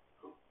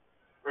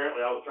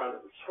 Apparently, I was trying to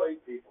persuade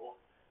people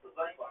to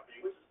think like me,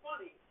 which is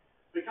funny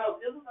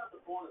because isn't that the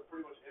point of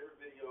pretty much every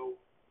video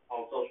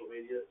on social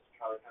media is to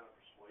try to kind of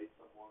persuade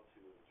somebody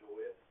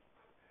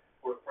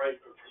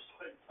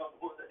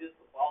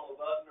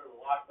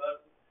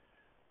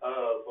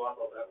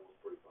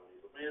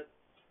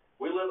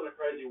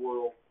crazy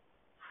world,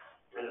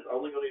 and it's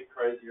only going to get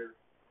crazier,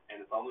 and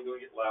it's only going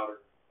to get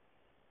louder.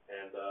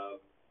 And I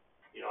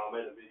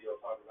made a video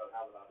talking about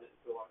how that I didn't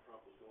feel like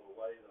Trump was going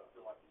away, that I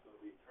feel like he's going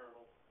to be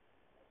eternal.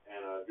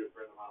 And a good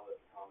friend of mine left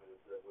a comment and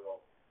said,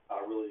 "Well,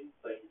 I really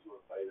think he's going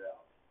to fade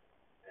out."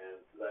 And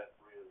to that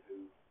friend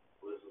who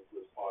listens to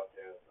this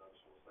podcast, I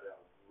just want to say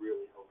I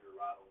really hope you're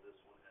right on this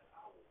one, and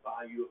I will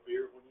buy you a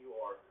beer when you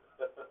are,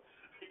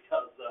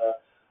 because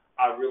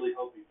I really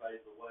hope he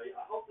fades away.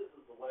 I hope this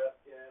is the last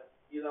gas.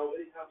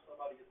 Anytime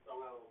somebody gets thrown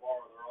out of a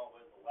bar, they're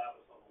always the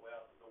loudest on the way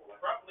out the door.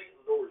 Like right when they get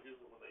the door is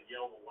usually when they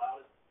yell the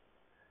loudest.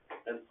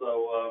 And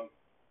so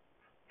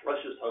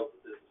let's just hope that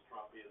this is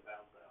Trump being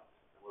bounced out,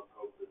 and let's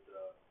hope that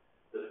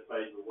it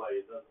fades away.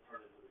 It doesn't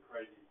turn into the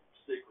crazy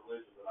sick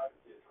religion that I can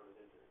see it turning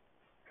into.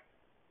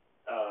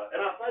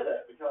 And I say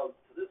that because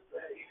to this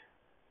day,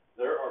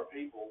 there are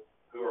people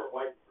who are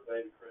waiting for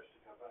David Koresh to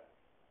come back.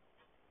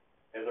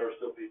 And there are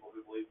still people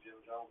who believe Jim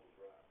Jones was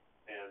right.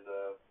 And,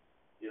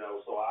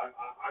 so I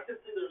can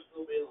see there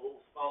still being a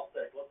little small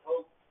sect. Let's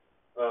hope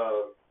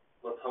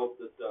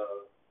that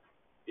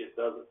it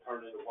doesn't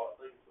turn into what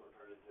I think it's going to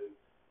turn into.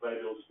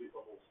 Maybe it'll just be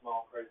some little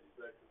small crazy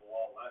sect and we'll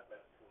all laugh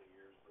at in 20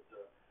 years. But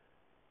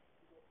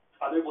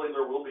I do believe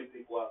there will be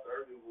people out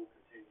there who will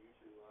continue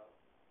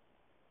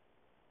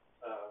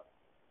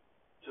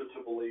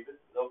to believe it.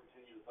 They'll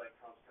continue to think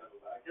Trump's coming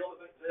back. They'll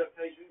think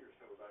JFK Jr. is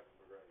coming back from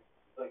the grave.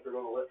 Think they're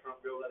going to let Trump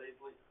go that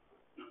easily?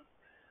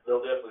 They'll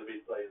definitely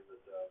be saying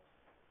that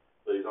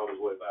he's on his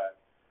way back.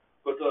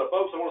 But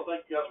folks, I want to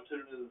thank you guys for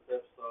tuning into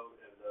this episode,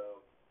 and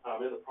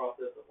I'm in the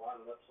process of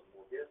lining up some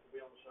more guests to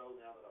be on the show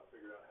now that I've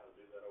figured out how to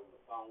do that over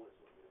the phone. It's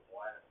going to be a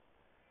blast.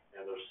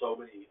 And there's so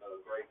many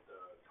great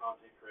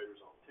content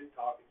creators on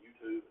TikTok and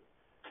YouTube,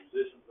 and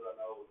musicians that I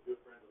know, good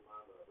friends of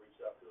mine that I've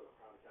reached out to. I'm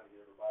trying to kind of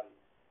get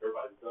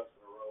everybody's ducks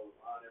in a row and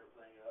line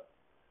everything up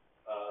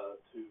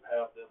to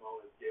have them on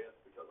as guests,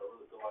 because I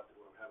really feel like that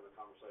when I'm having a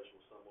conversation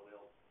with someone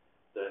else,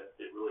 that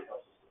it really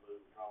helps us to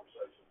move the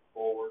conversation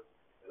forward.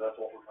 And that's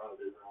what we're trying to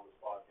do here on this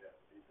podcast.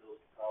 These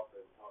bills can talk,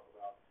 they can talk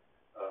about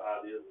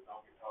ideas that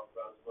don't get talked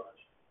about as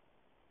much.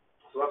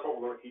 So that's what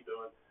we're going to keep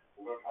doing.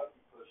 We're going to try to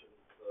keep pushing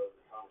the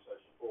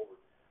conversation forward.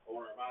 I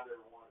want to remind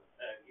everyone,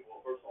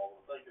 first of all, I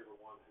want to thank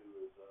everyone who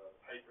is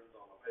patrons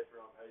on my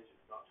Patreon page. If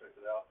you've not checked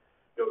it out,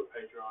 go to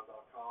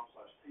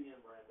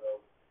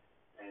patreon.com/tnbrando.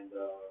 And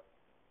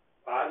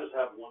I just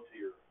have one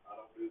tier. I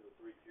don't do the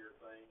 3-tier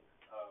thing.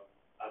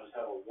 I just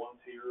have a one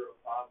tier of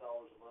 $5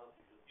 a month.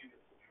 You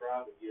can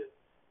subscribe and get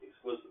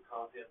exclusive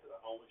content that I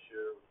only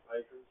share with the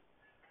patrons.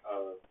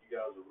 You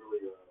guys are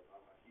really, I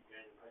keep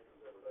gaining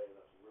patrons every day, and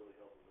that's really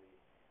helping me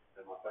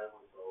and my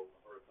family. So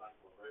I'm very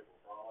thankful and grateful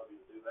for all of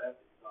you to do that.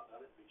 If you've not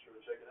done it, be sure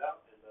to check it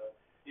out. And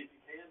if you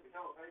can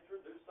become a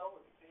patron, do so.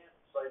 If you can't,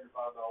 save your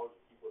 $5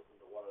 and keep listening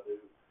to what I do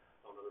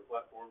on other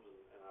platforms,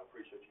 and I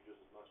appreciate you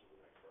just as much as the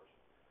next person.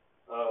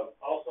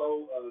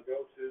 Also,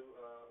 go to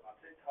my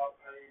TikTok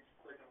page,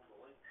 click on the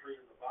link tree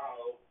in the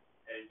bio,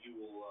 and you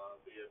will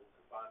be able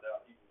to find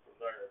out even from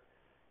there.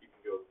 You can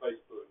go to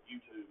Facebook,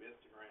 YouTube,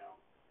 Instagram,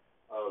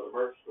 the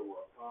merch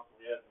store. I'm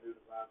constantly adding new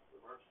designs to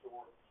the merch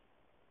store,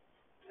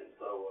 and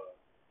so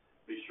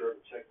be sure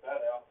to check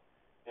that out.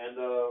 And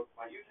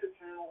my YouTube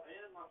channel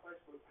and my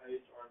Facebook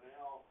page are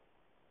now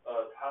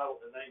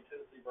titled and named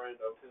Tennessee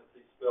Brando,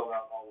 Tennessee spelled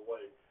out all the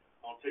way.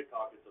 On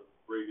TikTok, it's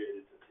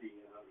abbreviated to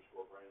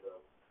TN_Brando.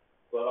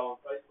 But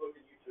on Facebook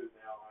and YouTube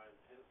now, I am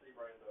Tennessee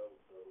Brando,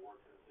 the word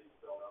Tennessee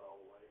spelled out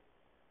all the way.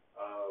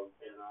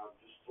 And I've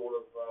just sort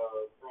of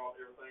brought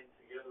everything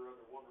together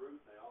under one roof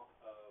now.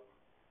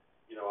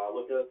 I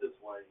look at it this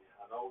way.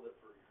 I know that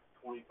for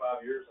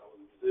 25 years I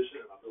was a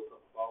musician, and I built up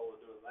a following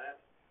doing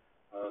that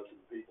to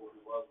the people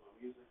who love my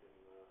music. And,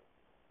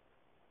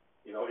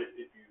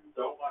 if you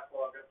don't like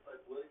what I've got to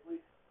say politically,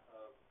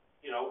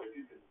 if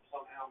you can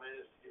somehow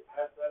manage to get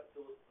past that and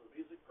still listen to the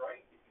music,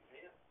 great. If you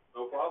can't,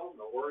 no problem,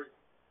 no worries.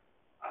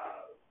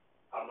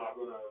 I'm not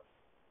going to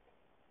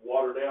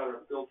water down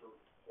or filter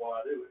what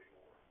I do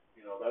anymore.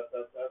 That's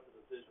a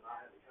decision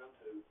I had to come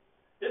to.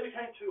 It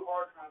became too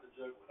hard trying to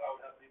juggle it. I would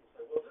have people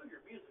say, well, do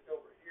your music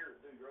over here and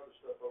do your other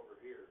stuff over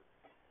here.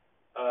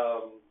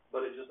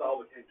 But it just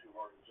all became too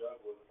hard to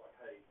juggle. It was like,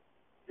 hey,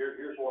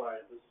 here's what I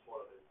am. This is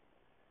what I do.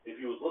 If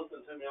you was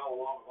listening to me all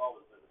along, I've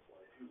always been this way.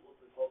 If you was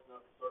listening close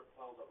enough to certain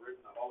songs I've written,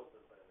 I've always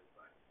been saying these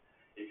things.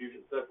 If you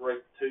can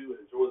separate the two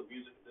and enjoy the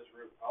music and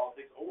disagree with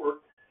politics,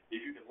 or if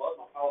you can love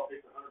my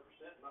politics 100%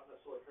 and not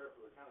necessarily care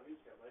for the kind of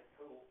music I make,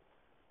 cool.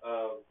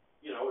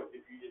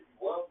 If you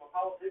love my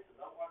politics and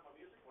don't like my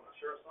music when I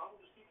share a song,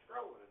 just keep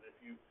scrolling. And if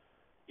you,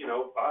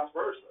 vice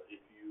versa, if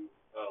you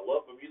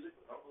love my music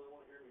but don't really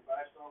want to hear me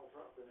bash Donald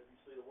Trump, then if you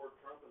see the word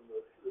Trump in the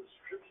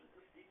description,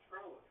 just keep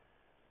scrolling.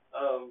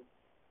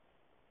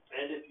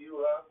 And if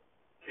you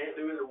can't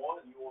do either one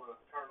and you want to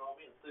turn on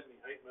me and send me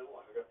hate mail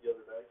like I got the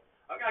other day,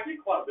 I get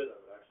quite a bit of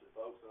it actually,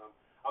 folks. And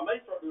I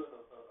may start doing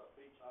a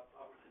feature. I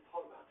was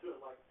talking about doing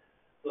like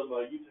some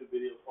YouTube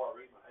videos before I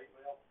read my hate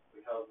mail,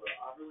 because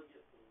I really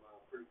get some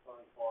pretty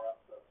funny far out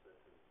stuff sent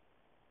to me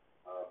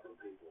from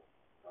people.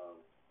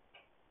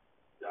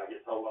 I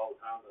get told all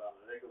the time that I'm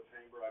an echo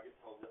chamber. I get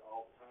told that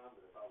all the time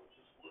that if I would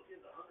just look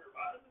into Hunter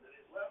Biden and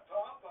his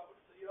laptop, I would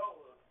see all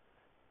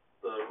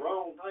the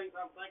wrong things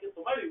I'm thinking.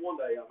 So maybe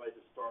one day I may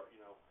just start,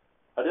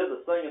 I did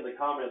this thing in the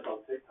comments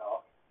on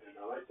TikTok, and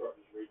I may start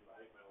just reading my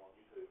hate mail on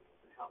YouTube and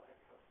see how that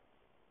goes.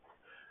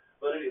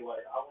 But anyway,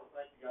 I want to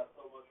thank you guys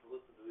so much for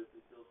listening to this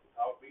Hills to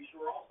Talk. Be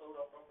sure also,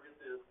 don't forget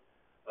this,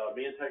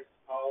 me and Texas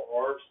Paul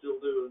are still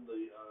doing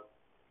the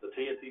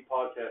TNT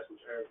podcast,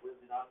 which airs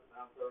Wednesday nights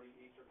at 9:30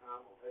 Eastern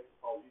Time on Texas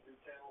Paul's YouTube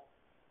channel.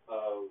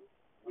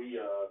 We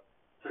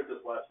took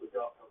this last week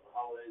off because of the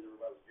holidays.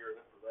 Everybody was gearing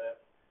up for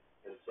that.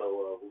 And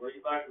so we're going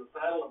to get back in the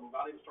saddle, and we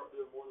might even start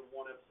doing more than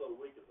one episode a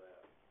week of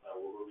that.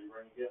 We're going to be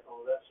bringing guests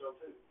on that show,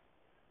 too.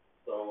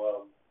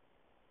 So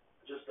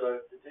just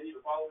continue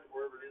to follow me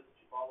wherever it is that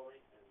you follow me,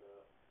 and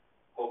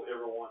hope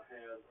everyone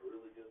has a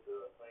really good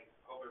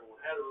Hope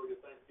everyone had a really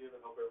good Thanksgiving.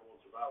 Hope everyone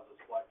survives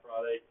this Black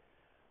Friday.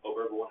 Hope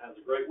everyone has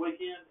a great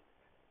weekend,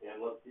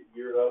 and let's get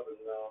geared up and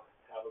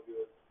have a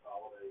good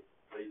holiday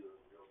season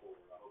as we go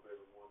forward. I hope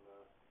everyone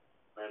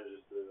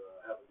manages to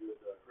have a good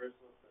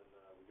Christmas, and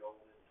we go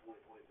on into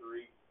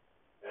 2023.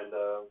 And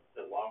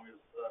as long as,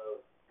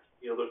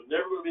 there's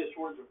never going to be a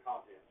shortage of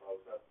content,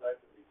 folks. That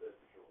can be said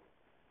for sure.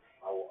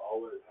 I will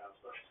always have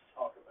stuff to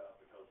talk about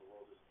because the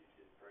world just keeps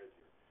getting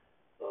crazier.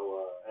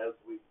 So as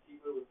we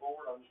keep moving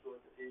forward, I'm just going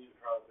to continue to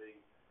try to be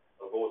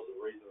a voice of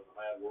reason in the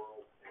mad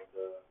world. And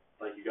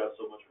thank you guys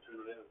so much for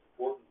tuning in and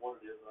supporting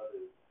what it is that I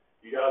do.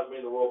 You guys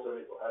mean the world to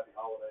me, so happy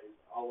holidays.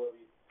 I love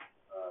you.